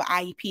that you have an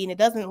IEP and it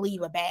doesn't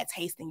leave a bad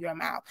taste in your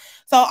mouth.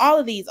 So all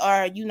of these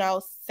are, you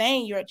know,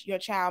 saying your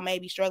child may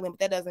be struggling, but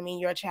that doesn't mean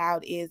your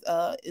child is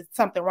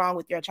something wrong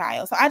with your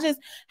child. So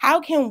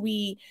how can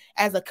we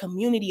as a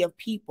community of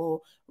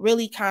people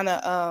really kind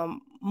of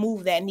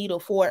move that needle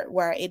forward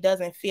where it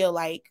doesn't feel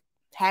like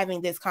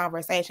having this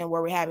conversation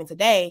where we're having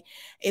today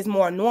is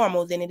more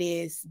normal than it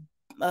is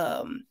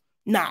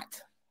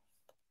not.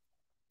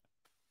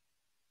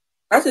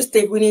 I just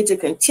think we need to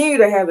continue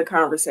to have the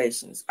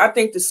conversations. I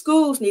think the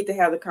schools need to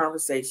have the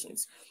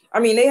conversations. I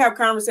mean, they have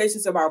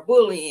conversations about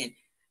bullying,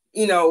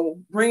 you know,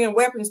 bringing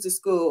weapons to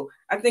school.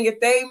 I think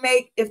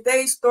if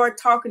they start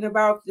talking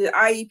about the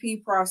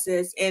IEP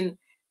process and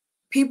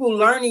people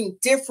learning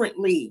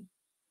differently,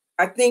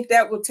 I think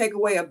that will take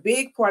away a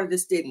big part of the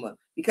stigma,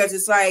 because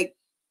it's like,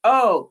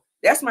 oh,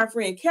 that's my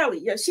friend Kelly.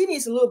 Yeah, she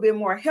needs a little bit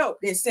more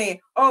help than saying,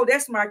 oh,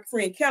 that's my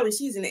friend Kelly.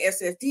 She's in the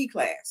SSD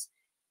class.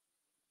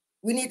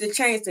 We need to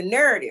change the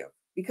narrative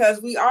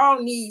because we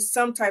all need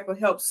some type of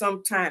help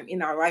sometime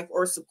in our life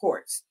or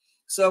supports.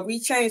 So if we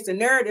change the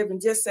narrative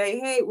and just say,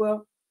 hey,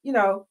 well, you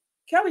know,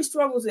 Kelly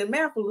struggles in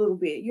math a little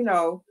bit, you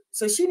know,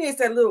 so she needs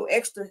that little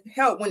extra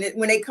help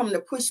when they come to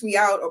push me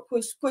out or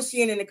push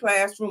in the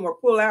classroom or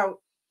pull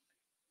out.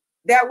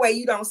 That way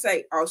you don't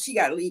say, oh, she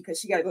got to leave because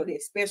she got to go to a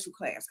special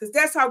class, because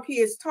that's how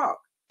kids talk.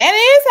 And it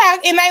is how,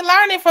 and they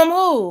learn it from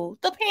who?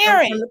 The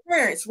parents. From the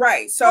parents,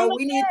 right. So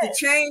we need to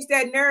change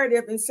that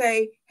narrative and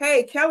say,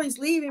 hey, Kelly's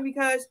leaving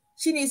because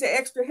she needs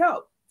extra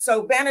help.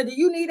 So Banner, do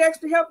you need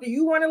extra help? Do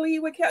you want to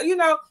leave with Kelly? You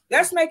know,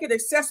 let's make it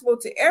accessible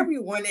to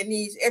everyone that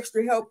needs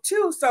extra help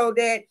too, so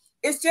that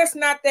it's just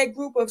not that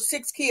group of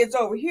 6 kids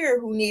over here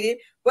who need it,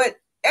 but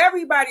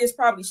everybody is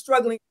probably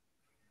struggling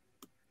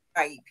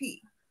with IEP.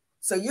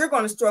 So you're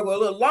going to struggle a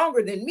little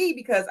longer than me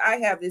because I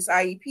have this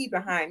IEP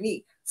behind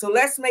me. So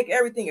let's make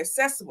everything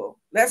accessible.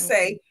 Let's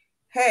say,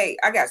 hey,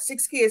 I got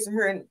 6 kids in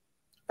here and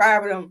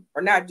 5 of them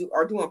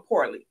are doing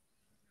poorly.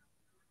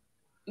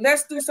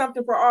 Let's do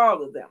something for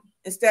all of them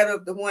instead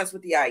of the ones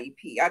with the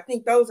IEP. I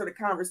think those are the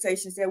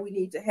conversations that we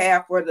need to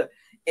have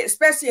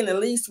especially in the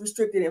least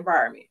restricted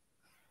environment.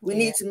 We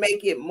need to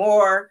make it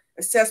more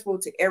accessible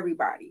to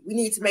everybody. We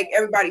need to make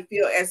everybody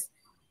feel as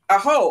a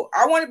whole.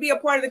 I want to be a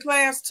part of the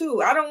class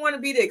too. I don't want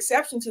to be the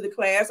exception to the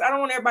class. I don't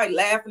want everybody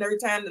laughing every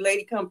time the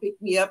lady come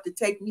pick me up to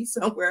take me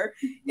somewhere.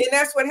 And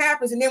that's what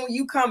happens. And then when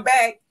you come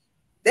back,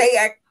 they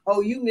act,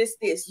 oh, you missed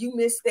this, you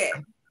missed that.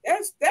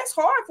 That's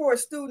hard for a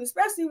student,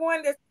 especially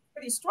one that's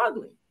really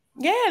struggling.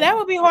 Yeah, that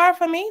would be hard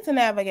for me to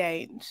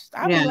navigate.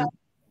 As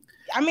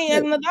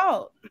an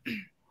adult.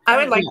 I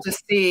would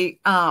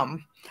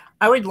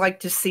like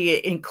to see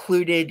it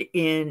included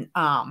in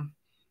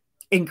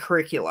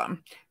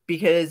curriculum,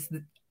 because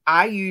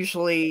I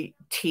usually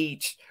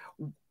teach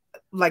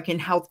like in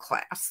health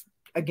class,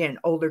 again,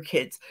 older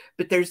kids,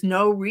 but there's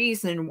no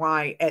reason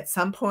why at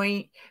some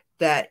point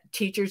that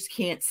teachers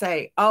can't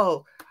say,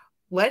 oh,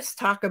 let's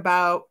talk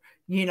about,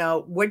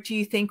 what do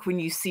you think when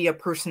you see a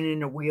person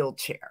in a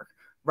wheelchair?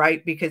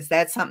 Right? Because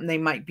that's something they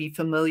might be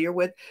familiar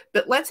with.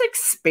 But let's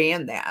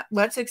expand that.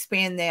 Let's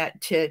expand that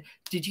to,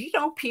 did you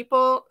know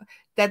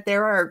that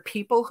there are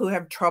people who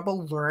have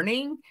trouble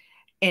learning?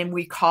 And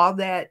we call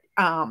that,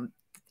 and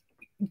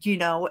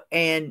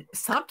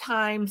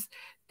sometimes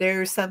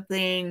there's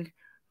something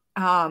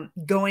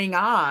going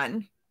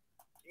on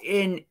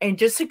and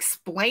just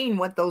explain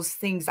what those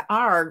things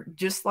are,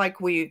 just like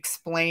we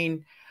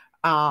explain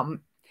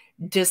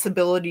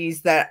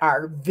disabilities that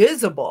are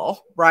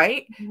visible,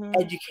 right? Mm-hmm.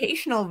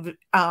 Educational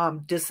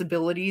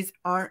disabilities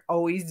aren't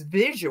always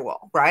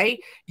visual, right?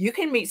 You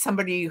can meet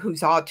somebody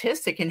who's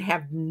autistic and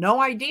have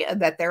no idea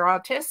that they're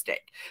autistic.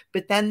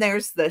 But then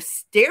there's the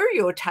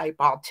stereotype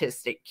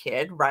autistic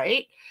kid,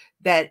 right?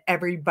 That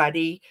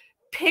everybody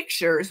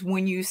pictures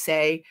when you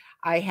say,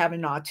 I have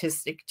an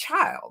autistic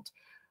child.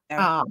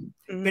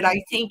 Mm-hmm. But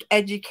I think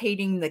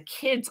educating the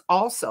kids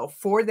also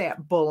for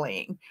that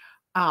bullying,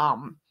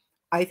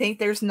 I think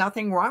there's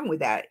nothing wrong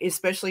with that,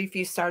 especially if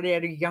you start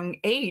at a young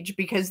age,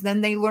 because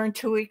then they learn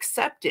to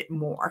accept it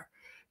more.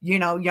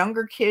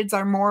 Younger kids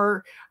are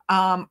more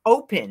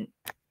open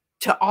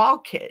to all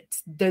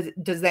kids.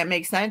 Does that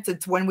make sense?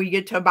 It's when we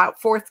get to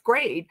about 4th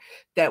grade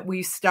that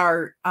we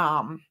start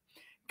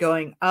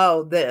going,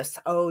 oh, this,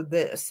 oh,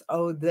 this,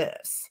 oh,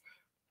 this.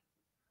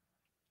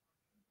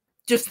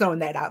 Just throwing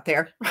that out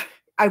there.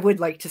 I would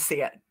like to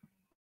see it.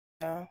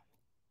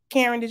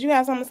 Karen, did you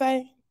have something to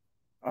say?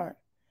 Or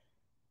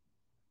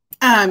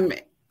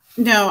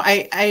no,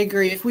 I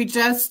agree. If we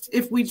just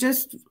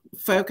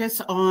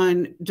focus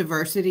on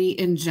diversity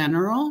in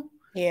general,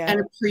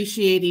 and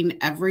appreciating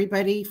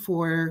everybody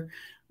for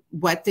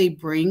what they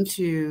bring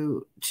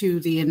to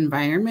the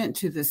environment,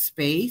 to the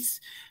space,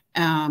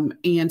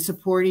 and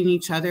supporting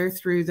each other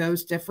through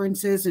those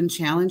differences and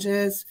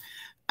challenges,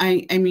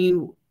 I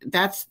mean,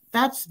 that's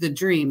the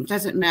dream. It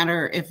doesn't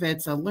matter if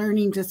it's a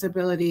learning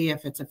disability,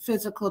 if it's a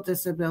physical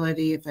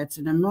disability, if it's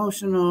an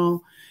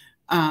emotional,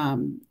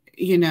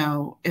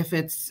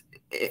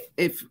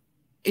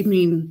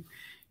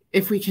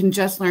 if we can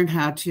just learn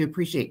how to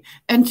appreciate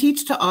and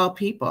teach to all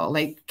people,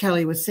 like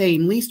Kelly was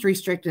saying, least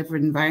restrictive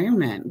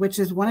environment, which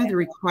is one of the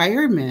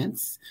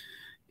requirements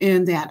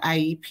in that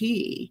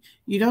IEP.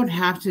 You don't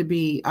have to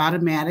be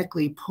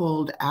automatically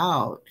pulled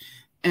out.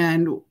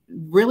 And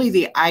really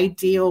the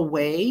ideal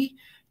way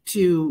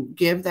to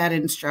give that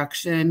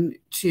instruction,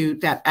 to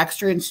that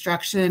extra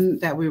instruction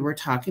that we were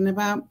talking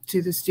about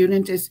to the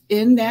student, is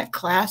in that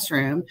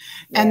classroom.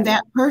 And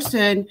that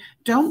person,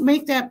 don't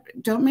make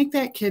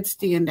that kid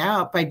stand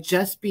out by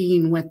just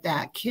being with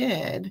that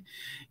kid.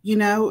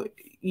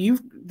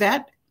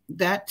 That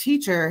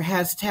teacher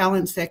has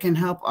talents that can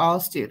help all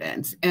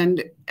students,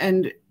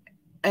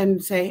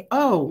 and say,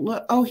 oh,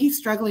 look, he's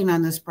struggling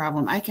on this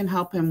problem. I can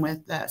help him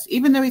with this,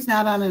 even though he's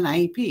not on an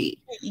IEP.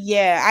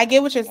 Yeah, I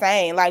get what you're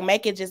saying. Like,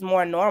 make it just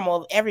more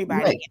normal.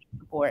 Everybody getting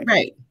support.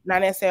 Right.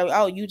 Not necessarily,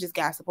 oh, you just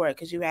got support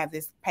because you have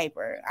this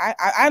paper.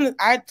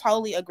 I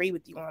totally agree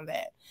with you on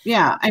that.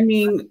 Yeah. I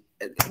mean,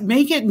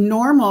 make it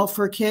normal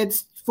for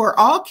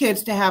all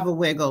kids to have a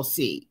wiggle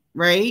seat,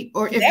 right?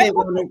 Or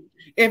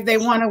if they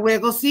want a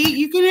wiggle seat,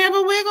 you can have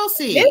a wiggle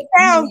seat. This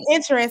sounds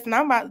interesting.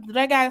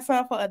 I got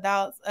something for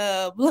adults.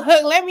 Look,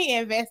 let me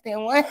invest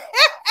in one.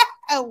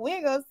 A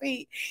wiggle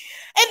seat.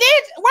 And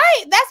then,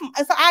 right,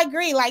 so I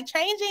agree. Like,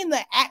 changing the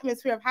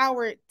atmosphere of how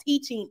we're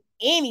teaching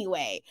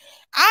anyway.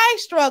 I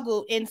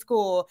struggled in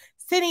school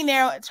sitting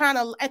there trying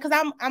to, because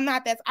I'm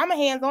a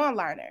hands-on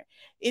learner.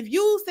 If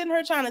you sitting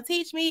here trying to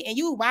teach me and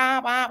you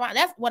wah, wah, wah,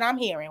 that's what I'm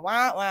hearing.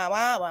 Wah, wah,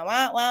 wah, wah,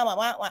 wah, wah, wah,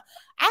 wah, wah.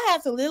 I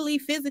have to literally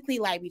physically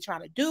be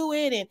trying to do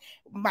it and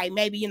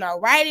maybe,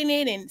 writing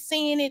it and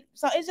seeing it.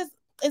 So it's just,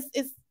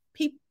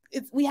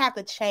 we have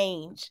to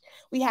change.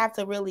 We have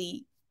to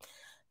really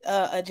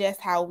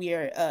adjust how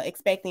we're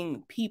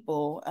expecting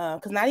people,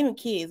 because not even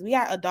kids, we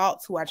got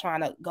adults who are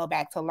trying to go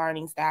back to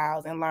learning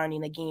styles and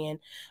learning again,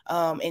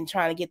 and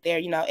trying to get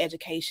their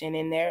education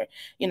and their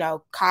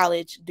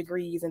college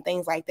degrees and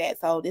things like that.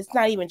 So it's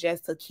not even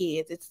just to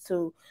kids, it's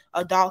to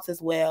adults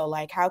as well.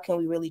 Like, how can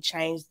we really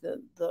change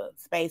the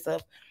space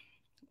of,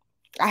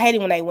 I hate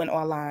it when they went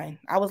online.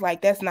 I was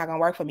like, that's not gonna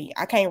work for me.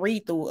 I can't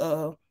read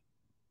through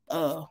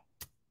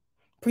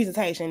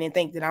presentation and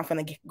think that I'm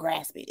gonna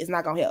grasp it. It's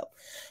not gonna help.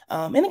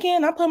 And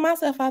again, I'm putting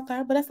myself out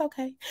there, but that's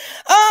okay.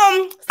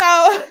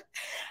 So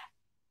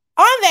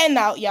on that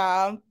note,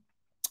 y'all,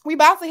 we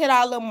about to hit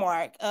our little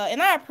mark.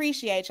 And I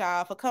appreciate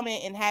y'all for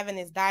coming and having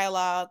this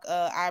dialogue.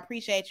 I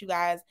appreciate you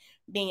guys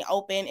being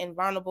open and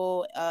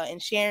vulnerable,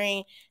 and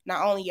sharing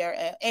not only your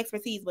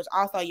expertise, but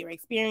also your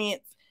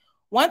experience.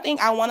 One thing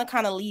I want to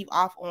kind of leave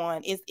off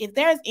on is, if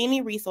there's any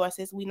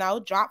resources, we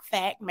know, drop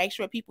fact, make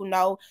sure people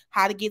know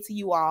how to get to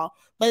you all.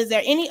 But is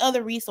there any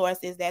other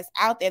resources that's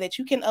out there that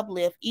you can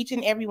uplift, each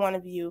and every one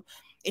of you,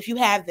 if you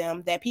have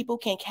them, that people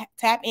can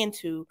tap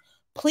into?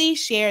 Please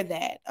share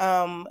that.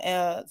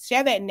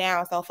 Share that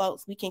now, so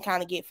folks, we can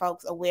kind of get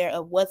folks aware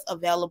of what's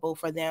available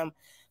for them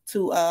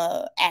to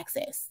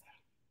access.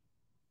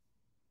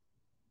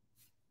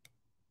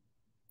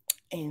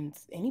 And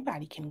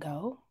anybody can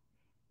go.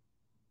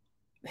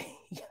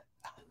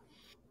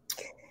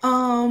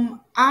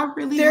 I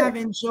really have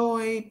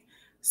enjoyed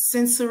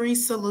Sensory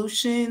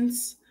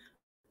Solutions.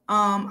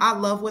 I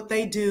love what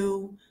they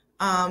do.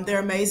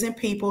 They're amazing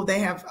people. They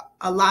have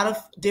a lot of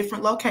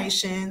different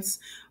locations.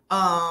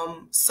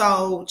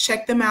 So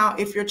check them out.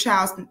 If your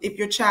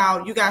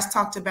child, you guys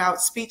talked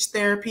about speech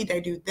therapy, they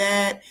do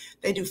that.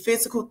 They do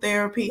physical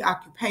therapy,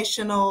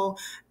 occupational,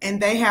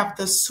 and they have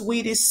the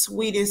sweetest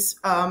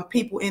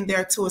people in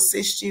there to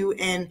assist you,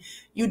 and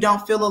you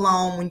don't feel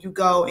alone when you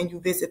go and you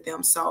visit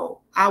them. So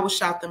I will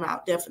shout them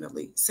out,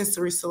 definitely.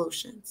 Sensory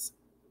Solutions.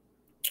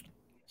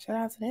 Shout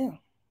out to them.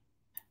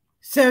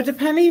 So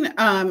depending,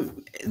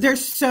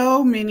 there's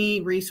so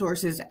many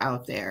resources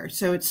out there,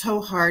 so it's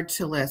so hard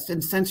to list,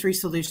 and Sensory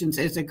Solutions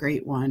is a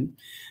great one.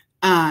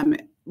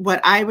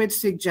 What I would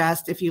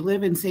suggest, if you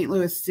live in St.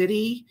 Louis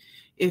City,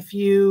 if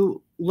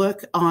you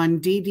look on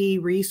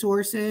DD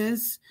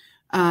Resources,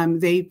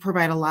 they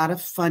provide a lot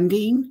of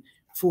funding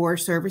for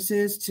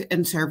services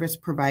and service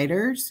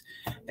providers.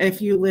 If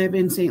you live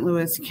in St.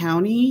 Louis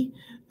County,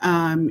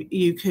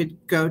 you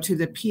could go to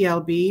the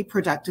PLB,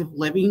 Productive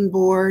Living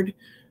Board,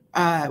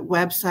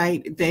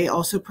 website. They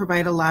also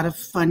provide a lot of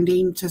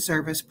funding to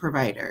service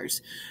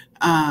providers,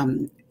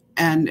 and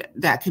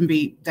that can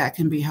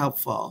be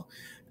helpful.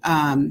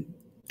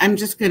 I'm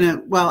just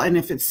gonna, and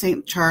if it's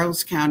St.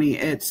 Charles County,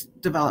 it's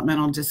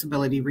Developmental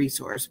Disability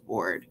Resource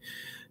Board.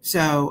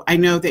 So I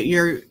know that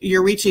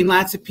you're reaching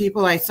lots of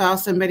people. I saw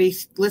somebody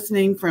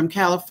listening from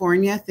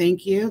California.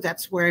 Thank you.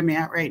 That's where I'm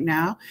at right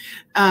now.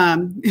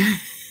 Shout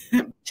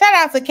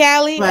out to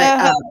Cali.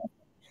 Yeah,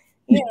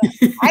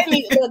 I'm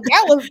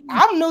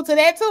new to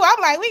that too.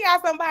 I'm like, we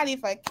got somebody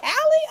for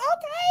Cali,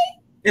 okay.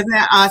 Isn't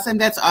that awesome?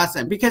 That's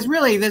awesome, because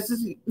really this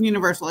is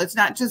universal. It's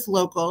not just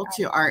local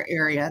to our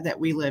area that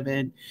we live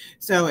in.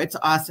 So it's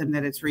awesome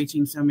that it's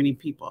reaching so many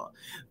people.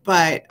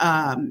 But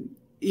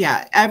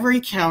every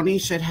county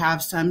should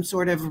have some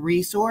sort of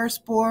resource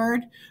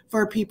board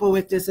for people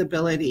with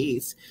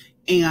disabilities.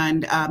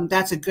 And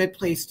that's a good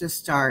place to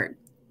start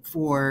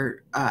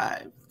for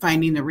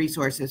finding the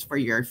resources for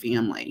your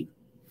family.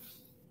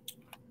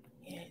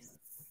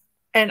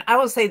 And I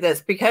will say this,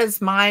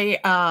 because my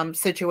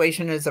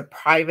situation is a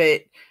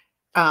private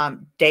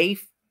day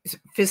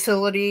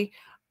facility,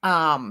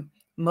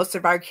 most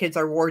of our kids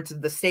are wards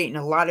of the state, and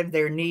a lot of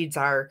their needs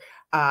are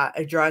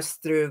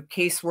addressed through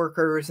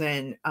caseworkers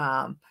and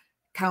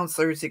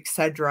counselors,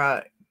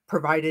 etc.,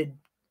 provided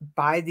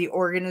by the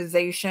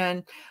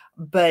organization.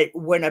 But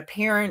when a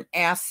parent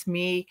asks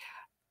me,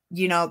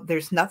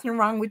 there's nothing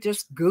wrong with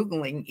just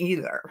Googling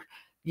either,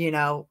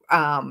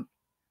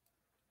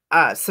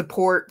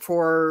 support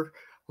for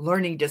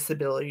learning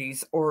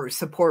disabilities or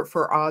support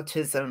for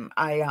autism.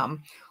 I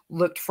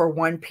looked for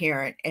one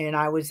parent, and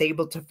I was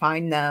able to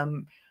find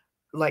them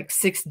like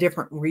 6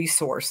 different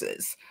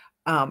resources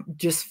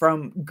just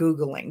from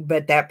Googling,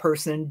 but that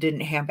person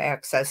didn't have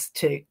access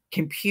to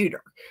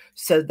computer.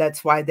 So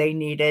that's why they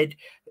needed,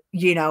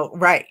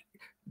 right.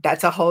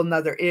 That's a whole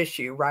nother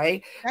issue,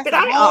 right? That's but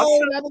a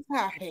whole other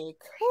topic.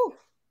 Whew.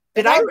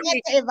 But back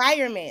to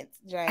environment,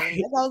 Jane.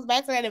 It goes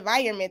back to that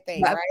environment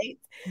thing, right?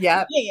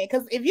 Yeah. Yeah,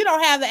 because if you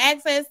don't have the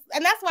access,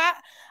 and that's why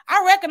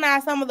I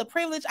recognize some of the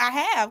privilege I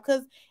have,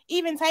 because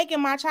even taking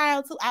my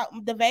child to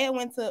the Vale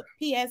went to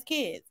PS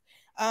Kids,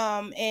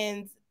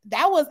 and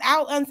that was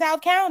out in South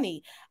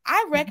County.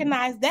 I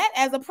recognize that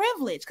as a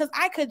privilege because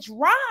I could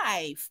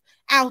drive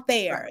out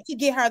there to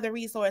get her the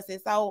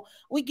resources. So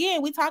we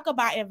talk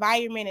about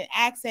environment and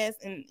access,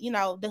 and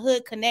the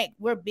Hood Connect.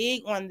 We're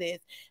big on this.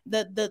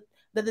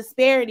 The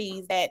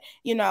disparities that,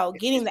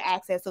 getting the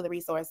access to the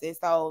resources.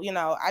 So,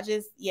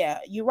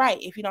 you're right.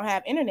 If you don't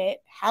have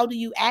internet, how do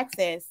you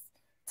access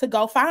to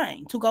go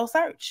find, to go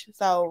search?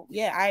 So,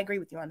 I agree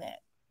with you on that.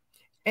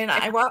 And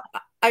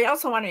I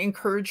also want to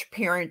encourage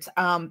parents.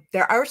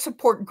 There are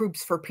support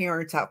groups for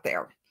parents out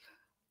there.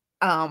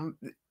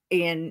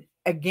 And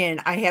again,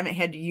 I haven't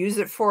had to use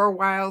it for a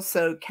while,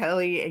 so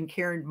Kelly and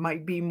Karen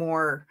might be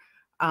more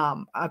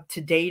up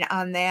to date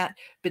on that.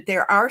 But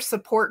there are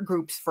support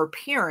groups for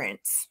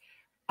parents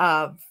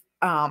of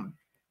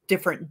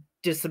different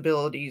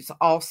disabilities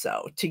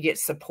also to get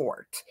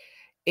support.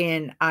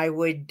 And I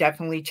would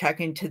definitely check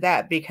into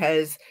that,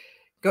 because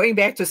going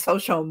back to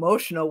social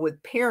emotional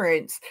with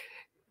parents,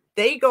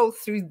 they go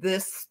through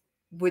this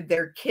with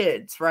their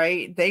kids,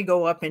 right? They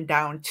go up and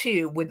down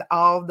too with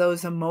all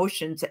those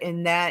emotions.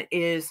 And that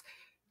is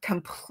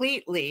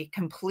completely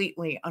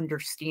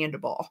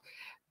understandable.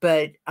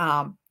 But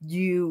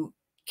you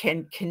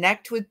can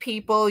connect with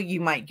people. You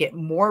might get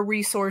more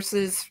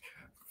resources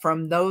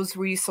from those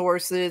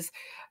resources,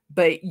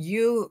 but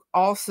you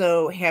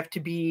also have to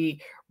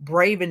be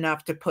brave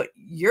enough to put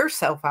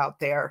yourself out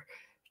there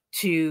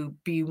to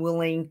be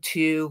willing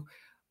to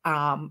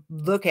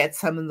look at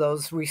some of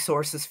those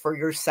resources for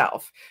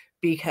yourself,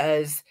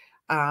 because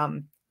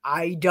I'm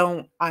like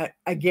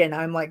Vanna,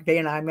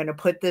 I'm going to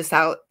put this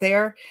out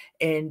there,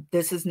 and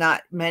this is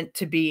not meant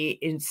to be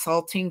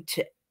insulting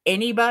to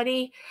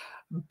anybody,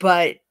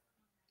 but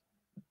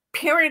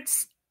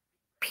parents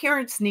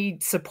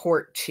need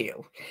support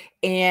too.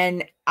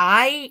 And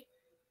I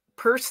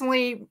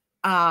personally,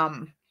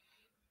 I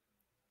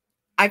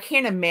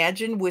can't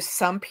imagine with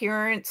some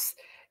parents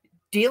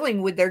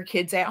dealing with their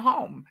kids at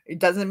home. It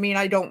doesn't mean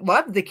I don't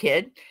love the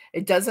kid.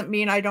 It doesn't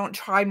mean I don't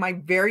try my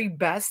very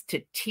best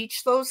to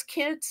teach those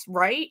kids,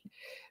 right?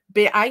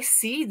 But I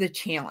see the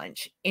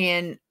challenge.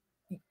 And,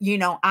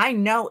 I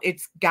know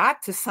it's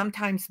got to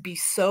sometimes be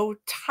so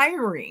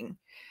tiring,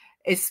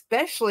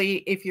 especially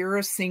if you're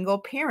a single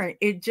parent.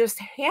 It just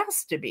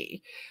has to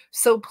be.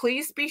 So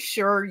please be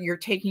sure you're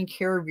taking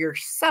care of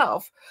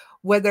yourself,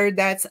 whether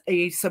that's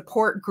a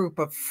support group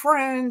of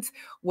friends,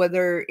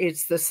 whether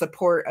it's the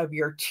support of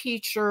your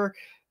teacher.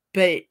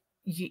 But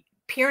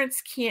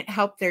parents can't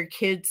help their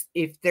kids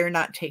if they're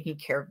not taking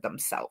care of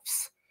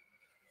themselves.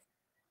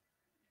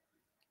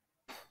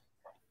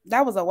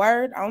 That was a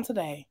word on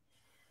today.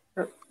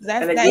 It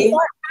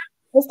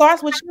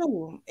starts with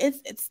you.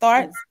 It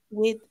starts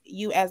with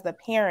you as the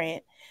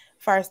parent,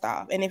 first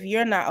off. And if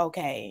you're not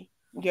okay,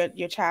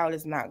 your child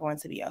is not going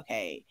to be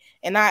okay.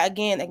 And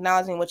again,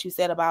 acknowledging what you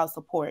said about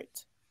support.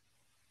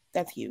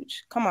 That's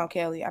huge. Come on,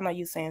 Kelly. I know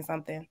you saying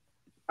something.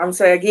 I'm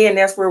saying, again,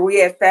 that's where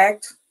we at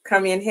FACT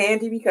come in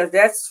handy, because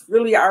that's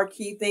really our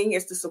key thing,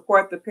 is to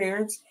support the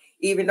parents.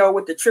 Even though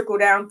with the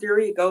trickle-down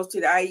theory, it goes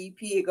to the IEP,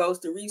 it goes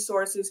to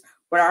resources.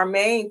 But our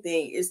main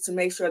thing is to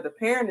make sure the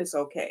parent is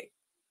okay,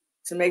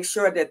 to make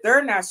sure that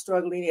they're not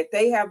struggling, that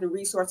they have the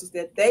resources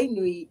that they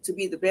need to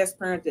be the best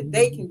parent that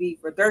they can be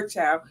for their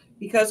child,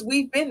 because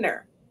we've been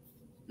there.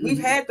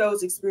 We've had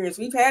those experiences.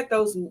 We've had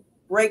those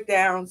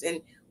breakdowns, and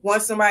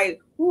once somebody,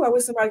 I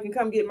wish somebody can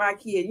come get my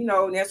kid,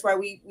 and that's why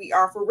we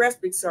offer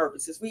respite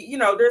services.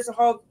 There's a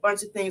whole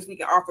bunch of things we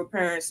can offer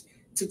parents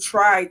to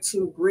try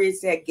to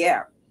bridge that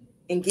gap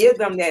and give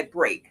them that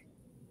break,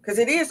 because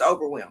it is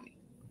overwhelming.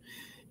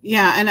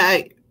 Yeah,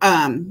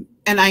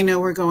 and I know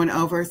we're going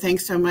over.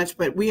 Thanks so much,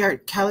 but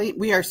Kelly,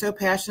 we are so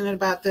passionate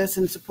about this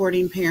and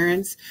supporting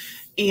parents.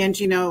 And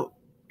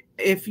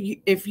if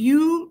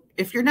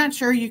you're not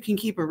sure you can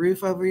keep a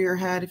roof over your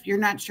head, if you're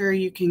not sure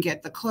you can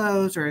get the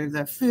clothes or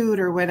the food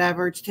or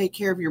whatever to take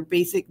care of your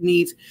basic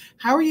needs,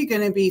 how are you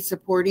going to be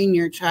supporting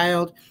your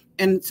child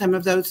and some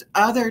of those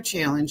other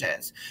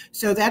challenges?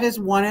 So that is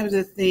one of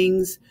the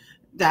things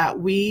that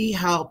we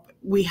help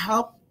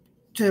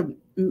to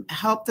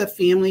help the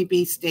family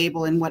be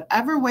stable in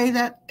whatever way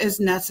that is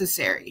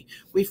necessary.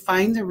 We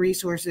find the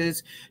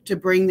resources to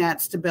bring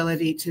that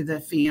stability to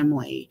the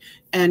family.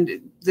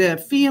 And the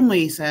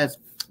family says,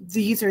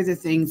 these are the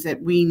things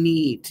that we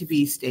need to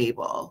be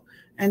stable.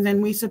 And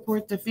then we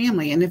support the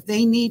family. And if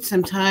they need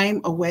some time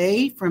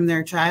away from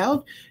their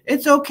child,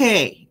 it's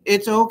okay.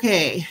 It's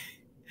okay.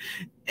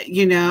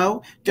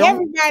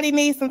 Everybody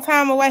needs some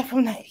time away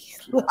from their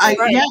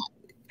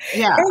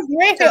Yeah.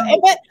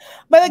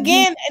 But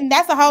again, and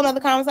that's a whole nother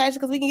conversation,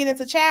 because we can get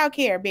into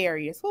childcare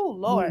barriers. Oh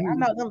Lord, I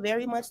know them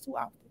very much too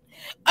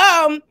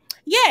often.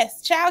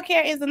 Yes,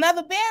 childcare is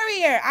another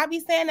barrier. I be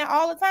saying that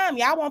all the time.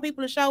 Y'all want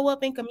people to show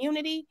up in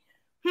community.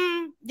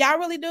 Y'all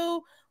really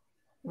do.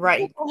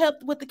 Right. Who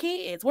help with the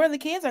kids? Where the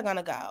kids are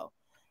gonna go?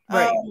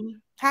 Right.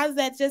 How's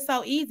that just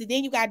so easy?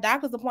 Then you got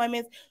doctor's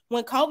appointments.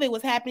 When COVID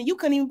was happening, you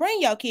couldn't even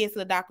bring your kids to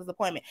the doctor's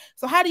appointment.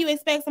 So how do you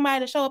expect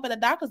somebody to show up at a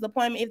doctor's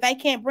appointment if they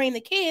can't bring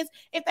the kids,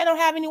 if they don't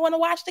have anyone to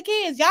watch the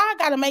kids? Y'all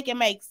got to make it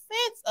make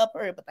sense up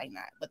here, but they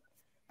not. But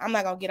I'm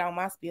not going to get on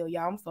my spiel,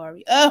 y'all. I'm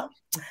sorry.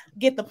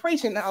 Get the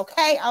preaching,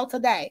 okay, out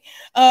today.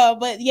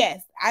 But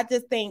yes, I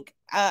just think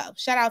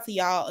shout out to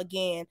y'all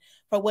again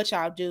for what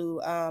y'all do,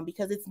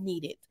 because it's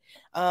needed.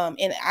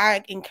 And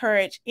I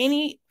encourage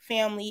any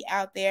family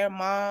out there,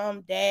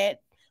 mom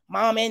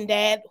and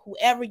dad,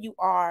 whoever you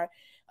are,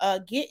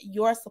 get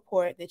your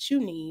support that you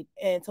need,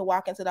 and to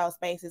walk into those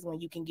spaces when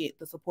you can get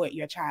the support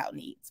your child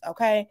needs.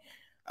 Okay.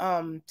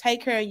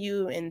 take care of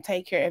you and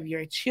take care of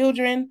your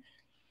children.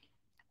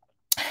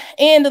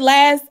 And the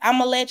last, I'm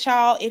gonna let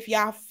y'all, if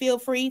y'all feel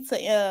free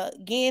to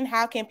again,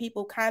 how can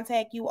people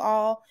contact you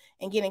all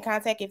and get in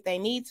contact if they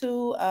need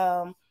to,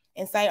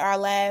 and say our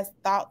last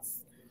thoughts,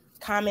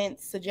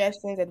 comments,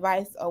 suggestions,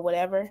 advice, or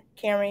whatever.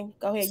 Karen,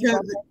 go ahead.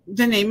 So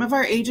the name of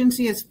our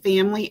agency is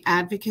Family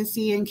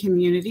Advocacy and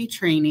Community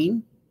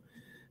Training.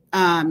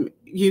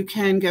 You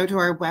can go to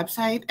our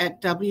website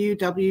at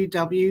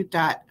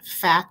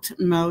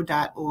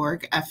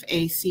www.factmo.org,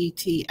 FACTMO.org.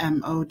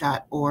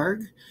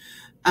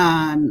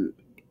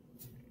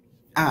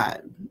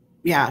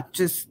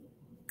 Just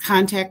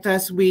contact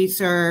us. We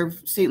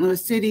serve St.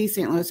 Louis City,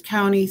 St. Louis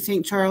County,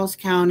 St. Charles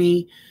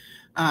County,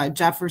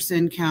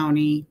 Jefferson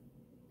County.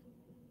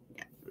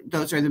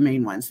 Those are the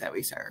main ones that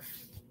we serve.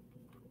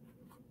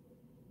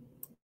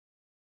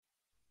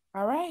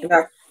 All right.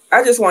 Yeah.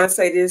 I just want to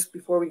say this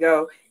before we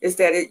go, is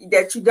that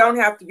that you don't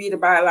have to be the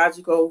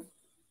biological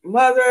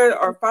mother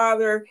or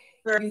father.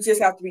 You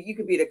just have to be, you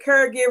could be the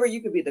caregiver,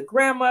 you could be the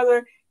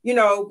grandmother, you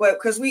know, but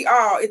because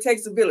it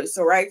takes a village.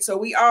 So, right. So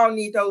we all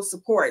need those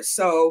supports.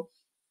 So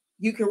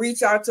you can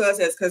reach out to us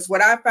because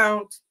what I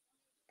found,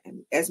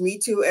 as me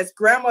too, as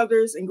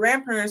grandmothers and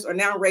grandparents are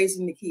now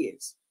raising the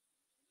kids.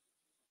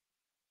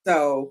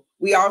 So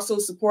we also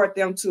support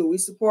them too. We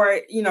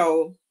support,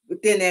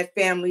 within that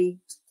family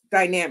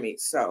dynamic.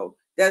 So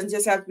it doesn't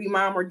just have to be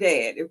mom or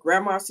dad. If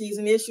grandma sees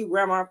an issue,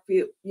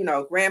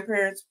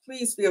 grandparents,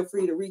 please feel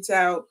free to reach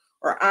out,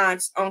 or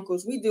aunts,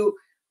 uncles. We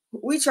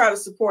try to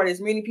support as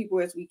many people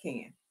as we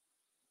can.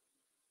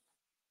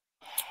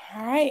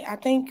 All right. I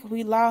think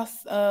we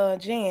lost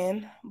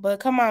Jan, but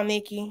come on,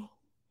 Nikki.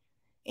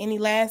 Any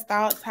last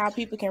thoughts, how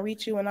people can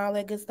reach you and all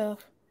that good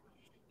stuff?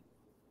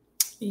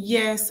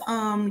 Yes.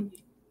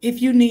 If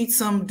you need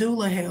some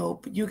doula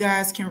help, you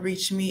guys can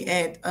reach me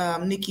at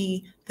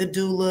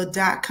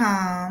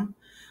NikkiTheDoula.com.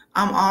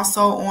 I'm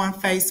also on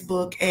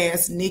Facebook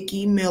as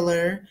Nikki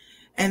Miller,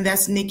 and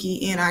that's Nikki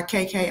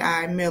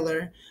Nikki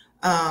Miller,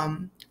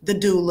 the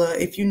doula.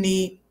 If you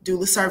need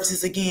doula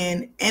services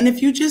again, and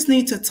if you just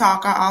need to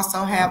talk, I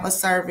also have a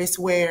service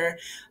where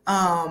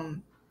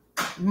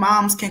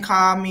moms can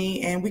call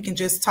me and we can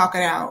just talk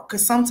it out.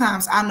 Because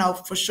sometimes I know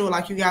for sure,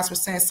 like you guys were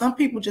saying, some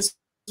people just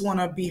want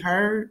to be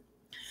heard.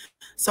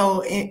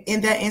 So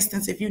in that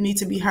instance, if you need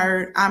to be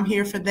heard, I'm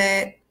here for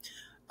that.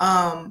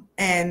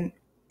 And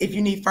if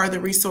you need further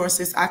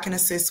resources, I can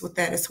assist with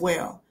that as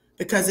well,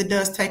 because it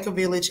does take a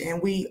village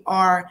and we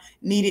are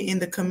needed in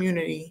the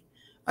community,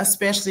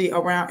 especially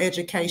around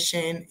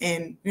education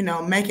and,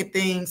 making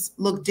things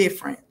look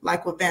different,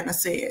 like what Vanna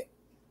said.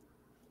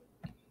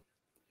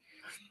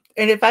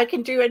 And if I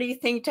can do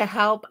anything to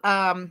help,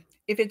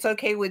 if it's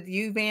okay with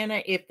you,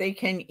 Vanna, if they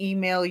can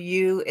email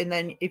you and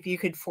then if you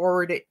could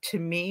forward it to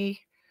me.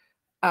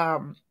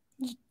 Not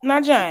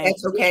Jane.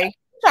 That's okay. You're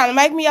trying to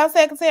make me your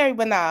secretary,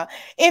 but nah.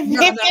 If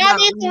y'all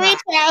need to reach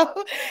out,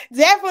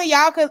 definitely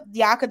y'all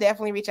could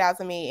definitely reach out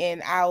to me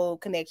and I will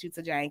connect you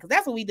to Jane, because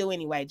that's what we do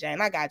anyway,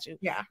 Jane. I got you.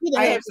 Yeah.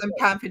 I have some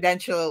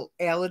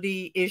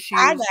confidentiality issues.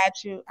 I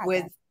got you.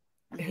 With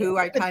who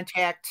I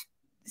contact.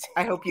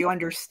 I hope you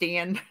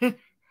understand.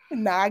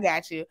 No, I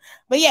got you.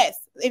 But yes,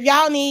 if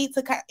you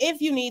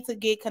need to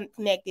get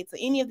connected to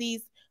any of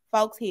these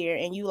folks here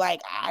and you like,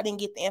 I didn't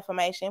get the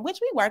information, which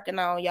we working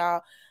on,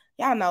 y'all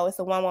know it's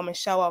a one-woman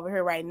show over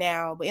here right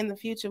now, but in the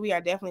future we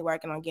are definitely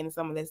working on getting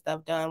some of this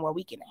stuff done where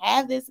we can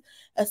have this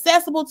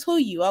accessible to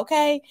you,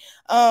 okay,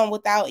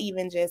 without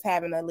even just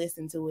having to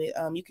listen to it.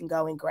 You can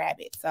go and grab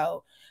it.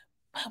 So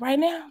right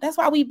now, that's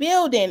why we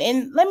building.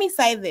 And let me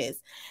say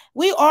this,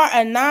 we are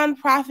a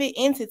nonprofit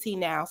entity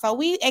now, so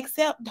we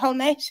accept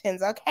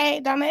donations, okay?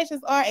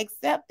 Donations are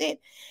accepted.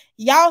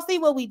 Y'all see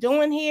what we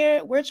doing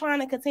here? We're trying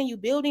to continue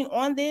building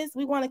on this.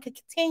 We want to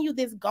continue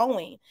this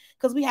going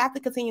because we have to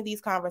continue these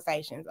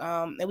conversations.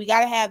 And we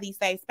got to have these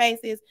safe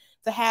spaces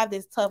to have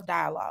this tough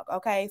dialogue,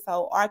 okay?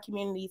 So our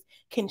communities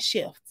can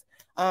shift.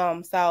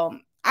 So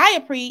I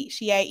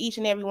appreciate each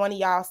and every one of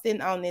y'all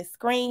sitting on this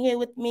screen here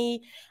with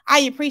me.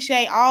 I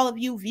appreciate all of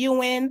you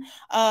viewing.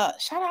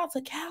 Shout out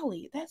to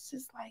Callie. That's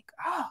just like,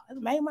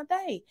 it made my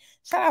day.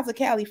 Shout out to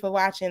Callie for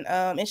watching.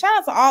 And shout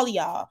out to all of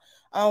y'all.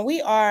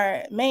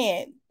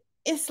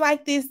 It's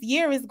like this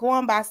year is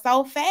going by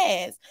so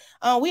fast.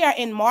 We are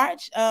in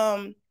March.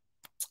 And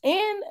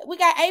we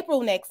got April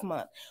next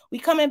month. We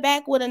coming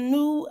back with a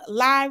new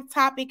live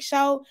topic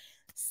show,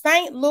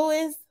 St.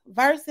 Louis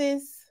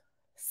versus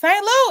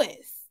St.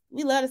 Louis.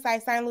 We love to say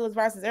St. Louis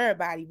versus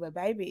everybody, but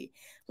baby,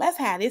 let's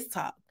have this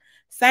talk.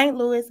 St.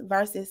 Louis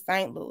versus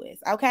St. Louis,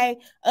 okay?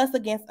 Us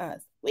against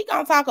us. We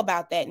gonna talk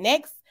about that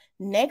next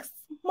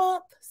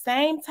month,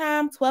 same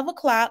time, 12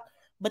 o'clock.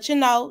 But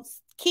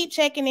keep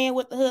checking in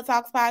with the Hood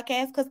Talks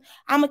podcast because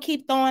I'm gonna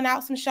keep throwing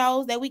out some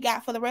shows that we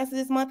got for the rest of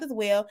this month as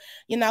well.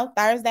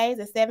 Thursdays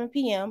at 7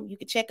 p.m. You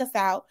can check us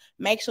out.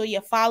 Make sure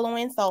you're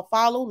following. So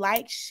follow,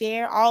 like,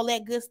 share, all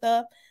that good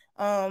stuff.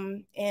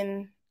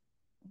 And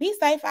be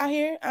safe out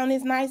here on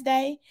this nice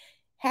day.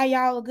 Have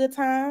y'all a good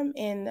time.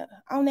 And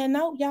on that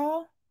note,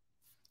 your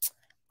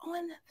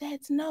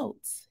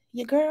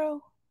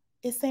girl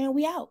is saying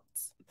we out.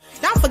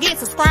 Don't forget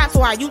to subscribe to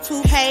our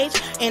YouTube page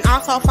and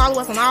also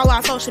follow us on all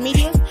our social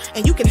medias.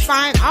 And you can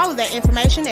find all of that information